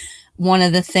cartels, one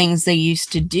of the things they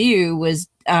used to do was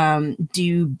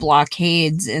do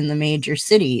blockades in the major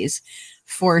cities,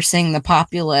 forcing the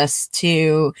populace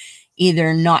to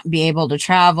either not be able to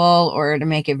travel or to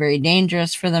make it very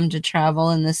dangerous for them to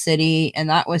travel in the city. And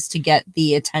that was to get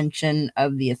the attention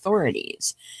of the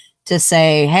authorities to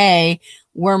say, hey,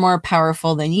 we're more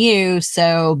powerful than you,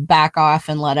 so back off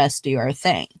and let us do our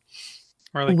thing.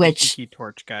 Or like the Tiki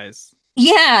Torch guys.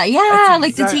 Yeah, That's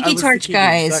like the Tiki Torch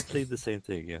guys. Exactly the same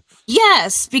thing, yeah.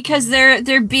 Yes, because they're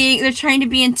trying to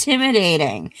be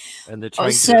intimidating. And they're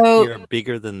trying to appear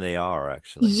bigger than they are,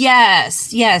 actually.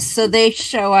 Yes. So they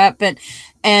show up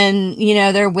and you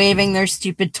know, they're waving their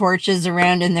stupid torches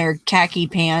around in their khaki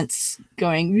pants,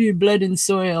 going, blood and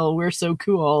soil, we're so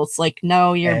cool. It's like,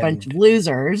 no, you're a bunch of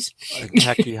losers.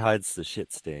 Khaki hides the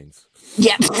shit stains.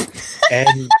 Yep.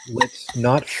 And let's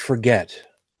not forget,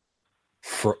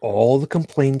 for all the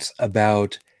complaints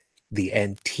about the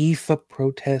Antifa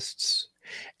protests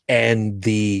and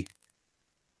the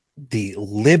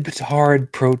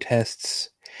libtard protests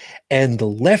and the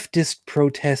leftist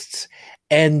protests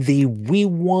and the we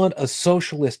want a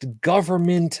socialist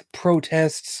government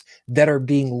protests that are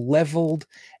being leveled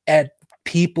at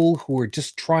people who are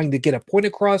just trying to get a point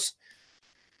across,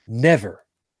 never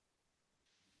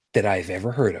that I've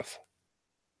ever heard of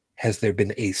has there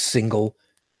been a single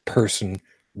person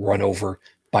run over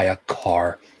by a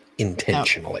car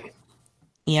intentionally.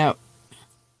 Yep.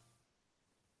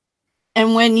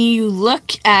 And when you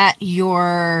look at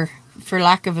your, for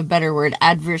lack of a better word,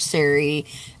 adversary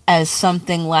as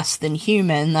something less than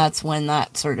human, that's when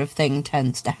that sort of thing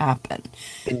tends to happen.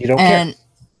 And you don't care.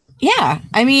 Yeah,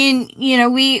 I mean, you know,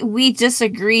 we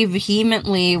disagree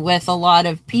vehemently with a lot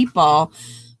of people,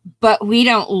 but we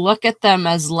don't look at them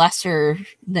as lesser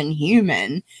than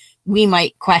human. We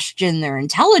might question their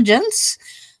intelligence,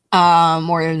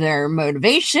 or their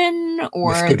motivation,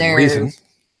 or with good their reason.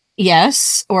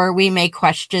 Yes, or we may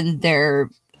question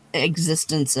their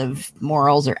existence of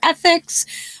morals or ethics,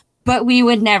 but we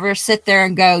would never sit there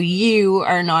and go, you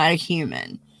are not a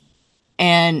human,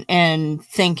 and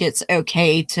think it's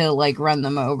okay to like run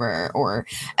them over. Or,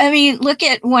 I mean, look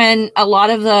at when a lot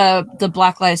of the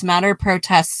Black Lives Matter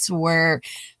protests were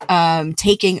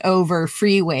taking over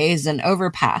freeways and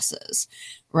overpasses,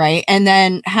 right? And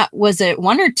then was it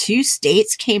 1 or 2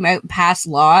 states came out and passed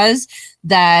laws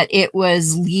that it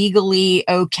was legally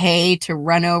okay to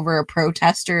run over a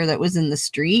protester that was in the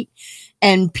street?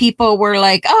 And people were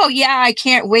like, oh yeah, I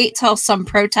can't wait till some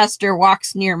protester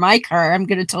walks near my car. I'm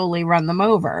going to totally run them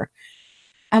over.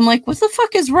 I'm like, what the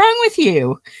fuck is wrong with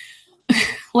you?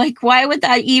 Like, why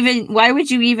would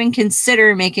you even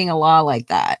consider making a law like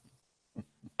that?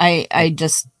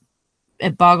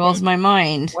 It boggles my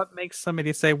mind. What makes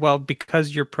somebody say, well,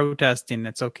 because you're protesting,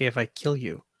 it's okay if I kill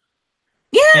you?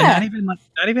 Yeah. And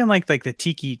not even like the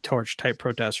Tiki Torch type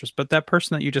protesters, but that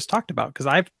person that you just talked about. Because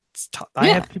I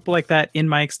have people like that in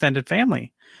my extended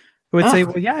family who would say,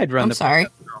 well, yeah, I'd run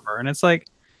protester over. And it's like,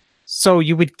 so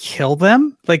you would kill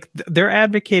them? Like, they're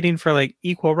advocating for like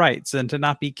equal rights and to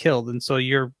not be killed. And so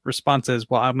your response is,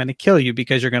 well, I'm going to kill you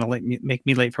because you're going to make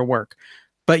me late for work.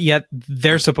 But yet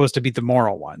they're supposed to be the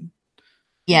moral one.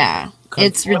 Yeah,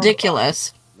 it's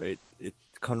ridiculous. Right? It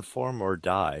conform or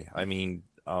die. I mean,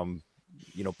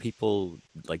 you know, people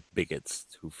like bigots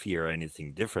who fear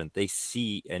anything different, they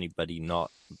see anybody not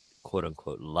quote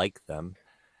unquote like them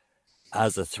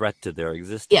as a threat to their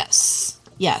existence.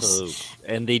 Yes. So,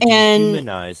 and they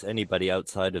dehumanize anybody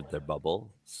outside of their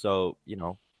bubble. So, you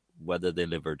know, whether they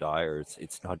live or die, or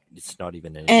it's not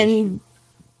even an issue.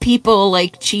 people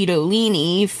like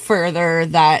Cheetolini further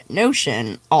that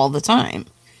notion all the time.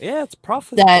 Yeah, it's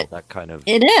profitable, that kind of.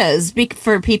 It is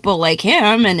for people like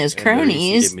him and his cronies.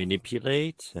 They're easy to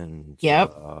manipulate, and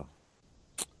yep.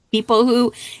 People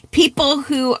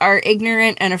who are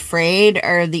ignorant and afraid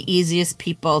are the easiest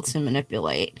people to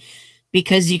manipulate,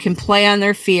 because you can play on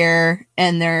their fear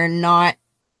and they're not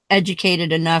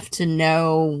educated enough to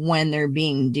know when they're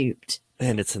being duped.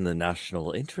 And it's in the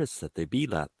national interest that they be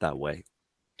that way.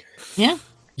 Yeah.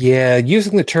 Yeah,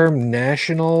 using the term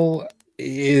national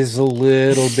is a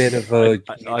little bit of a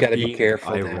you gotta be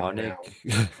careful. Ironic.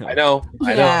 I know.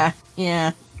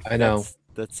 Yeah. I know.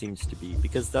 That seems to be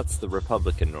because that's the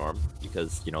Republican norm,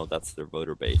 because that's their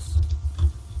voter base.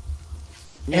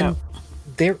 And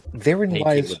therein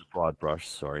lies with a broad brush.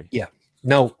 Sorry. Yeah.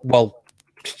 No. Well,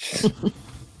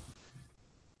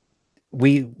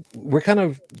 we're kind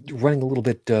of running a little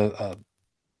bit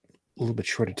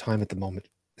short of time at the moment,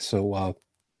 so I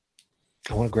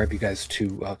want to grab you guys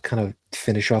to kind of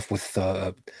finish off with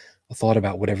a thought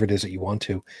about whatever it is that you want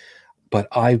to. But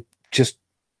I'm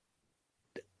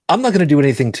not going to do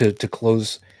anything to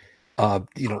close.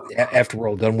 After we're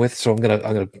all done with, so I'm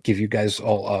gonna give you guys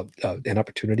all an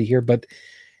opportunity here. But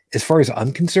as far as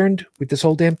I'm concerned with this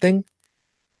whole damn thing,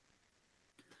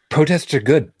 protests are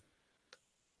good.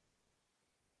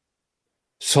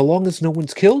 So long as no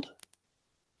one's killed,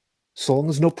 so long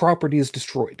as no property is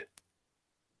destroyed.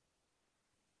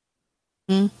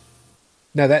 Now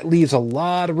that leaves a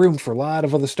lot of room for a lot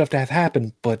of other stuff to have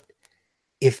happened, but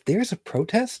if there's a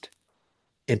protest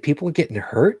and people are getting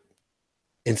hurt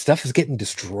and stuff is getting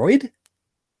destroyed,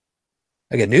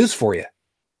 I got news for you.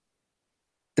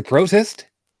 The protest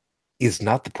is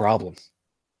not the problem.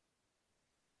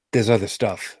 There's other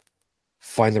stuff.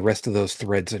 Find the rest of those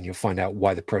threads and you'll find out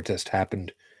why the protest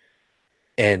happened.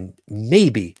 And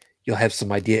maybe you'll have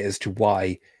some idea as to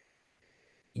why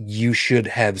you should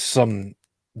have some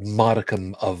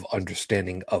modicum of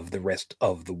understanding of the rest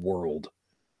of the world.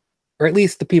 Or at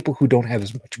least the people who don't have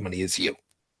as much money as you.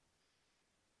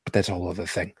 But that's a whole other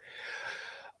thing.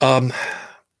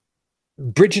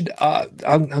 Bridget,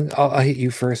 I'll hit you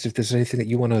first if there's anything that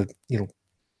you want to,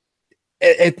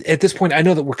 at this point, I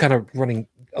know that we're kind of running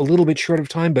a little bit short of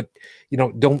time, but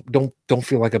don't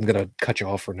feel like I'm gonna cut you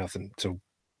off or nothing. So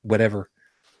whatever.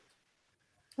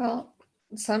 Well,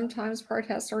 sometimes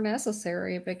protests are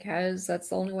necessary because that's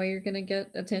the only way you're going to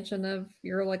get attention of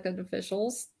your elected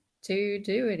officials to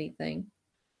do anything.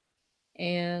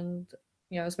 And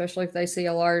especially if they see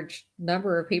a large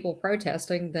number of people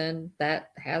protesting, then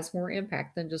that has more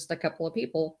impact than just a couple of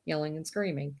people yelling and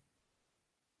screaming.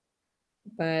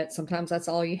 But sometimes that's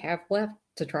all you have left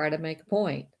to try to make a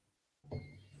point.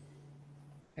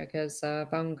 Because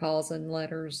phone calls and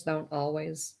letters don't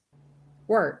always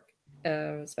work,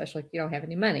 especially if you don't have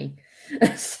any money.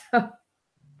 So,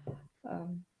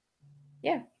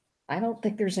 yeah, I don't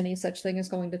think there's any such thing as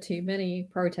going to too many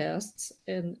protests,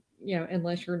 and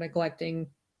unless you're neglecting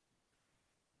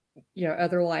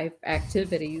other life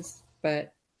activities.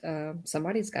 But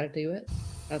somebody's got to do it.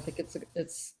 I think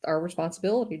it's our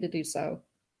responsibility to do so.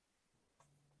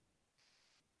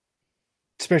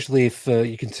 Especially if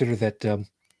you consider that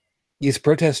these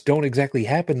protests don't exactly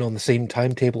happen on the same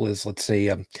timetable as, let's say,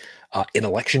 an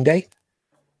election day.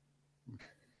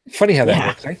 Funny how that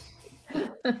works, eh?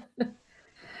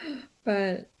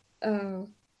 But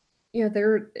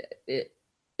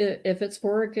if it's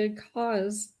for a good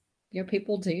cause,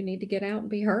 people do need to get out and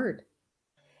be heard.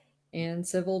 And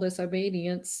civil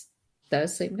disobedience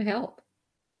does seem to help.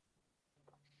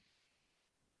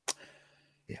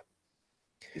 Yeah.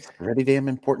 It's a pretty damn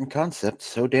important concept.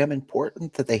 So damn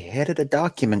important that they headed a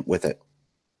document with it.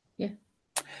 Yeah.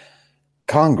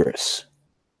 Congress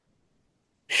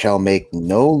shall make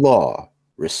no law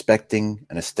respecting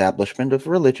an establishment of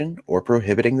religion or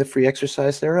prohibiting the free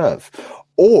exercise thereof,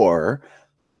 or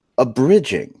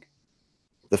abridging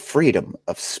the freedom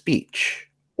of speech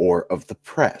or of the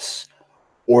press,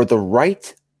 or the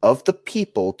right of the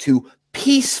people to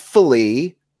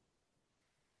peacefully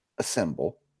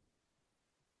assemble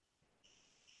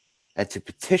and to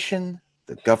petition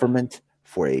the government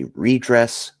for a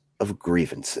redress of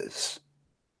grievances.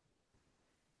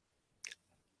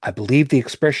 I believe the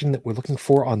expression that we're looking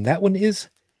for on that one is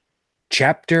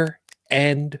chapter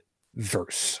and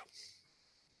verse.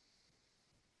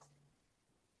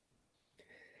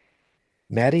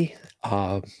 Maddie,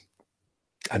 I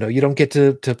know you don't get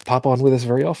to pop on with us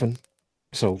very often,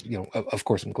 so of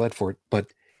course I'm glad for it. But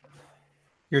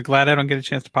you're glad I don't get a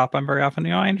chance to pop on very often.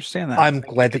 I understand that. I'm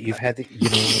glad that you've had the.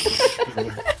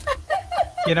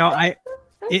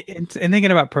 In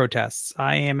thinking about protests,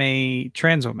 I am a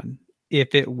trans woman,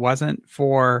 if it wasn't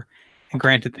for, and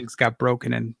granted things got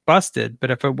broken and busted, but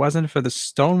if it wasn't for the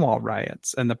Stonewall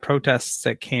riots and the protests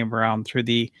that came around through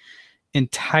the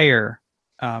entire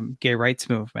gay rights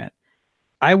movement,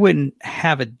 I wouldn't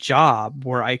have a job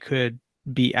where I could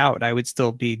be out. I would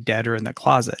still be dead or in the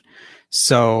closet.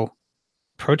 So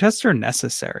protests are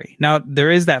necessary. Now,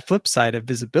 there is that flip side of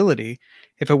visibility.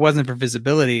 If it wasn't for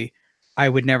visibility, I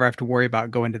would never have to worry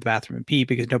about going to the bathroom and pee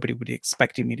because nobody would be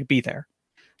expecting me to be there.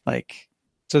 Like,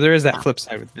 so there is that flip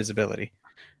side with visibility,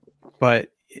 but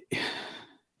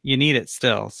you need it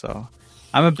still. So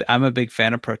I'm a big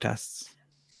fan of protests.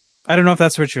 I don't know if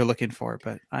that's what you're looking for,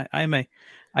 but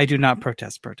I do not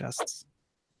protest protests.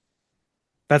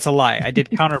 That's a lie. I did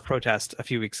counter protest a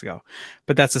few weeks ago,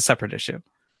 but that's a separate issue.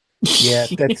 Yeah,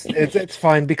 that's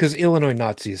fine because Illinois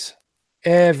Nazis.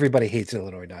 Everybody hates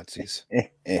Illinois Nazis.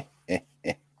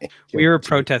 We were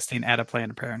protesting at a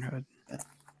Planned Parenthood.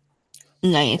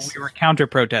 Nice. We were counter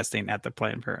protesting at the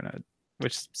Planned Parenthood,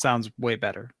 which sounds way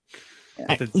better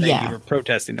than saying you were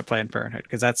protesting at Planned Parenthood,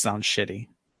 because that sounds shitty.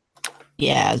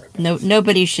 Yeah,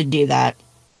 nobody should do that.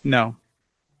 No.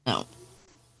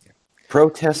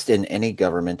 Protest in any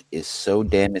government is so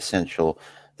damn essential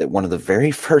that one of the very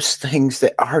first things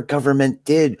that our government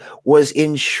did was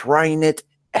enshrine it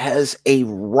as a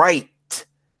right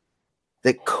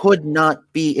that could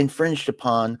not be infringed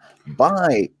upon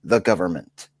by the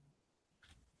government.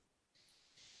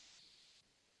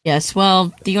 Yes,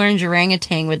 well, the orange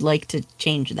orangutan would like to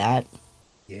change that.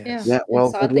 Yes. Yeah,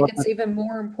 well, so I think it's even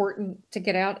more important to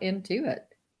get out and do it,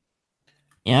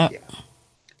 Yeah.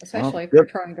 especially if they're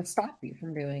trying to stop you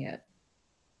from doing it.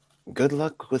 Good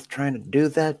luck with trying to do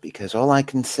that, because all I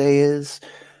can say is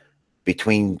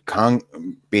between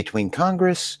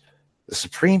Congress, the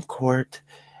Supreme Court,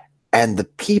 and the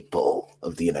people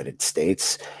of the United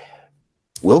States,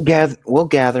 we'll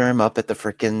gather him up at the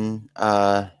frickin'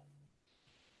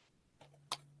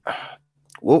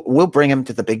 we'll bring him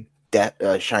to the big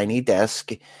shiny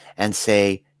desk and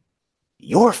say,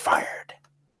 "You're fired."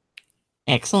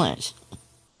 Excellent.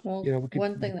 Well,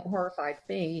 one thing that horrified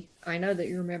me, I know that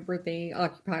you remember the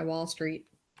Occupy Wall Street,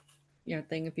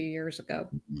 thing a few years ago.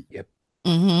 Yep.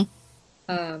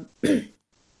 Mm-hmm.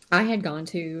 I had gone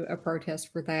to a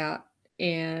protest for that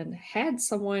and had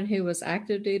someone who was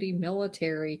active duty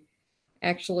military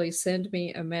actually send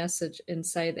me a message and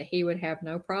say that he would have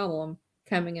no problem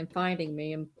coming and finding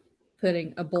me and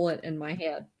putting a bullet in my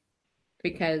head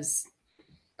because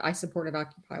I supported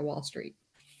Occupy Wall Street.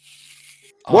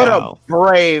 What a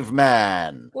brave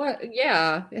man. What?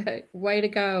 Yeah. Way to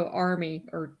go, Army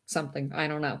or something. I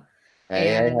don't know.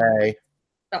 Hey.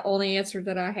 The only answer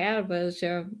that I had was,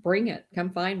 bring it. Come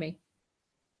find me.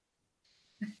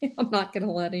 I'm not going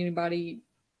to let anybody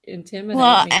intimidate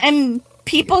me. And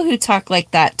people who talk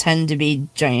like that tend to be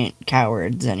giant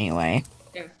cowards anyway.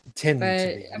 Yeah.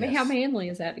 But, I mean, how manly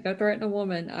is that? To go threaten a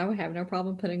woman, I would have no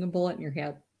problem putting a bullet in your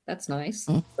head. That's nice.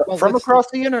 Well, from across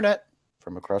the internet.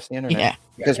 Yeah.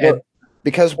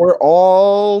 Because we're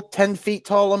all 10 feet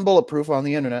tall and bulletproof on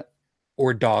the internet.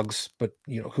 Or dogs, but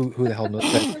who the hell knows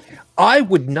that? I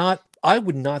would not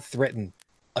threaten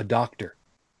a doctor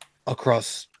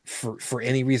across for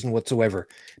any reason whatsoever,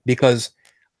 because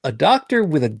a doctor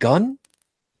with a gun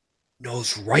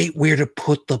knows right where to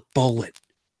put the bullet.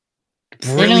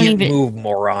 Brilliant move,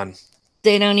 moron.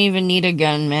 They don't even need a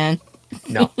gun, man.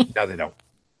 No, they don't.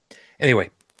 Anyway,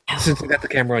 since we got the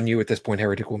camera on you at this point,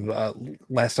 Heretic Woman,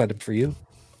 last item for you.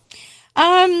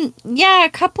 Yeah, a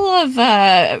couple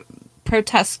of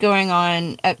protests going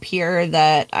on up here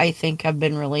that I think have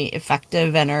been really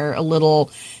effective and are a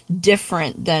little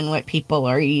different than what people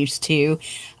are used to.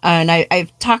 And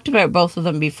I've talked about both of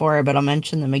them before, but I'll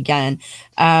mention them again.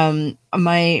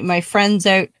 My friends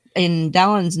out in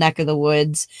Dallin's neck of the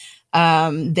woods,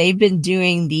 they've been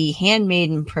doing the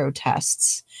handmaiden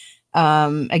protests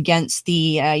against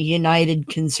the United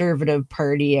Conservative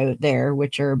Party out there,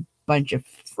 which are a bunch of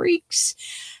freaks.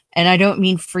 And I don't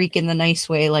mean freak in the nice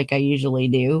way like I usually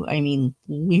do. I mean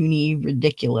loony,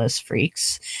 ridiculous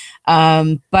freaks.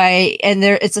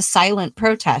 It's a silent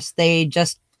protest. They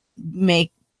just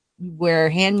wear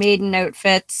handmaiden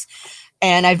outfits.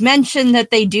 And I've mentioned that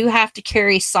they do have to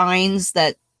carry signs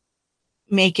that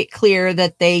make it clear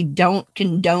that they don't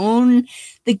condone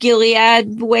the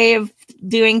Gilead way of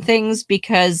doing things,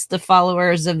 because the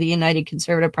followers of the United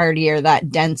Conservative Party are that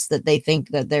dense that they think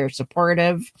that they're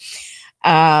supportive.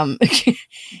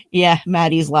 Yeah,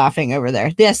 Maddie's laughing over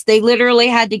there. Yes, they literally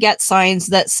had to get signs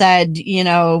that said,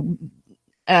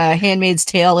 Handmaid's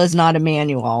Tale is not a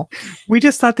manual. We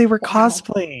just thought they were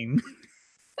cosplaying.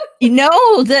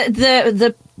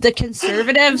 The the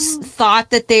conservatives thought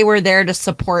that they were there to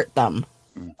support them.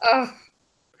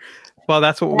 Well,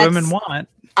 that's what women want.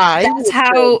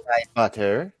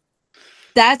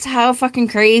 That's how fucking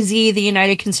crazy the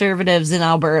United Conservatives in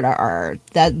Alberta are.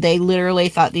 That they literally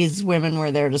thought these women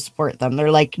were there to support them.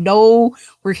 They're like, no,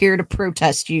 we're here to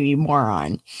protest you, you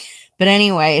moron. But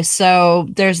anyway, so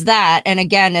there's that. And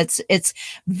again, it's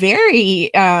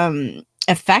very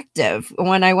effective.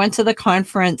 When I went to the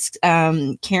conference,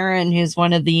 Karen, who's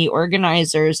one of the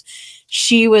organizers,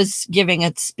 she was giving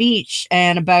a speech,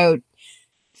 and about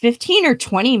 15 or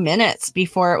 20 minutes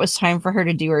before it was time for her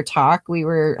to do her talk, we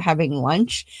were having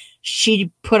lunch.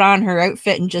 She put on her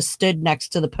outfit and just stood next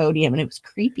to the podium, and it was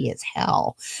creepy as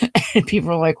hell. And people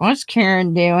were like, what's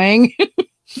Karen doing?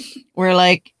 We're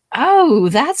like, oh,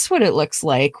 that's what it looks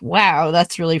like. Wow,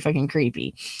 that's really fucking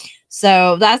creepy.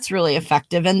 So that's really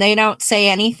effective. And they don't say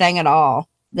anything at all.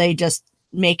 They just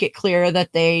make it clear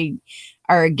that they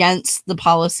are against the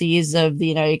policies of the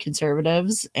United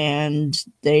Conservatives, and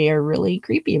they are really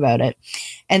creepy about it.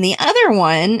 And the other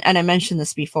one, and I mentioned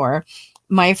this before,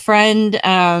 my friend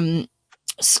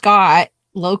Scott,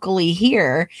 locally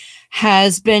here,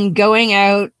 has been going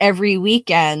out every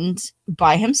weekend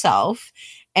by himself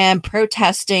and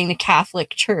protesting the Catholic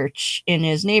Church in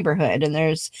his neighborhood. And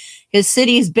his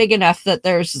city is big enough that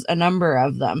there's a number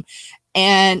of them.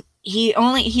 And he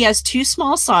has two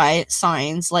small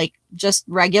signs, like just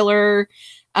regular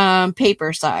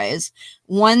paper size.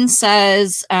 One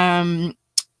says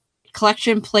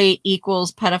collection plate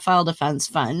equals pedophile defense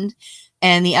fund.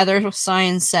 And the other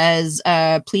sign says,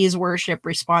 please worship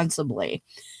responsibly.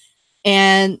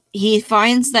 And he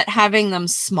finds that having them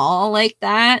small like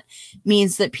that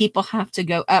means that people have to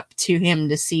go up to him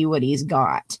to see what he's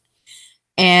got.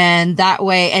 And that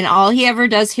way, and all he ever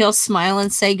does, he'll smile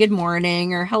and say good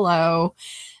morning or hello.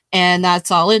 And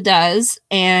that's all it does.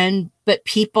 But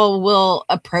people will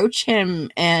approach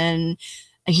him, and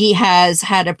he has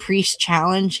had a priest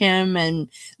challenge him, and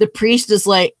the priest is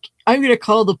like, I'm going to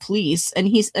call the police. And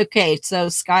he's okay. So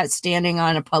Scott's standing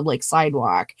on a public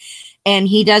sidewalk, and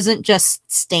he doesn't just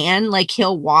stand, like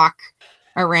he'll walk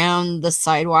around the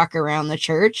sidewalk around the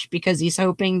church, because he's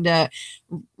hoping to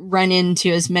run into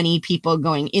as many people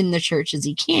going in the church as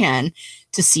he can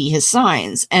to see his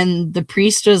signs. And the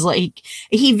priest was like,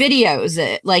 he videos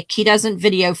it. Like, he doesn't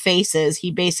video faces.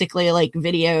 He basically like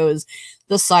videos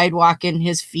the sidewalk and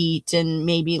his feet and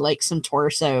maybe like some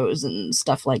torsos and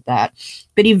stuff like that.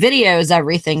 But he videos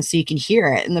everything so you can hear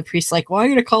it. And the priest's like, well, I'm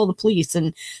going to call the police.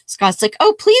 And Scott's like,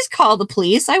 oh, please call the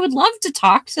police. I would love to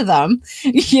talk to them.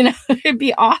 You know, it'd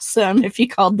be awesome if you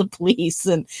called the police.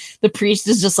 And the priest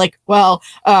is just like, well,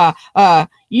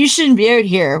 you shouldn't be out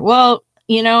here. Well,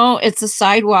 you know, it's a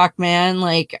sidewalk, man.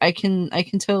 Like, I can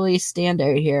totally stand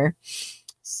out here.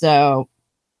 So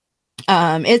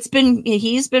he's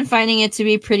been finding it to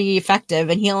be pretty effective,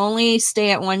 and he'll only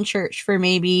stay at one church for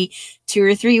maybe 2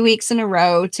 or 3 weeks in a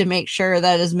row to make sure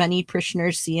that as many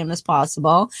parishioners see him as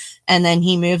possible. And then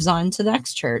he moves on to the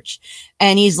next church,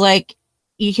 and he's like,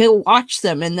 he'll watch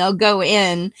them, and they'll go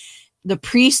in. The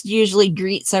priest usually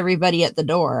greets everybody at the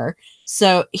door.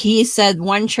 So he said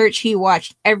one church, he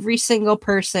watched every single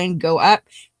person go up,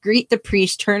 greet the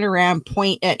priest, turn around,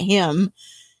 point at him,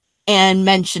 and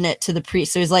mention it to the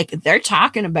priest. So he's like, they're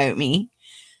talking about me.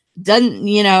 Doesn't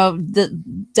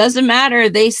matter.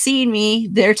 They see me.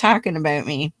 They're talking about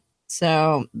me.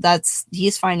 So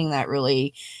he's finding that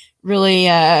really, really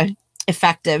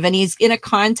effective. And he's in a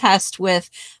contest with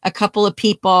a couple of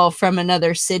people from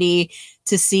another city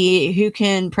to see who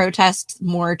can protest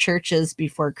more churches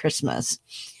before Christmas.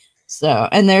 So,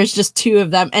 and there's just 2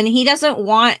 of them, and he doesn't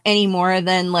want any more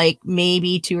than like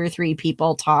maybe 2 or 3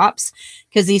 people tops,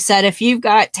 because he said if you've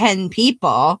got 10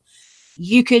 people,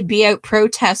 you could be out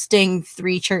protesting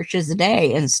 3 churches a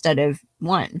day instead of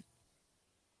 1.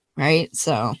 Right?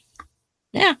 So,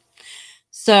 yeah.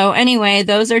 So anyway,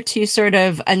 those are 2 sort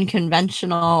of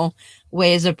unconventional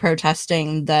ways of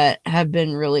protesting that have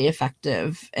been really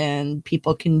effective, and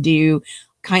people can do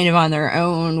kind of on their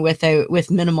own with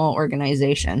minimal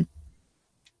organization.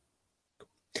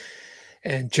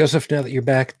 And Joseph, now that you're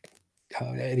back,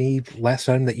 any last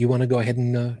time that you want to go ahead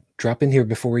and drop in here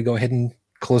before we go ahead and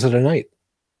close it a night?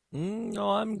 No,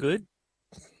 I'm good.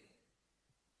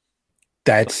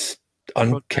 That's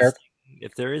uncharacteristic.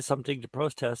 If there is something to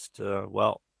protest,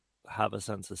 well, have a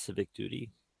sense of civic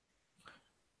duty.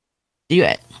 Do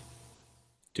it.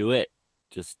 Do it.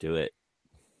 Just do it.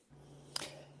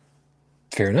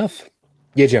 Fair enough.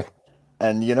 Yeah, Joe.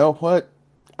 And you know what?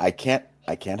 I can't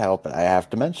help it. I have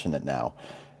to mention it now.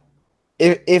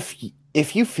 If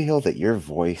you feel that your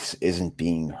voice isn't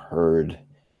being heard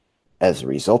As a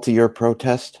result of your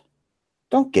protest,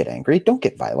 don't get angry, don't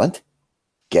get violent,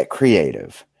 get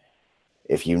creative.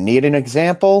 If you need an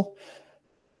example,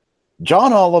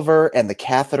 John Oliver and the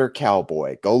Catheter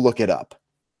Cowboy. Go look it up.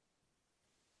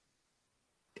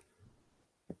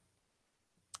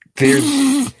 There's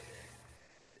okay,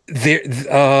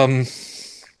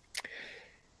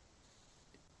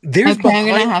 I'm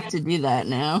gonna have to do that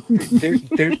now.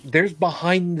 there's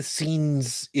behind the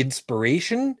scenes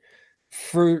inspiration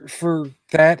for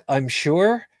that, I'm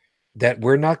sure, that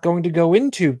we're not going to go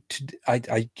into.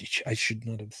 I should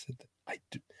not have said that.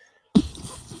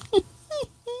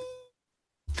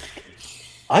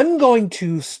 I'm going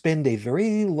to spend a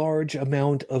very large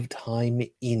amount of time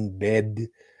in bed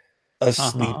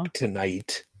asleep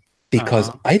tonight because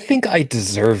I think I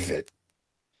deserve it.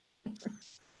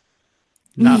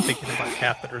 Not thinking about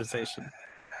catheterization.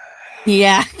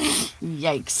 Yeah.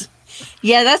 Yikes.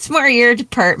 Yeah, that's more your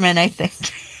department, I think.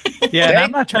 Yeah, and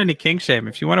I'm not trying to kink shame.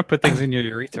 If you want to put things in your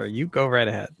urethra, you go right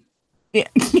ahead. Yeah.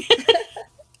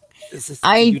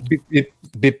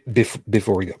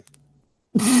 Before we go,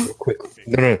 real quick.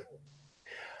 No.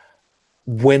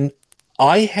 When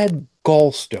I had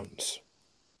gallstones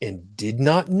and did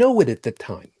not know it at the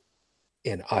time,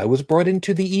 and I was brought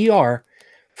into the ER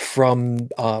from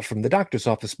the doctor's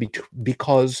office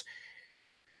because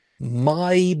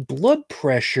my blood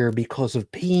pressure, because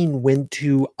of pain, went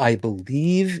to, I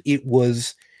believe it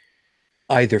was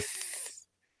either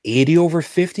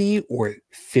 80/50 or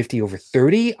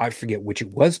 50/30. I forget which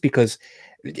it was, because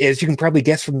as you can probably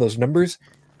guess from those numbers,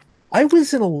 I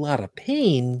was in a lot of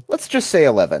pain. Let's just say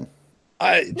 11.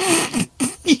 I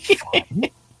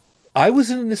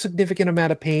was in a significant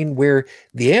amount of pain where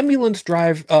the ambulance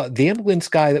guy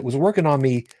that was working on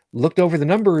me looked over the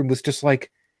number and was just like,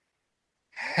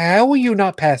 "How are you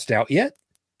not passed out yet?"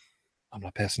 I'm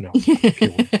not passing out.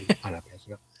 I'm not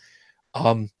passing out.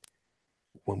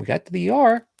 When we got to the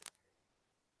ER,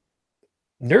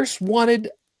 nurse wanted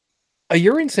a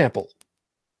urine sample.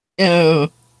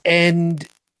 Oh. And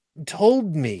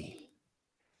told me,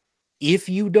 if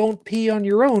you don't pee on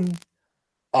your own,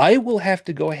 I will have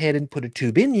to go ahead and put a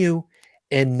tube in you,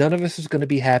 and none of us is going to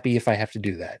be happy if I have to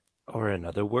do that. Or in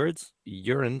other words,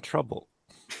 you're in trouble.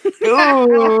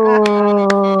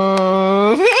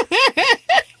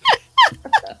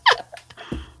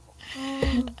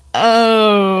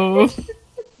 Oh.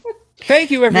 Thank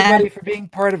you, everybody, for being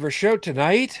part of our show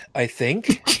tonight, I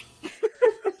think.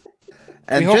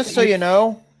 And just so you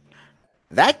know,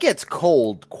 that gets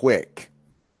cold quick.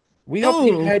 We hope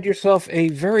you had yourself a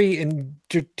very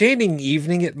entertaining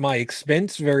evening at my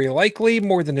expense, very likely,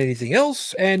 more than anything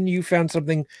else, and you found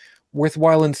something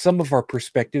worthwhile in some of our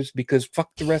perspectives, because fuck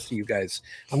the rest of you guys.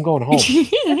 I'm going home.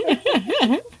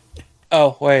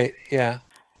 Oh, wait, yeah.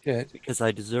 Because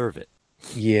I deserve it.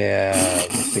 Yeah.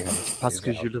 Parce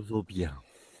que je le vaux bien.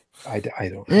 I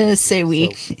don't. Say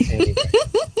we. So, anyway,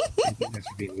 thank you guys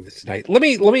for being with us tonight. Let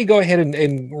me go ahead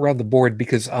and round the board,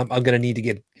 because I'm going to need to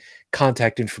get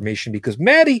contact information, because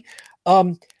Maddie,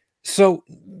 so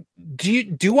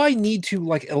do I need to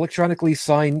like electronically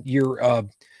sign your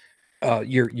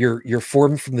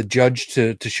form from the judge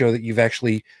to show that you've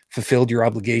actually fulfilled your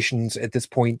obligations at this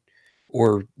point,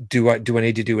 or do I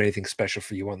need to do anything special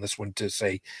for you on this one to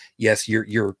say yes,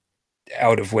 you're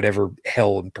out of whatever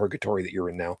hell and purgatory that you're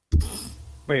in now?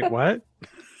 Wait, what?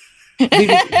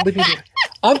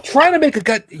 I'm trying to make a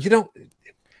gut.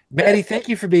 Maddie, thank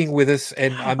you for being with us,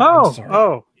 and I'm sorry.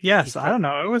 Oh, yes. I don't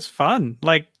know. It was fun.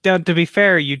 Like, to be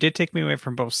fair, you did take me away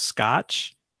from both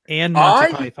Scotch and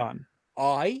Monty Python.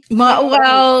 This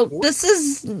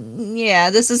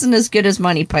isn't as good as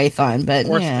Monty Python, but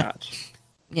or yeah. Scotch.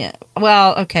 Yeah.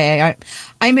 Well, okay.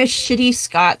 I'm a shitty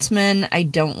Scotsman. I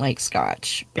don't like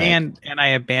Scotch. But... And I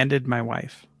abandoned my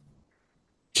wife.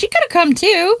 She could have come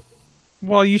too.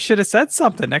 Well, you should have said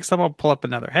something. Next time I'll pull up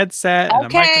another headset and a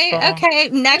microphone. Okay.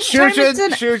 Next time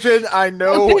Shujin, I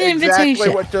know exactly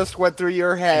what just went through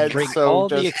your head. Bring so all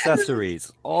the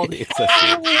accessories. All the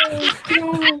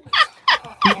accessories.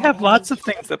 We have lots of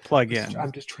things that plug in.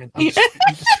 I'm just trying.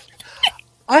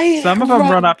 Some of them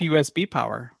run off USB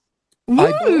power.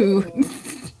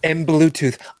 And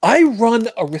Bluetooth. I run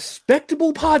a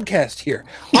respectable podcast here.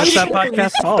 What's that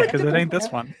podcast called? Because it ain't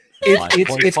this one.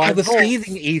 It's called The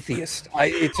Scathing Atheist.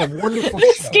 It's a wonderful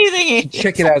show. Scathing Atheist.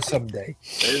 Check it out someday.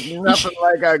 There's nothing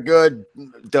like a good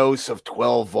dose of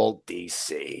 12-volt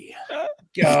DC.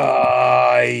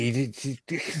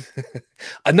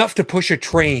 Enough to push a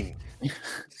train.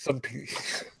 I'm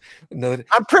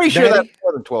pretty sure that's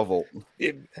more than 12 volt.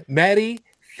 Maddie,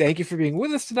 thank you for being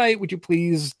with us tonight. Would you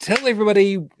please tell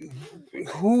everybody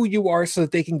who you are so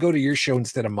that they can go to your show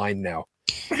instead of mine now?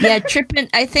 Yeah, Trippin.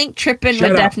 I think Trippin Shut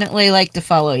would up. definitely like to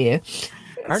follow you.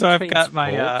 So I've got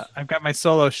my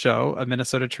solo show, a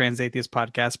Minnesota Trans Atheist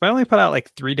podcast, but I only put out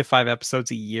like 3 to 5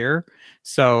 episodes a year.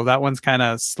 So that one's kind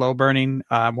of slow burning.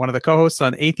 One of the co-hosts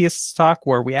on Atheists Talk,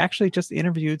 where we actually just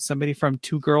interviewed somebody from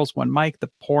Two Girls, One Mic,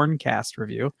 the Porncast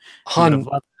review. Hun,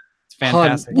 It's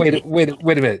fantastic. Hun, wait a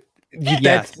minute.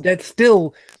 Yes. That's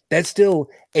still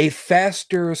a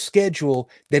faster schedule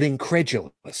than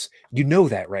Incredulous. You know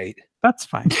that, right? That's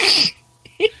fine.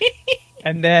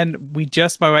 And then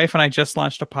my wife and I just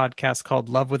launched a podcast called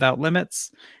Love Without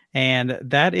Limits. And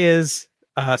that is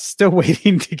still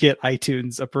waiting to get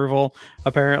iTunes approval,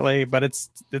 apparently, but it's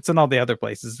in all the other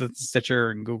places. It's Stitcher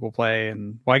and Google Play.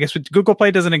 And well, I guess Google Play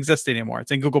doesn't exist anymore.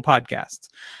 It's in Google Podcasts.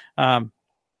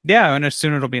 Yeah, and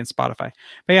soon it'll be in Spotify.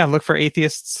 But yeah, look for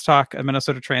Atheists Talk, a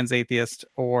Minnesota Trans Atheist,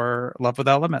 or Love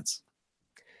Without Limits.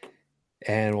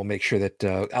 And we'll make sure that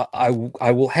I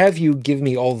will have you give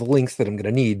me all the links that I'm going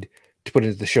to need to put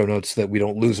into the show notes so that we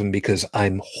don't lose them, because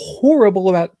I'm horrible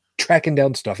about tracking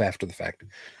down stuff after the fact.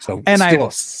 So, I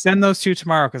will send those to you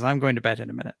tomorrow because I'm going to bed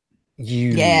in a minute.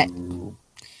 Yeah.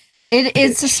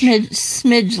 It's a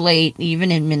smidge late,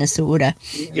 even in Minnesota.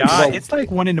 Yeah, it's like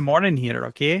 1 a.m. here.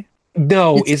 Okay.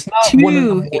 No, it's not 1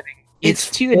 a.m. It's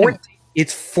 2.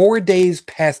 It's 4 days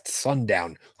past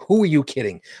sundown. Who are you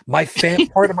kidding?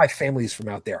 Part of my family's from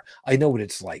out there. I know what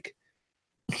it's like.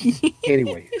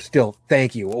 Anyway, still,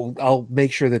 thank you. I'll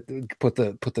make sure that put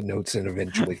the notes in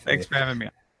eventually. Thanks for having me.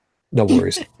 No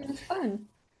worries. It was fun.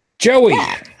 Joey.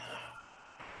 Yeah.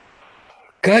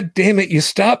 God damn it, you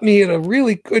stopped me at a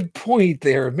really good point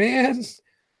there, man.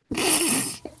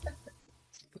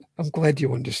 I'm glad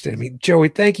you understand me. Joey,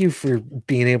 thank you for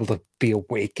being able to be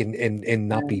awake and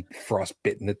not be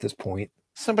frostbitten at this point.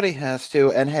 Somebody has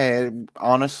to. And hey,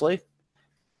 honestly,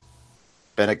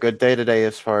 been a good day today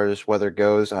as far as weather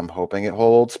goes. I'm hoping it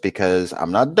holds because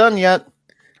I'm not done yet.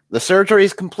 The surgery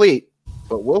is complete,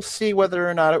 but we'll see whether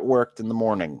or not it worked in the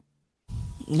morning.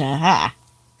 Aha.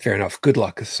 Fair enough. Good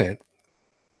luck, Sam.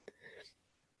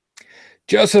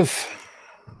 Joseph,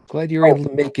 glad you're able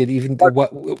to make it. Even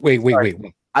though wait.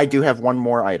 I do have one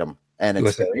more item, and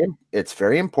it's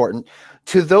very important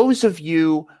to those of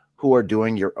you who are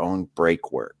doing your own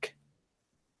brake work.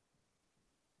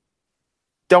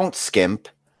 Don't skimp.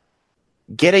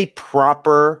 Get a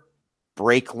proper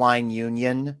brake line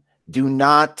union. Do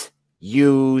not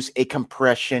use a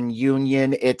compression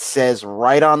union. It says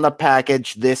right on the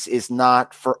package, this is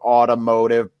not for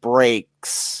automotive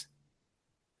brakes.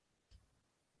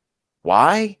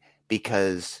 Why?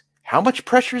 Because how much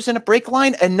pressure is in a brake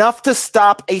line? Enough to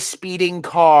stop a speeding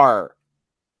car.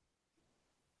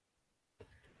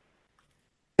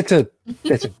 That's a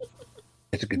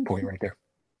good point right there.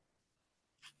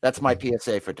 That's my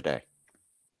PSA for today.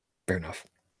 Fair enough.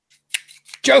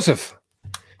 Joseph,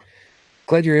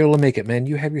 glad you're able to make it, man.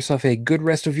 You have yourself a good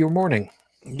rest of your morning.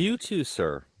 You too,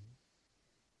 sir.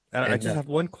 And I just have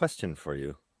one question for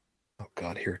you. Oh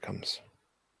God, here it comes.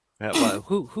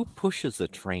 Who pushes a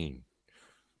train?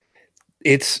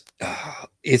 It's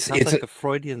like a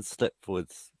Freudian slip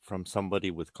from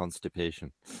somebody with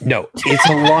constipation. No, it's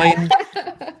a line.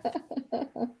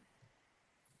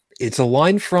 It's a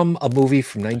line from a movie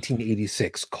from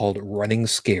 1986 called Running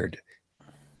Scared.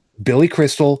 Billy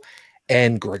Crystal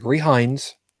and Gregory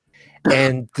Hines.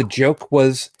 And the joke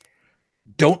was,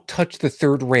 don't touch the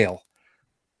third rail.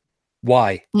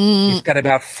 Why? It's got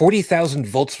about 40,000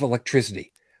 volts of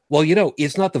electricity. Well,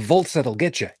 it's not the volts that'll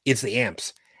get you. It's the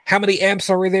amps. How many amps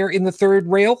are there in the third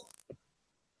rail?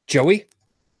 Joey?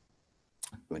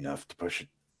 Enough to push it.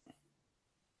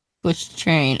 Push the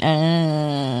train.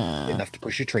 Enough to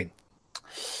push a train.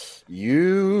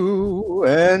 You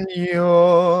and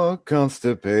your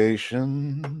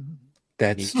constipation.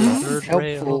 That's third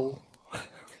helpful.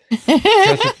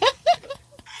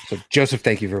 Joseph,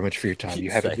 thank you very much for your time.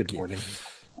 You have a good morning.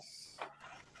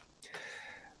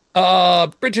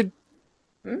 Bridget.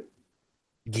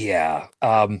 Yeah.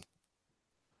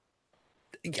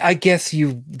 I guess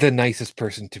you the nicest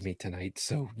person to me tonight,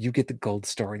 so you get the gold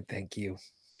star and thank you.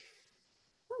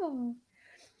 Oh.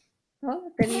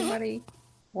 Well, if anybody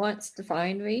wants to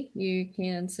find me, you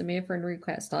can send me a friend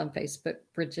request on Facebook,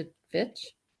 Bridget Fitch,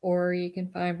 or you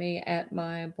can find me at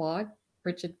my blog,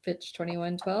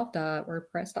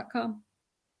 bridgetfitch2112.wordpress.com.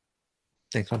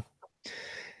 Thanks, man.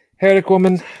 Heretic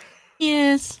Woman.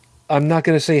 Yes. I'm not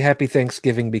going to say Happy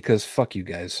Thanksgiving because fuck you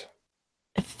guys.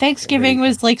 Thanksgiving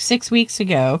was like 6 weeks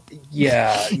ago.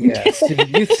 Yeah. So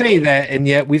you say that, and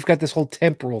yet we've got this whole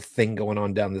temporal thing going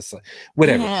on down this side.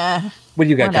 Whatever. Yeah. What do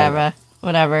you got?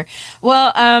 Whatever.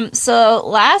 Well, so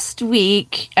last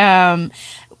week,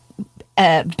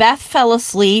 Beth fell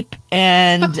asleep,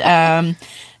 and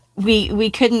we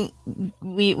couldn't.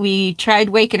 We tried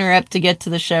waking her up to get to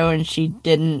the show, and she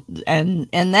didn't. And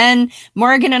then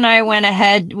Morgan and I went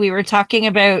ahead. We were talking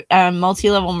about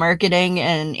multi-level marketing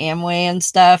and Amway and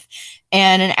stuff.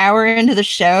 And an hour into the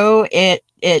show, it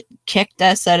kicked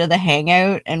us out of the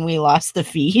hangout, and we lost the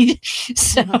feed.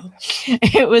 So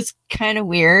it was kind of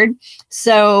weird.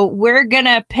 So we're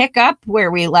gonna pick up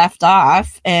where we left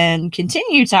off and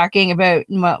continue talking about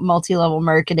multi-level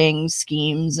marketing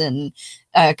schemes and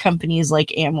companies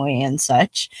like Amway and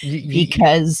such,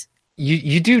 because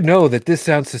you do know that this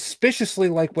sounds suspiciously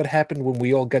like what happened when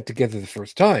we all got together the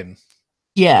first time.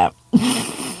 Yeah.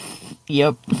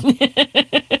 Yep.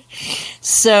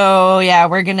 So yeah,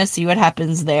 we're gonna see what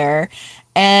happens there.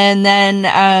 And then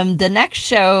the next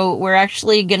show, we're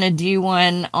actually gonna do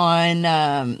one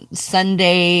on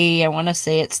Sunday. I want to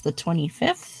say it's the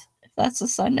 25th, if that's a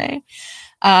Sunday.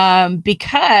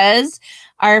 Because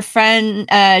our friend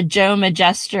Joe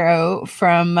Magestro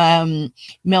from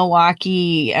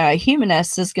Milwaukee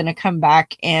Humanists is going to come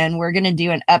back, and we're going to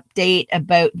do an update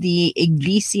about the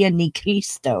Iglesia Ni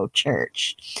Cristo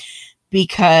Church,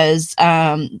 because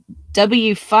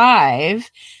W5,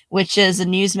 which is a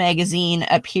news magazine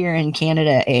up here in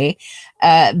Canada,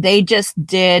 they just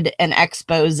did an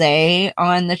expose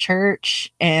on the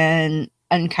church and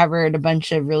uncovered a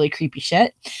bunch of really creepy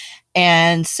shit.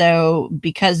 And so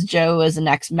because Joe is an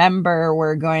ex-member,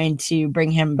 we're going to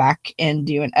bring him back and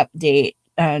do an update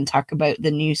and talk about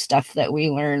the new stuff that we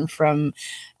learned from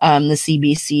the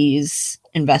CBC's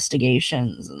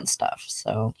investigations and stuff.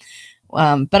 So,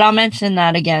 but I'll mention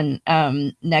that again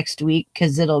next week,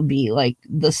 because it'll be like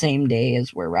the same day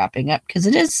as we're wrapping up, because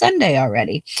it is Sunday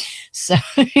already. So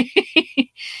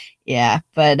yeah,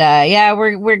 but yeah,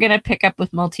 we're gonna pick up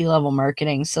with multi-level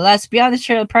marketing. So that's Beyond the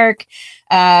Trailer Park,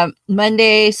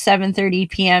 Monday 7:30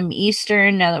 p.m.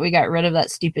 Eastern. Now that we got rid of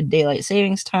that stupid daylight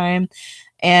savings time,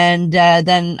 and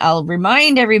then I'll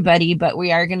remind everybody. But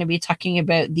we are going to be talking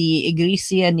about the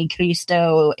Iglesia Ni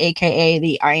Cristo, aka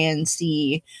the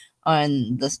INC,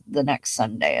 on the next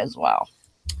Sunday as well.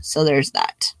 So there's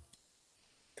that.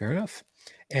 Fair enough.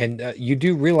 And you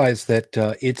do realize that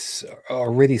it's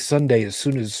already Sunday as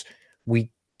soon as we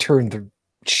turn the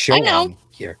show on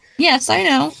here. Yes, I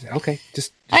know. Okay,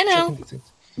 just I know.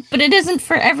 But it isn't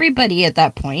for everybody at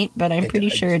that point, but I'm pretty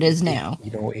sure it is now.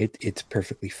 You know, it's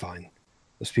perfectly fine.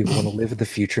 Those people want to live in the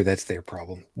future. That's their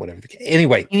problem. Whatever the case.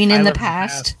 Anyway. You mean in the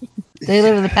past? They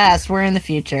live in the past. We're in the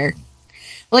future.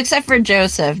 Well, except for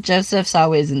Joseph. Joseph's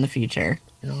always in the future.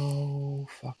 No,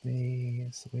 fuck me.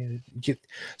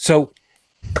 So,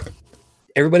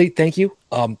 everybody, thank you.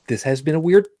 This has been a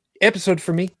weird episode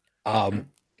for me.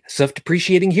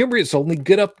 Self-depreciating humor is only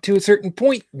good up to a certain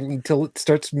point until it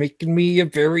starts making me a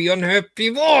very unhappy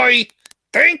boy.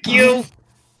 Thank you.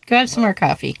 Go have some more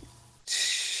coffee.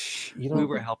 You know, we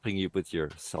were helping you with your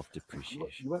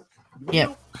self-depreciation.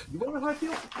 Yep. You want to know how I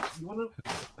feel? You want to?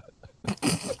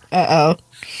 Uh-oh.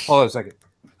 Hold on a second.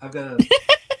 I've got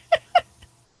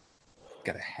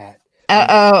a hat.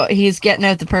 Uh-oh, he's getting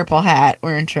out the purple hat.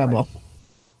 We're in trouble.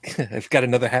 I've got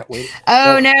another hat waiting.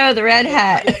 Oh, no, the red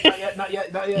hat. Not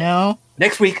yet. No.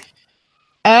 Next week.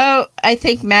 Oh, I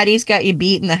think Maddie's got you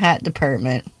beat in the hat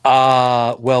department.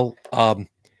 Well,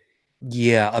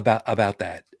 yeah, about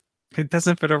that. It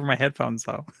doesn't fit over my headphones,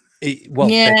 though.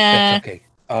 Yeah. That's okay.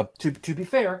 To be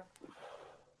fair,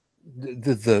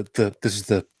 this is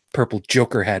the purple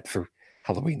Joker hat for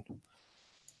Halloween,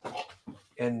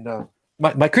 and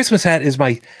my Christmas hat is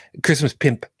my Christmas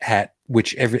pimp hat,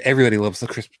 which everybody loves the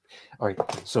Christmas. All right,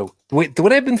 so wait,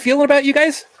 what I've been feeling about you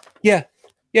guys? Yeah,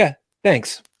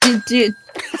 thanks. Do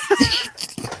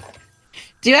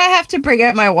I have to bring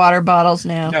out my water bottles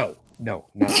now? No.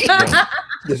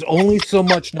 There's only so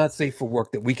much not safe for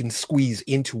work that we can squeeze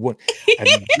into one.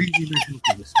 I'm really looking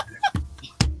for this.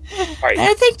 Right, I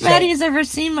don't think Maddie's ever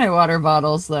seen my water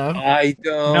bottles, though. I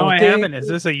don't. No, I haven't. Is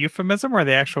this a euphemism or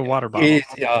the actual water bottle? Yes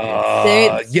and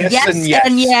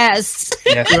yes.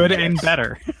 Yes, good and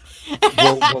better.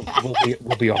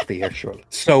 We'll be off the air shortly.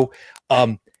 So,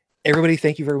 everybody,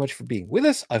 thank you very much for being with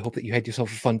us. I hope that you had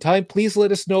yourself a fun time. Please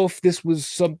let us know if this was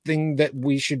something that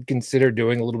we should consider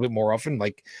doing a little bit more often.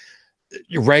 Like,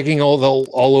 you're ragging all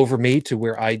over me to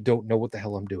where I don't know what the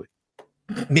hell I'm doing.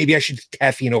 Maybe I should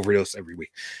caffeine overdose every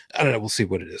week. I don't know. We'll see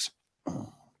what it is.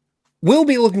 We'll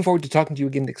be looking forward to talking to you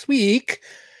again next week.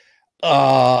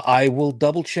 I will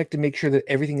double check to make sure that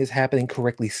everything is happening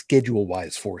correctly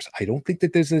schedule-wise for us. I don't think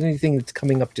that there's anything that's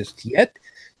coming up just yet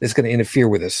that's going to interfere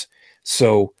with us.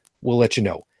 So we'll let you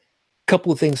know.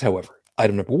 Couple of things, however.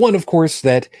 Item number one, of course,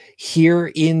 that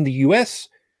here in the U.S.,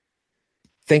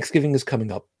 Thanksgiving is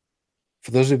coming up.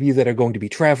 For those of you that are going to be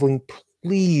traveling,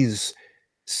 please,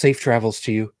 safe travels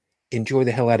to you. Enjoy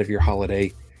the hell out of your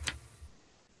holiday.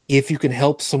 If you can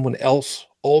help someone else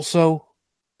also,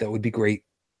 that would be great.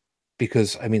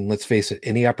 Because, I mean, let's face it,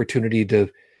 any opportunity to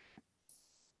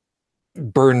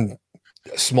burn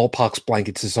smallpox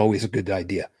blankets is always a good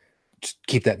idea. Just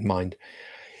keep that in mind.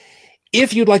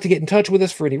 If you'd like to get in touch with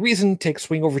us for any reason, take a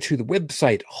swing over to the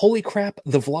website,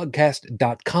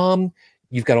 holycrapthevlogcast.com.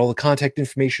 You've got all the contact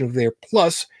information over there.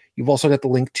 Plus, you've also got the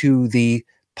link to the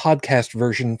podcast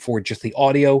version for just the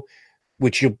audio,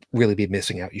 which you'll really be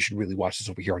missing out. You should really watch this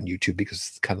over here on YouTube because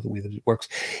it's kind of the way that it works.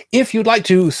 If you'd like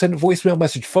to send a voicemail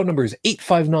message, phone number is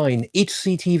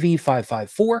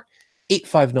 859-HCTV-554,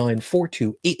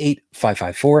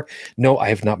 859-4288-554. No, I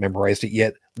have not memorized it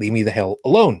yet. Leave me the hell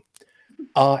alone.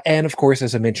 And of course,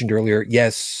 as I mentioned earlier,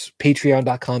 yes,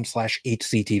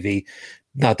 patreon.com/HCTV.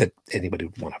 Not that anybody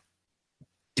would want to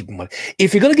give money.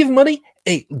 If you're going to give money,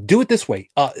 hey, do it this way.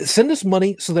 Send us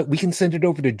money so that we can send it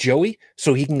over to Joey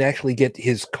so he can actually get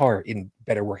his car in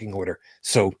better working order.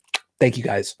 So thank you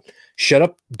guys. Shut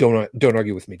up. Don't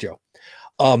argue with me, Joe.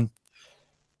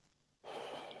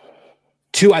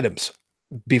 2 items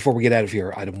before we get out of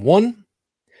here. Item 1,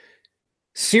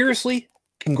 seriously,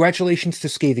 congratulations to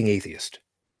Scathing Atheist.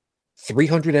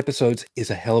 300 episodes is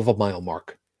a hell of a mile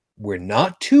mark. We're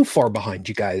not too far behind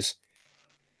you guys.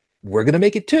 We're going to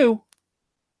make it too.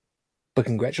 But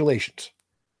congratulations.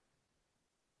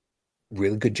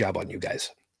 Really good job on you guys.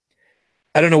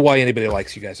 I don't know why anybody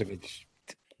likes you guys. I mean,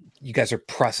 you guys are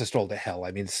processed all to hell.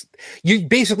 I mean, you're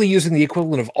basically using the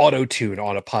equivalent of auto-tune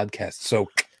on a podcast. So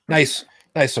nice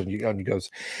on you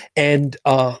guys. And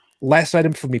last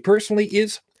item for me personally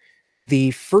is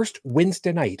the first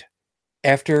Wednesday night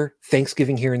after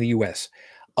Thanksgiving here in the US,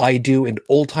 I do an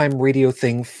old-time radio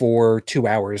thing for 2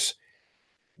 hours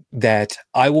that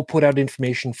I will put out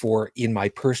information for in my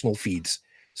personal feeds.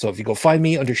 So if you go find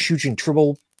me under Shujin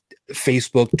Tribble,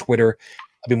 Facebook, Twitter,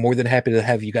 I'll be more than happy to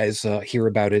have you guys hear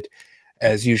about it.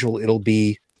 As usual, it'll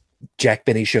be Jack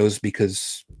Benny shows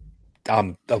because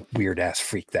I'm a weird-ass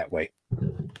freak that way.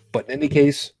 But in any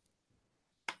case,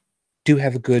 do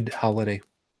have a good holiday.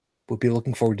 We'll be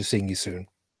looking forward to seeing you soon.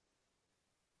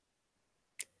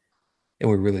 And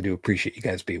we really do appreciate you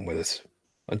guys being with us.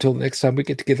 Until the next time we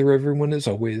get together, everyone, as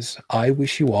always, I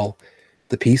wish you all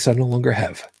the peace I no longer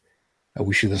have. I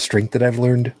wish you the strength that I've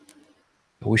learned.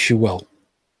 I wish you well.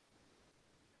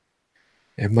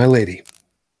 And my lady,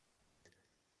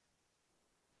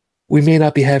 we may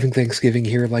not be having Thanksgiving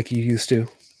here like you used to,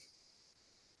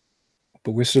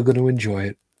 but we're still going to enjoy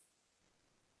it.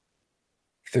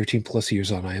 13 plus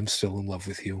years on, I am still in love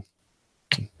with you.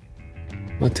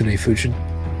 Matane Fujin,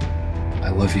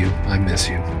 I love you. I miss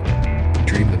you.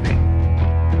 Dream of me.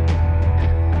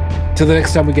 Till the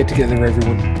next time we get together,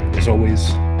 everyone, as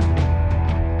always,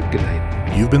 good night.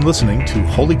 You've been listening to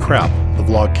Holy Crap, the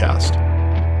Vlogcast.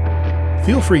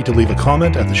 Feel free to leave a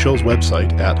comment at the show's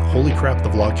website at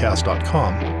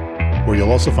holycrapthevlogcast.com, where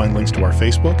you'll also find links to our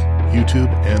Facebook,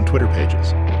 YouTube, and Twitter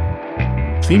pages.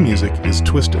 Theme music is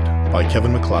Twisted by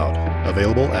Kevin MacLeod,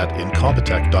 available at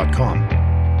incompetech.com.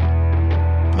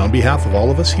 And on behalf of all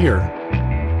of us here,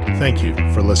 thank you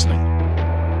for listening.